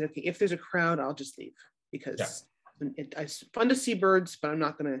see, and I said, okay, if there's a crowd, I'll just leave, because it's fun to see birds, but I'm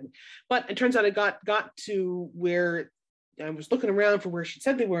not gonna. But it turns out I got to where I was looking around for where she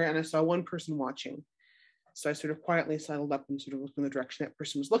said they were, and I saw 1 person watching. So I sort of quietly sidled up and sort of looked in the direction that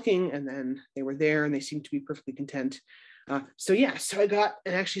person was looking, and then they were there, and they seemed to be perfectly content. So I got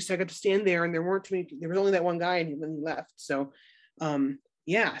to stand there, and there weren't too many. There was only that one guy, and when he left. So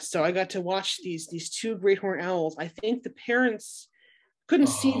so I got to watch these 2 great horned owls. I think the parents couldn't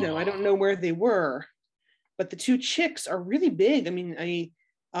see them. I don't know where they were. But the 2 chicks are really big. I mean,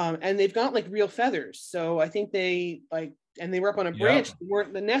 and they've got like real feathers. So I think they were up on a branch.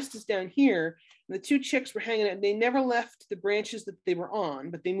 The nest is down here. And the 2 chicks were hanging out. They never left the branches that they were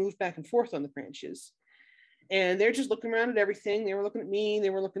on, but they moved back and forth on the branches. And they're just looking around at everything. They were looking at me.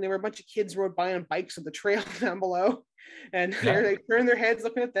 There were a bunch of kids rode by on bikes on the trail down below. And they turned their heads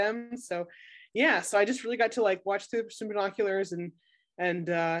looking at them. So so I just really got to like watch through some binoculars and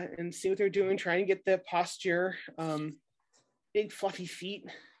see what they're doing, trying to get the posture, big fluffy feet.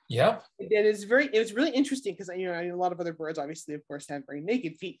 Yep. It was really interesting because a lot of other birds obviously of course have very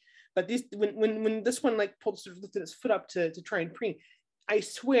naked feet, but these when this one like lifted its foot up to try and preen, I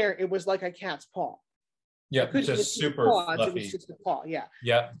swear it was like a cat's paw. Yeah, just super fluffy. It was just a paw, yeah.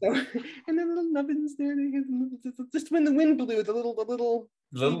 Yeah. So, and the little nubbins there, just when the wind blew, the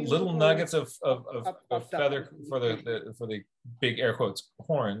little nuggets of feather for the big air quotes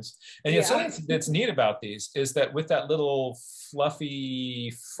horns. And something that's neat about these is that with that little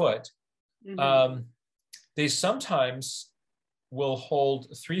fluffy foot, they sometimes will hold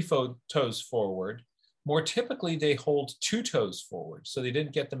 3 toes forward. More typically, they hold 2 toes forward. So they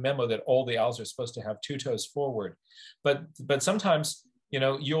didn't get the memo that all the owls are supposed to have 2 toes forward. But sometimes,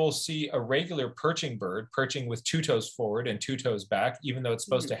 you'll see a regular perching bird perching with 2 toes forward and 2 toes back, even though it's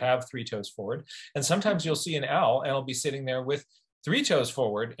supposed to have 3 toes forward. And sometimes you'll see an owl and it'll be sitting there with 3 toes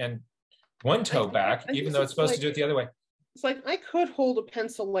forward and 1 toe back, even though it's supposed to do it the other way. It's like I could hold a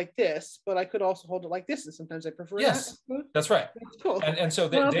pencil like this, but I could also hold it like this, and sometimes I prefer that. That's right. That's cool. And so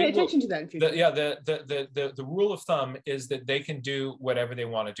I'll pay attention to that in future. The rule of thumb is that they can do whatever they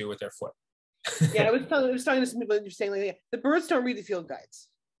want to do with their foot. I was talking to some people, you're saying like the birds don't read the field guides.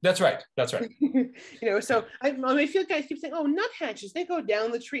 That's right. That's right. You know, so I feel guys keep saying, oh, nuthatches, they go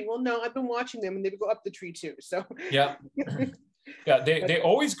down the tree. Well, no, I've been watching them and they go up the tree too. So Yeah. Yeah, they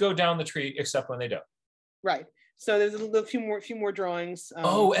always go down the tree except when they don't. Right. So there's a few more drawings.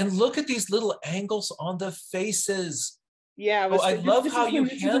 Oh, and look at these little angles on the faces. Yeah. I love how you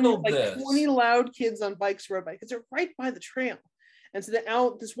handled this. 20 loud kids on bikes rode by because they're right by the trail. And so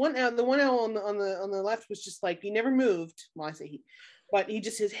the one owl on the left was just like, he never moved. Well, I say he, but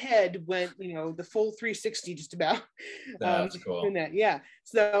his head went, you know, the full 360 just about. That's cool. Doing that. Yeah.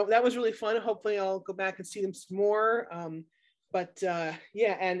 So that was really fun. Hopefully I'll go back and see them some more.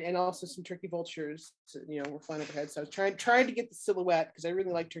 Yeah, and also some turkey vultures, you know, were flying overhead. So I was trying to get the silhouette because I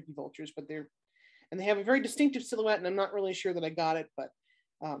really like turkey vultures, but they have a very distinctive silhouette, and I'm not really sure that I got it, but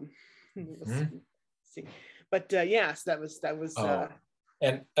let's see. But yes, that was.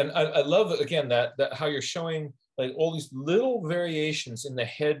 And I love again that how you're showing like all these little variations in the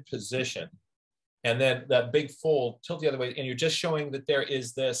head position, and then that big fold tilt the other way, and you're just showing that there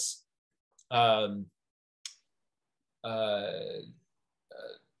is this. You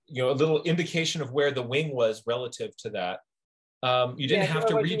know, a little indication of where the wing was relative to that. You didn't have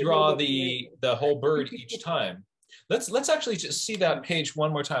to redraw the whole bird each time. Let's actually just see that page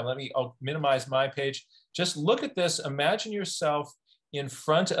one more time. I'll minimize my page. Just look at this. Imagine yourself in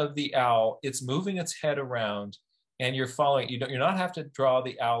front of the owl. It's moving its head around, and you're following. You're not have to draw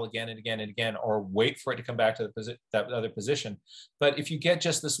the owl again and again and again, or wait for it to come back to that other position. But if you get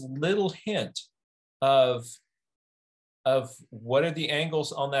just this little hint of what are the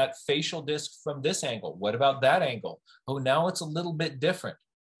angles on that facial disc from this angle? What about that angle? Oh, now it's a little bit different.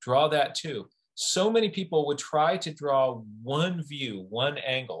 Draw that too. So many people would try to draw one view, one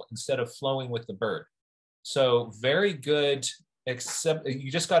angle, instead of flowing with the bird. So very good, except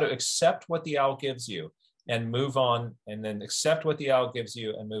you just got to accept what the owl gives you and move on, and then accept what the owl gives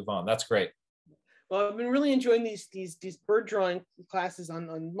you and move on. That's great. Well, I've been really enjoying these bird drawing classes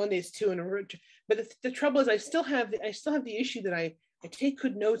on Mondays too, but the trouble is I still have the issue that I take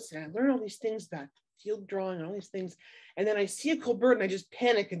good notes and I learn all these things about field drawing and all these things, and then I see a cool bird and I just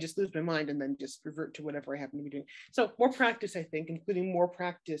panic and just lose my mind and then just revert to whatever I happen to be doing. So more practice, I think, including more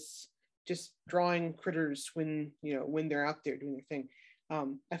practice just drawing critters when they're out there doing their thing.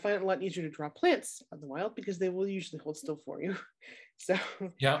 I find it a lot easier to draw plants out in the wild because they will usually hold still for you. So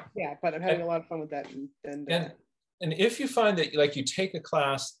yeah, but I'm having a lot of fun with that. And if you find that like you take a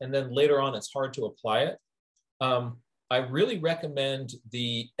class and then later on it's hard to apply it, I really recommend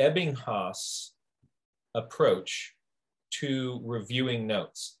the Ebbinghaus approach to reviewing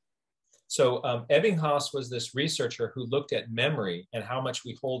notes. So Ebbinghaus was this researcher who looked at memory and how much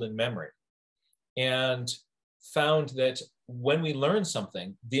we hold in memory, and found that when we learn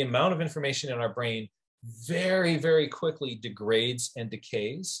something, the amount of information in our brain very, very quickly degrades and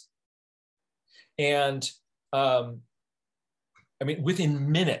decays. And I mean,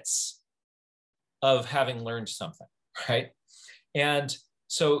 within minutes of having learned something, right? And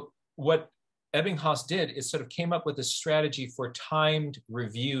so what Ebbinghaus did is sort of came up with a strategy for timed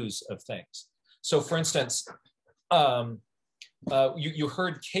reviews of things. So for instance, you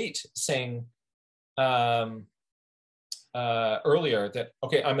heard Kate saying earlier that,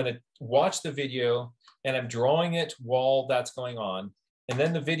 okay, I'm going to watch the video and I'm drawing it while that's going on. And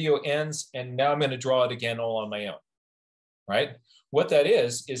then the video ends and now I'm going to draw it again all on my own, right? What that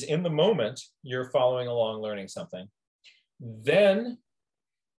is in the moment, you're following along, learning something. Then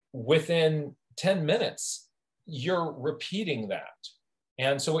within 10 minutes, you're repeating that.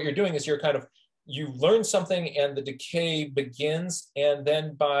 And so what you're doing is you learn something and the decay begins, and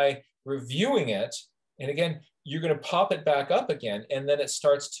then by reviewing it, and again, you're going to pop it back up again, and then it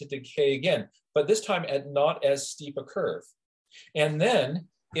starts to decay again, but this time at not as steep a curve. And then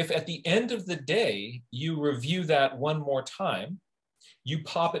if at the end of the day, you review that one more time, you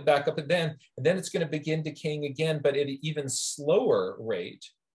pop it back up and then it's going to begin decaying again, but at an even slower rate.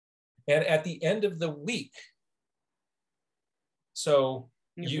 And at the end of the week, so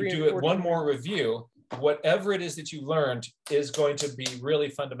you do it one more review, whatever it is that you learned is going to be really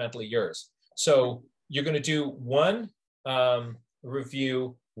fundamentally yours. So you're going to do one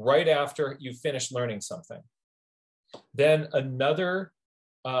review right after you finish learning something. Then another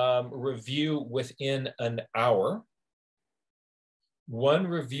review within an hour, one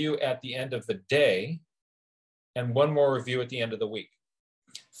review at the end of the day, and one more review at the end of the week.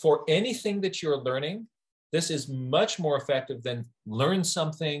 For anything that you're learning, this is much more effective than learn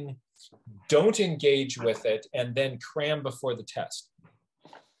something, don't engage with it, and then cram before the test.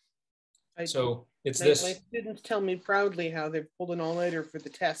 My students tell me proudly how they've pulled an all-nighter for the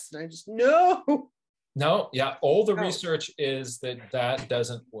test, and I just, no! No, yeah, all the Oh. research is that that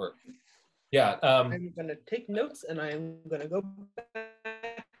doesn't work. Yeah. I'm going to take notes, and I'm going to go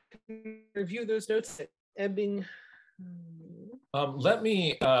back and review those notes at Ebbing. Let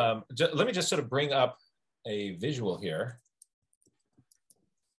me just sort of bring up a visual here.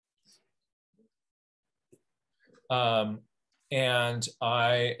 And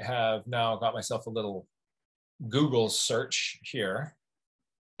I have now got myself a little Google search here,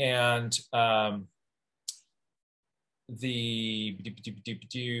 and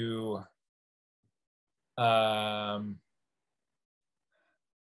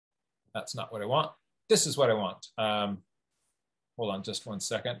that's not what I want. This is what I want. Hold on just one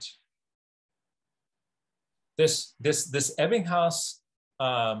second. This Ebbinghaus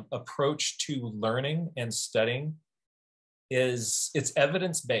approach to learning and studying it's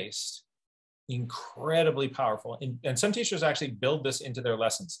evidence-based, incredibly powerful. And some teachers actually build this into their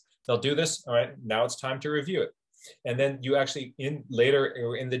lessons. They'll do this, all right, now it's time to review it. And then you actually,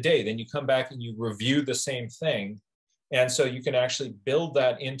 later in the day, then you come back and you review the same thing. And so you can actually build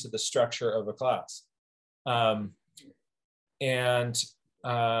that into the structure of a class.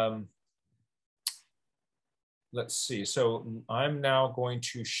 Let's see, so I'm now going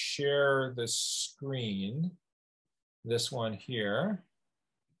to share the screen, this one here.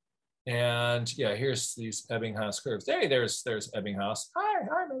 And yeah, here's these Ebbinghaus curves. Hey, there's Ebbinghaus. Hi,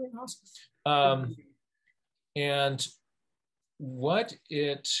 I'm Ebbinghaus. And what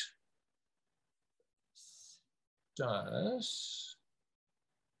it does,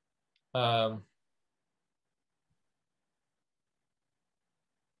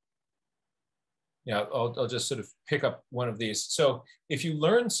 yeah, I'll just sort of pick up one of these. So if you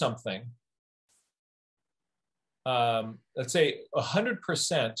learn something, let's say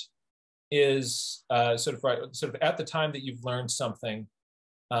 100% is sort of at the time that you've learned something,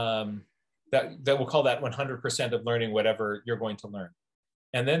 that we'll call that 100% of learning whatever you're going to learn.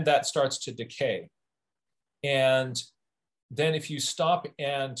 And then that starts to decay. And then if you stop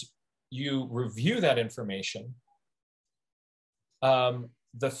and you review that information,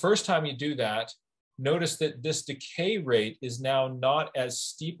 the first time you do that, notice that this decay rate is now not as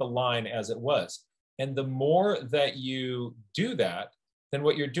steep a line as it was. And the more that you do that, then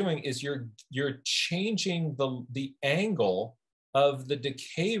what you're doing is you're changing the angle of the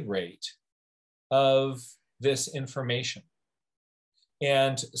decay rate of this information.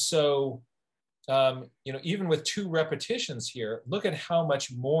 And so, even with 2 repetitions here, look at how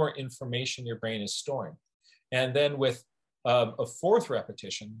much more information your brain is storing. And then with a 4th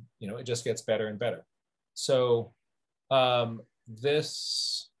repetition, it just gets better and better. So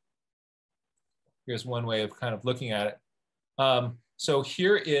here's one way of kind of looking at it. So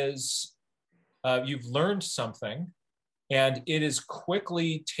here is, you've learned something, and it is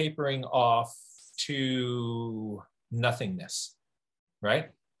quickly tapering off to nothingness, right?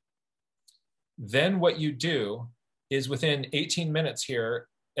 Then what you do is within 18 minutes here,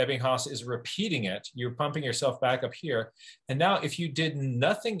 Ebbinghaus is repeating it. You're pumping yourself back up here. And now if you did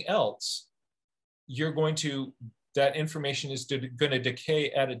nothing else, that information is going to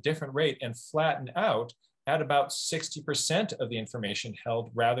decay at a different rate and flatten out at about 60% of the information held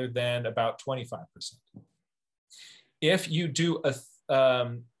rather than about 25%. If you do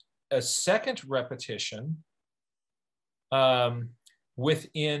a second repetition by the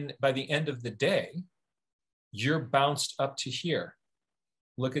end of the day, you're bounced up to here.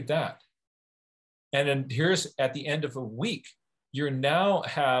 Look at that. And then here's at the end of a week, you're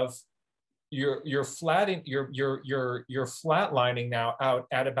flatlining now out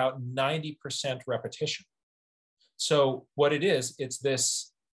at about 90% repetition. So what it is, it's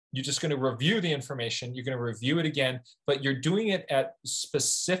this, you're just going to review the information, you're going to review it again, but you're doing it at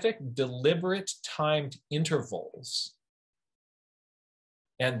specific, deliberate, timed intervals.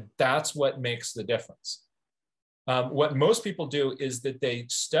 And that's what makes the difference. What most people do is that they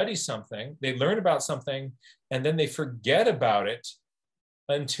study something, they learn about something, and then they forget about it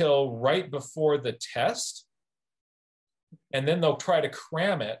until right before the test. And then they'll try to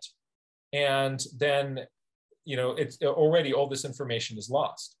cram it. And then, it's already all this information is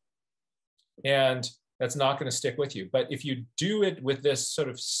lost. And that's not going to stick with you. But if you do it with this sort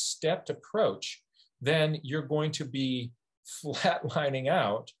of stepped approach, then you're going to be flatlining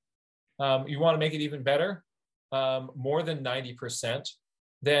out. You want to make it even better, more than 90%.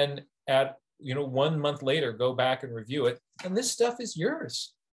 Then at 1 month later, go back and review it, and this stuff is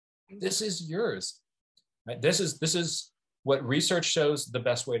yours. This is yours. Right? This is what research shows the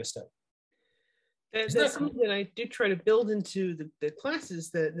best way to study. That's something that I do try to build into the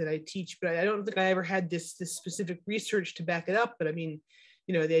classes that I teach, but I don't think I ever had this specific research to back it up. But I mean,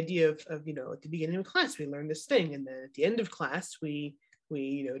 the idea of, at the beginning of class, we learn this thing. And then at the end of class, we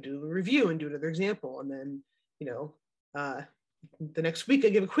do a review and do another example. And then, the next week I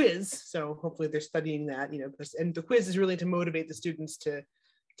give a quiz. So hopefully they're studying that, and the quiz is really to motivate the students to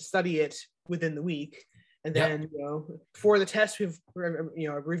study it within the week. And then, for the test, we have,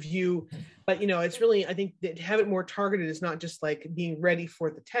 a review. But, it's really, I think that to have it more targeted is not just like being ready for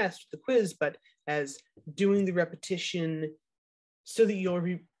the test, the quiz, but as doing the repetition so that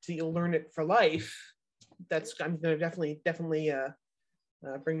you'll learn it for life. I'm going to definitely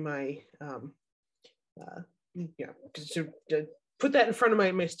bring my, to put that in front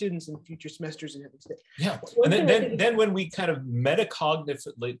of my students in future semesters and everything. Yeah, and then when we kind of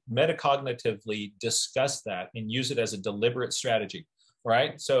metacognitively discuss that and use it as a deliberate strategy,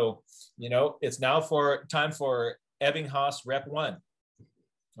 right? So, it's now time for Ebbinghaus rep 1,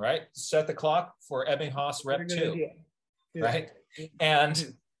 right? Set the clock for Ebbinghaus rep 2, right?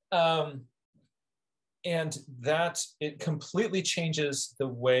 And that it completely changes the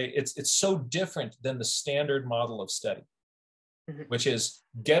way it's so different than the standard model of study. Which is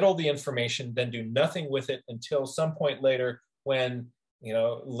get all the information, then do nothing with it until some point later when,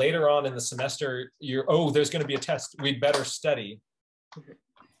 later on in the semester, there's going to be a test, we'd better study.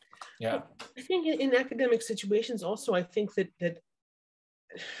 Yeah. I think in academic situations also, I think that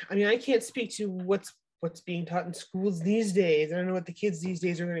I can't speak to what's being taught in schools these days. I don't know what the kids these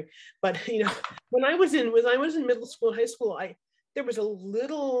days are learning, but when I was in middle school and high school,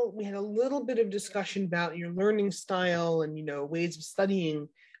 we had a little bit of discussion about your learning style and, ways of studying,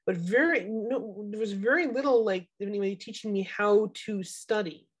 but there was very little like anybody teaching me how to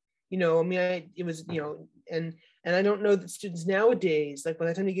study, it was, and I don't know that students nowadays, like by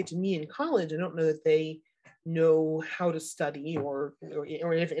the time they get to me in college, I don't know that they know how to study or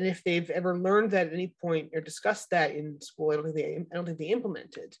if they've ever learned that at any point or discussed that in school. I don't think they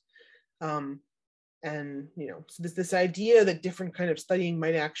implemented. And so this idea that different kind of studying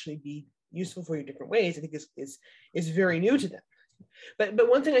might actually be useful for you different ways, I think is very new to them. But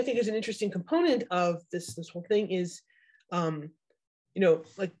one thing I think is an interesting component of this whole thing is,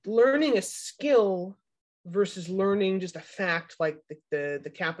 like learning a skill versus learning just a fact, like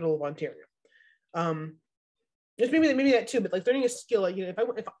the capital of Ontario. There's maybe that too, but like learning a skill, like, if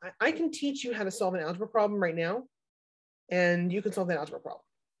I can teach you how to solve an algebra problem right now, and you can solve that algebra problem.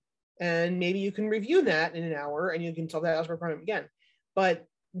 And maybe you can review that in an hour and you can solve that algebra problem again. But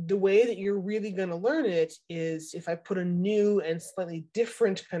the way that you're really going to learn it is if I put a new and slightly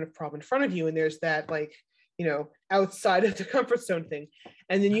different kind of problem in front of you, and there's that like, outside of the comfort zone thing.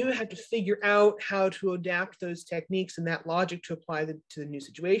 And then you have to figure out how to adapt those techniques and that logic to apply to the new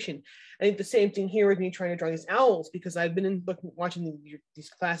situation. I think the same thing here with me trying to draw these owls, because I've been watching these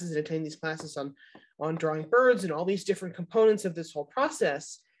classes and attending these classes on drawing birds and all these different components of this whole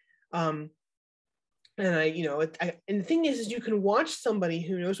process. And the thing is you can watch somebody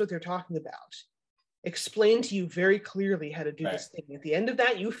who knows what they're talking about explain to you very clearly how to do this thing. At the end of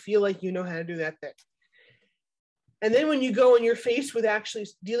that, you feel like you know how to do that thing. And then when you go and you're faced with actually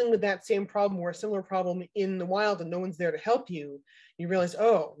dealing with that same problem or a similar problem in the wild and no one's there to help you, you realize,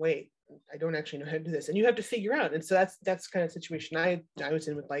 oh, wait, I don't actually know how to do this. And you have to figure out. And so that's kind of situation I was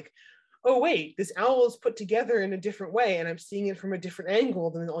in with, like, oh, wait, this owl is put together in a different way and I'm seeing it from a different angle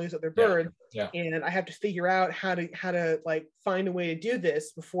than all these other birds. Yeah. And I have to figure out how to like find a way to do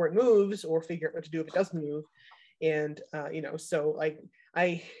this before it moves, or figure out what to do if it doesn't move. And, so like,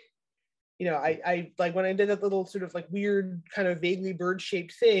 I like when I did that little sort of like weird kind of vaguely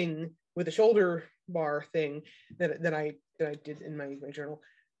bird-shaped thing with a shoulder bar thing that I did in my journal,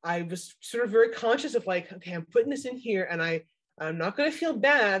 I was sort of very conscious of like, okay, I'm putting this in here and I'm not going to feel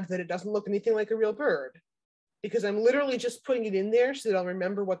bad that it doesn't look anything like a real bird, because I'm literally just putting it in there so that I'll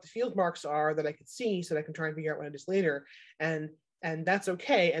remember what the field marks are that I could see, so that I can try and figure out what it is later. And that's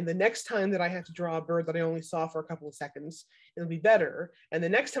okay. And the next time that I have to draw a bird that I only saw for a couple of seconds, it'll be better. And the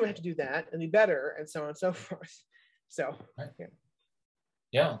next time I have to do that, it'll be better, and so on and so forth. So,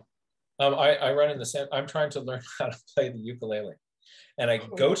 yeah. I run in the same, I'm trying to learn how to play the ukulele. And I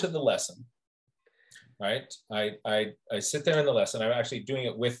go to the lesson, right? I sit there in the lesson. I'm actually doing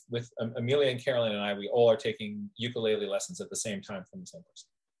it with Amelia and Carolyn and I. We all are taking ukulele lessons at the same time from the same person.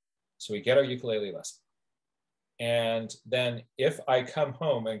 So we get our ukulele lesson. And then if I come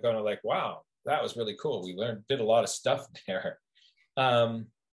home and go like, wow, that was really cool. We did a lot of stuff there.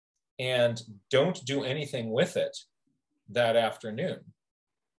 And don't do anything with it that afternoon.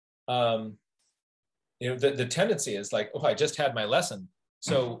 The tendency is like, oh, I just had my lesson,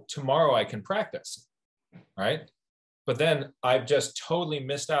 so tomorrow I can practice, right? But then I've just totally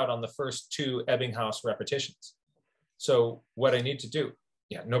missed out on the first 2 Ebbinghaus repetitions. So what I need to do,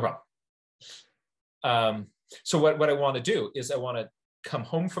 Yeah, no problem. So what I want to do is I want to come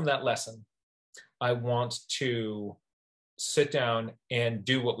home from that lesson. I want to sit down and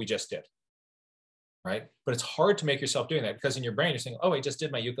do what we just did, right? But it's hard to make yourself doing that because in your brain you're saying, oh, I just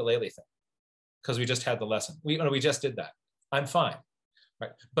did my ukulele thing because we just had the lesson. We just did that. I'm fine,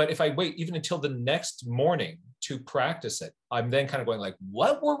 right? But if I wait even until the next morning to practice it, I'm then kind of going like,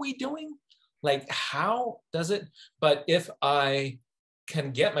 what were we doing? Like, how does it? But if I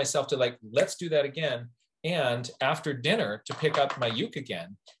can get myself to like, let's do that again. And after dinner to pick up my uke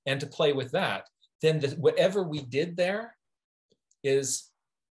again and to play with that, then whatever we did there is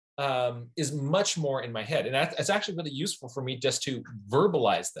much more in my head. And it's actually really useful for me just to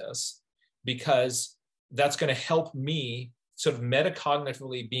verbalize this, because that's going to help me sort of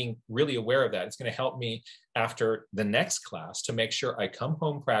metacognitively being really aware of that. It's going to help me after the next class to make sure I come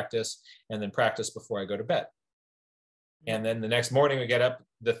home, practice, and then practice before I go to bed. And then the next morning we get up,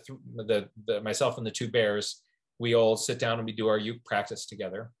 myself and the two bears, we all sit down and we do our uke practice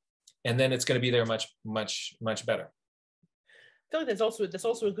together. And then it's going to be there much, much, much better. I feel like that's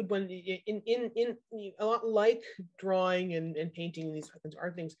also a good one in a lot like drawing and painting and these kinds of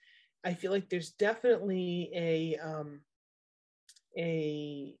art things. I feel like there's definitely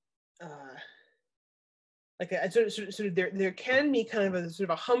there can be kind of a sort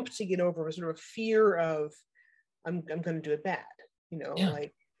of a hump to get over, a sort of a fear of I'm going to do it bad,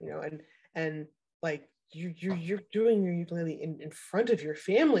 and like you're doing your ukulele in front of your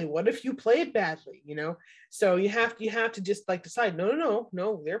family. What if you play it badly, So you have to just like decide, no,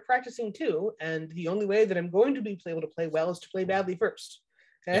 they're practicing too, and the only way that I'm going to be able to play well is to play badly first.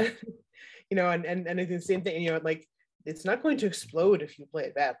 And and I think the same thing, like it's not going to explode if you play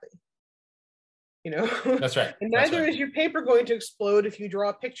it badly. That's right. And neither is your paper going to explode if you draw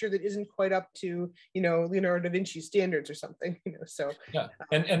a picture that isn't quite up to, Leonardo da Vinci standards or something, So yeah,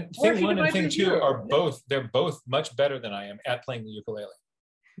 and thing one and thing two are they're both much better than I am at playing the ukulele.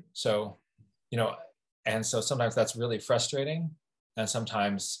 So, and so sometimes that's really frustrating, and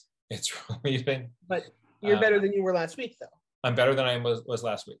sometimes it's relieving. But you're better than you were last week, though. I'm better than I was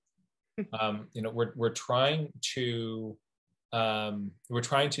last week. We're trying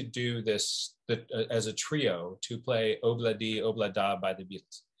to do this as a trio, to play Obla Di, Obla Da by the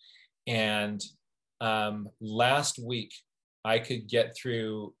Beatles. And last week, I could get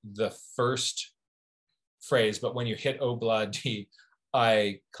through the first phrase, but when you hit Obla Di,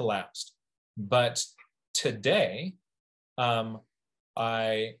 I collapsed. But today, I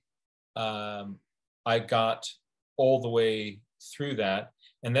got all the way through that.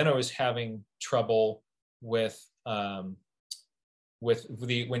 And then I was having trouble with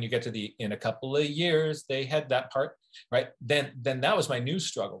when you get to the in a couple of years, they had that part, right? Then that was my new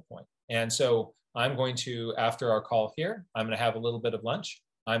struggle point. And so I'm going to, after our call here, I'm going to have a little bit of lunch.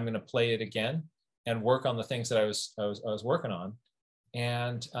 I'm going to play it again and work on the things that I was working on.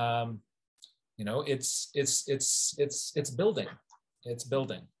 And it's building. It's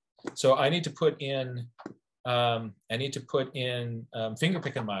building. So I need to put in finger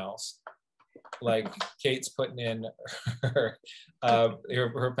picking miles, like Kate's putting in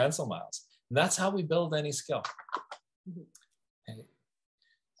her pencil miles. And that's how we build any skill.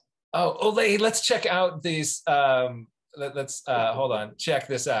 Oh, Ole, let's check out these. Let's hold on, check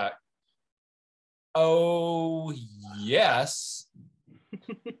this out. Oh, yes.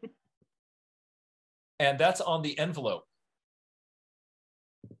 And that's on the envelope.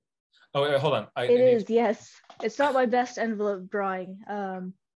 Oh, wait, hold on. It is, yes. It's not my best envelope drawing. A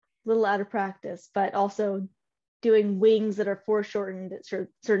little out of practice, but also doing wings that are foreshortened at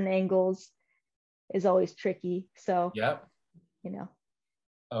certain angles is always tricky. So, yep.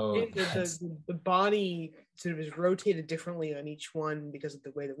 Oh, the body sort of is rotated differently on each one because of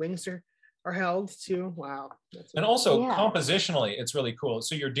the way the wings are held too. Wow. And also compositionally, it's really cool.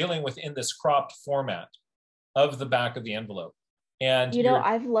 So you're dealing within this cropped format of the back of the envelope. And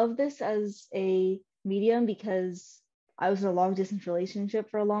I've loved this as a medium because I was in a long distance relationship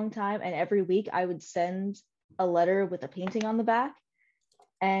for a long time, and every week I would send a letter with a painting on the back.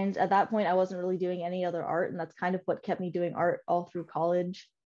 And at that point, I wasn't really doing any other art, and that's kind of what kept me doing art all through college.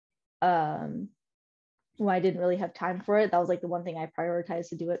 When I didn't really have time for it, that was like the one thing I prioritized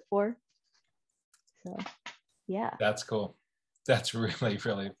to do it for. So, yeah. That's cool. That's really,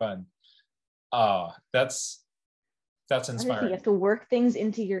 really fun. Oh, that's inspiring. You have to work things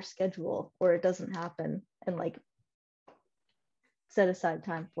into your schedule or it doesn't happen, and like set aside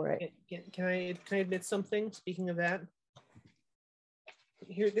time for it. Can I admit something? Speaking of that,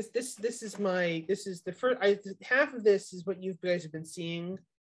 here this is the first half of this is what you guys have been seeing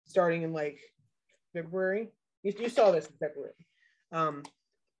starting in like February. You saw this in February.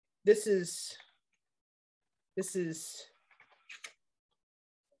 this is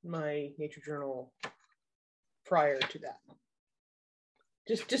my nature journal prior to that.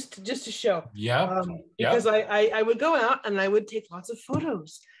 Just to show. Yeah. Because I would go out and I would take lots of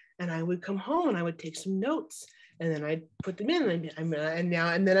photos, and I would come home and I would take some notes, and then I'd put them in, and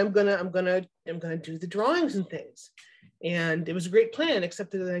then I'm gonna do the drawings and things. And it was a great plan,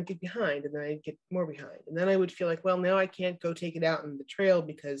 except that then I'd get behind, and then I'd get more behind. And then I would feel like, well, now I can't go take it out on the trail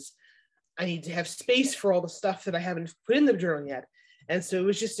because I need to have space for all the stuff that I haven't put in the journal yet. And so it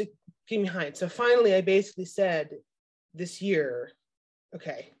was just getting behind. So finally, I basically said this year,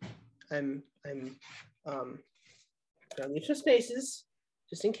 okay, I'm gonna leave some spaces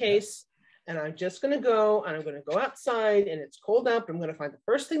just in case. And I'm just gonna go, and I'm gonna go outside, and it's cold out, but I'm gonna find the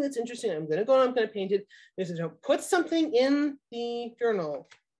first thing that's interesting. I'm gonna go and I'm gonna paint it. Because if I don't put something in the journal,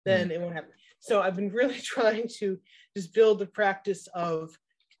 then it won't happen. So I've been really trying to just build a practice of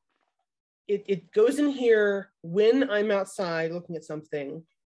it goes in here when I'm outside looking at something.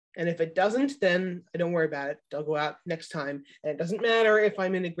 And if it doesn't, then I don't worry about it. I'll go out next time. And it doesn't matter if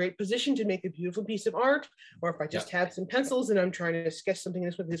I'm in a great position to make a beautiful piece of art, or if I just had some pencils and I'm trying to sketch something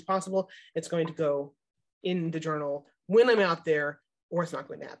as quickly as possible, it's going to go in the journal when I'm out there, or it's not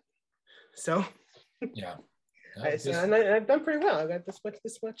going to happen. So yeah. And I've done pretty well. I've got this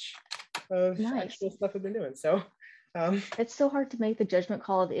much of actual stuff I've been doing. So it's so hard to make the judgment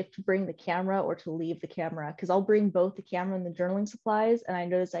call of if to bring the camera or to leave the camera, because I'll bring both the camera and the journaling supplies, and I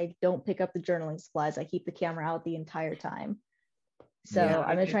notice I don't pick up the journaling supplies. I keep the camera out the entire time. So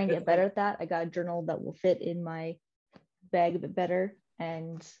I'm gonna try and get better at that. I got a journal that will fit in my bag a bit better,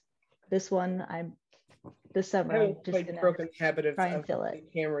 and this one this summer I'm just quite gonna broken habit of try and fill it.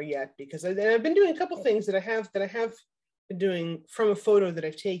 the camera yet, because I've been doing a couple things that I have been doing from a photo that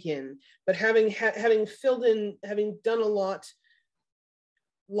I've taken, but having done a lot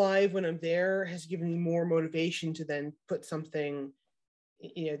live when I'm there has given me more motivation to then put something,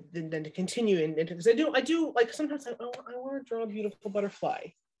 than to continue into, because I do like sometimes I want to draw a beautiful butterfly,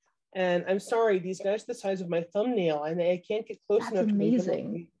 and I'm sorry, these guys are the size of my thumbnail, and I can't get close enough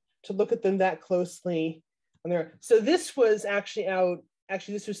to look at them that closely on there. So this was actually out.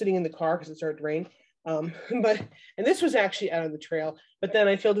 Actually, this was sitting in the car because it started to rain. And this was actually out on the trail, but then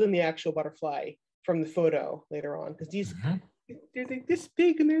I filled in the actual butterfly from the photo later on, because these they're like this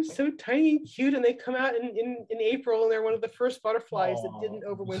big and they're so tiny and cute, and they come out in April, and they're one of the first butterflies that didn't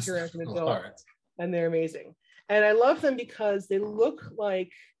overwinter as an adult, and they're amazing. And I love them because they look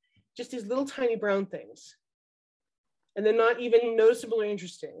like just these little tiny brown things, and they're not even noticeable or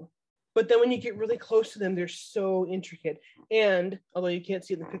interesting. But then when you get really close to them, they're so intricate. And although you can't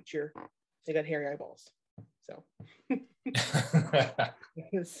see the picture, they got hairy eyeballs. So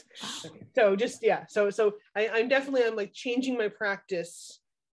so I'm definitely like changing my practice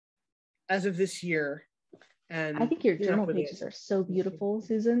as of this year. And I think your journal pages are so beautiful,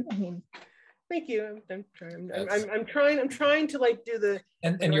 Susan. I mean, thank you. I'm trying to like do the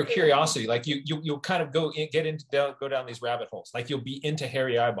and your curiosity, like you'll kind of go down these rabbit holes, like you'll be into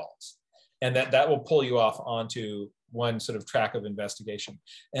hairy eyeballs, and that will pull you off onto one sort of track of investigation,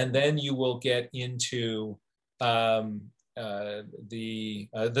 and then you will get into the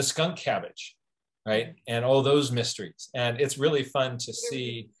skunk cabbage, right, and all those mysteries, and it's really fun to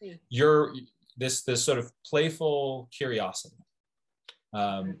see this sort of playful curiosity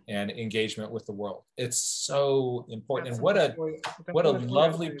and engagement with the world. It's so important, and what a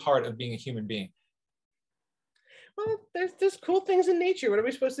lovely part of being a human being. Well, there's cool things in nature. What are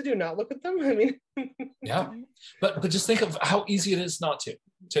we supposed to do? Not look at them? I mean, yeah, but just think of how easy it is not to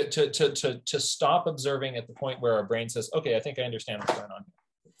stop observing at the point where our brain says, okay, I think I understand what's going on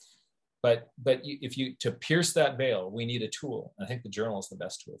here. But to pierce that veil, we need a tool. I think the journal is the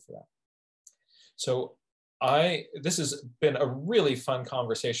best tool for that. So this has been a really fun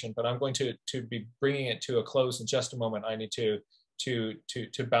conversation, but I'm going to be bringing it to a close in just a moment. I need to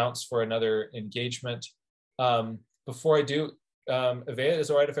bounce for another engagement. Before I do, Avea, is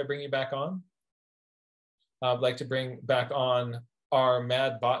it all right if I bring you back on? I'd like to bring back on our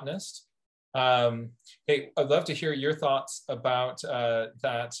mad botanist. Hey, I'd love to hear your thoughts about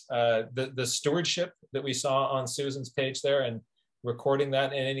the stewardship that we saw on Susan's page there, and recording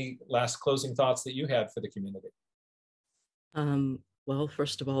that, and any last closing thoughts that you had for the community. Well,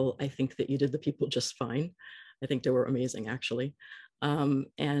 first of all, I think that you did the people just fine. I think they were amazing, actually.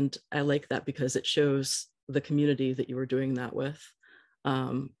 And I like that because it shows the community that you were doing that with.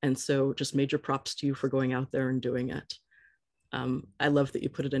 And so just major props to you for going out there and doing it. I love that you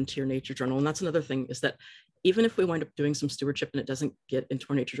put it into your nature journal. And that's another thing, is that even if we wind up doing some stewardship and it doesn't get into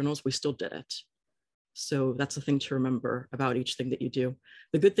our nature journals, we still did it. So that's the thing to remember about each thing that you do.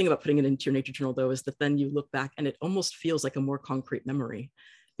 The good thing about putting it into your nature journal, though, is that then you look back and it almost feels like a more concrete memory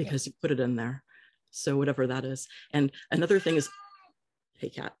because you put it in there. So whatever that is. And another thing is, hey,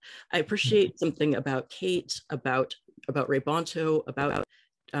 Kat, I appreciate something about Kate, about Ray Bonto, about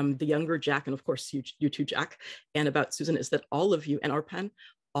the younger Jack, and of course you too, Jack, and about Susan, is that all of you, and our pen,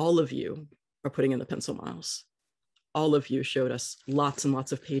 all of you are putting in the pencil miles. All of you showed us lots and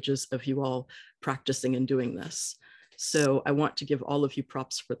lots of pages of you all practicing and doing this. So I want to give all of you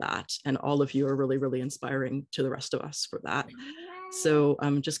props for that. And all of you are really, really inspiring to the rest of us for that. So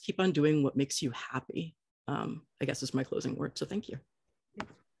just keep on doing what makes you happy, I guess is my closing word. So thank you.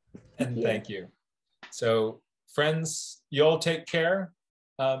 And thank you. So friends, you all take care.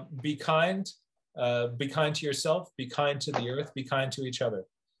 Be kind to yourself, be kind to the earth, be kind to each other.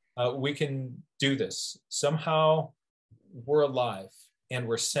 We can do this. Somehow we're alive and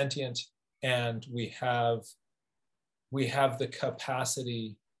we're sentient, and we have the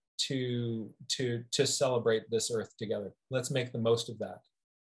capacity to celebrate this earth together. Let's make the most of that.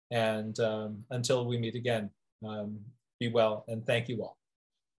 And until we meet again, be well, and thank you all.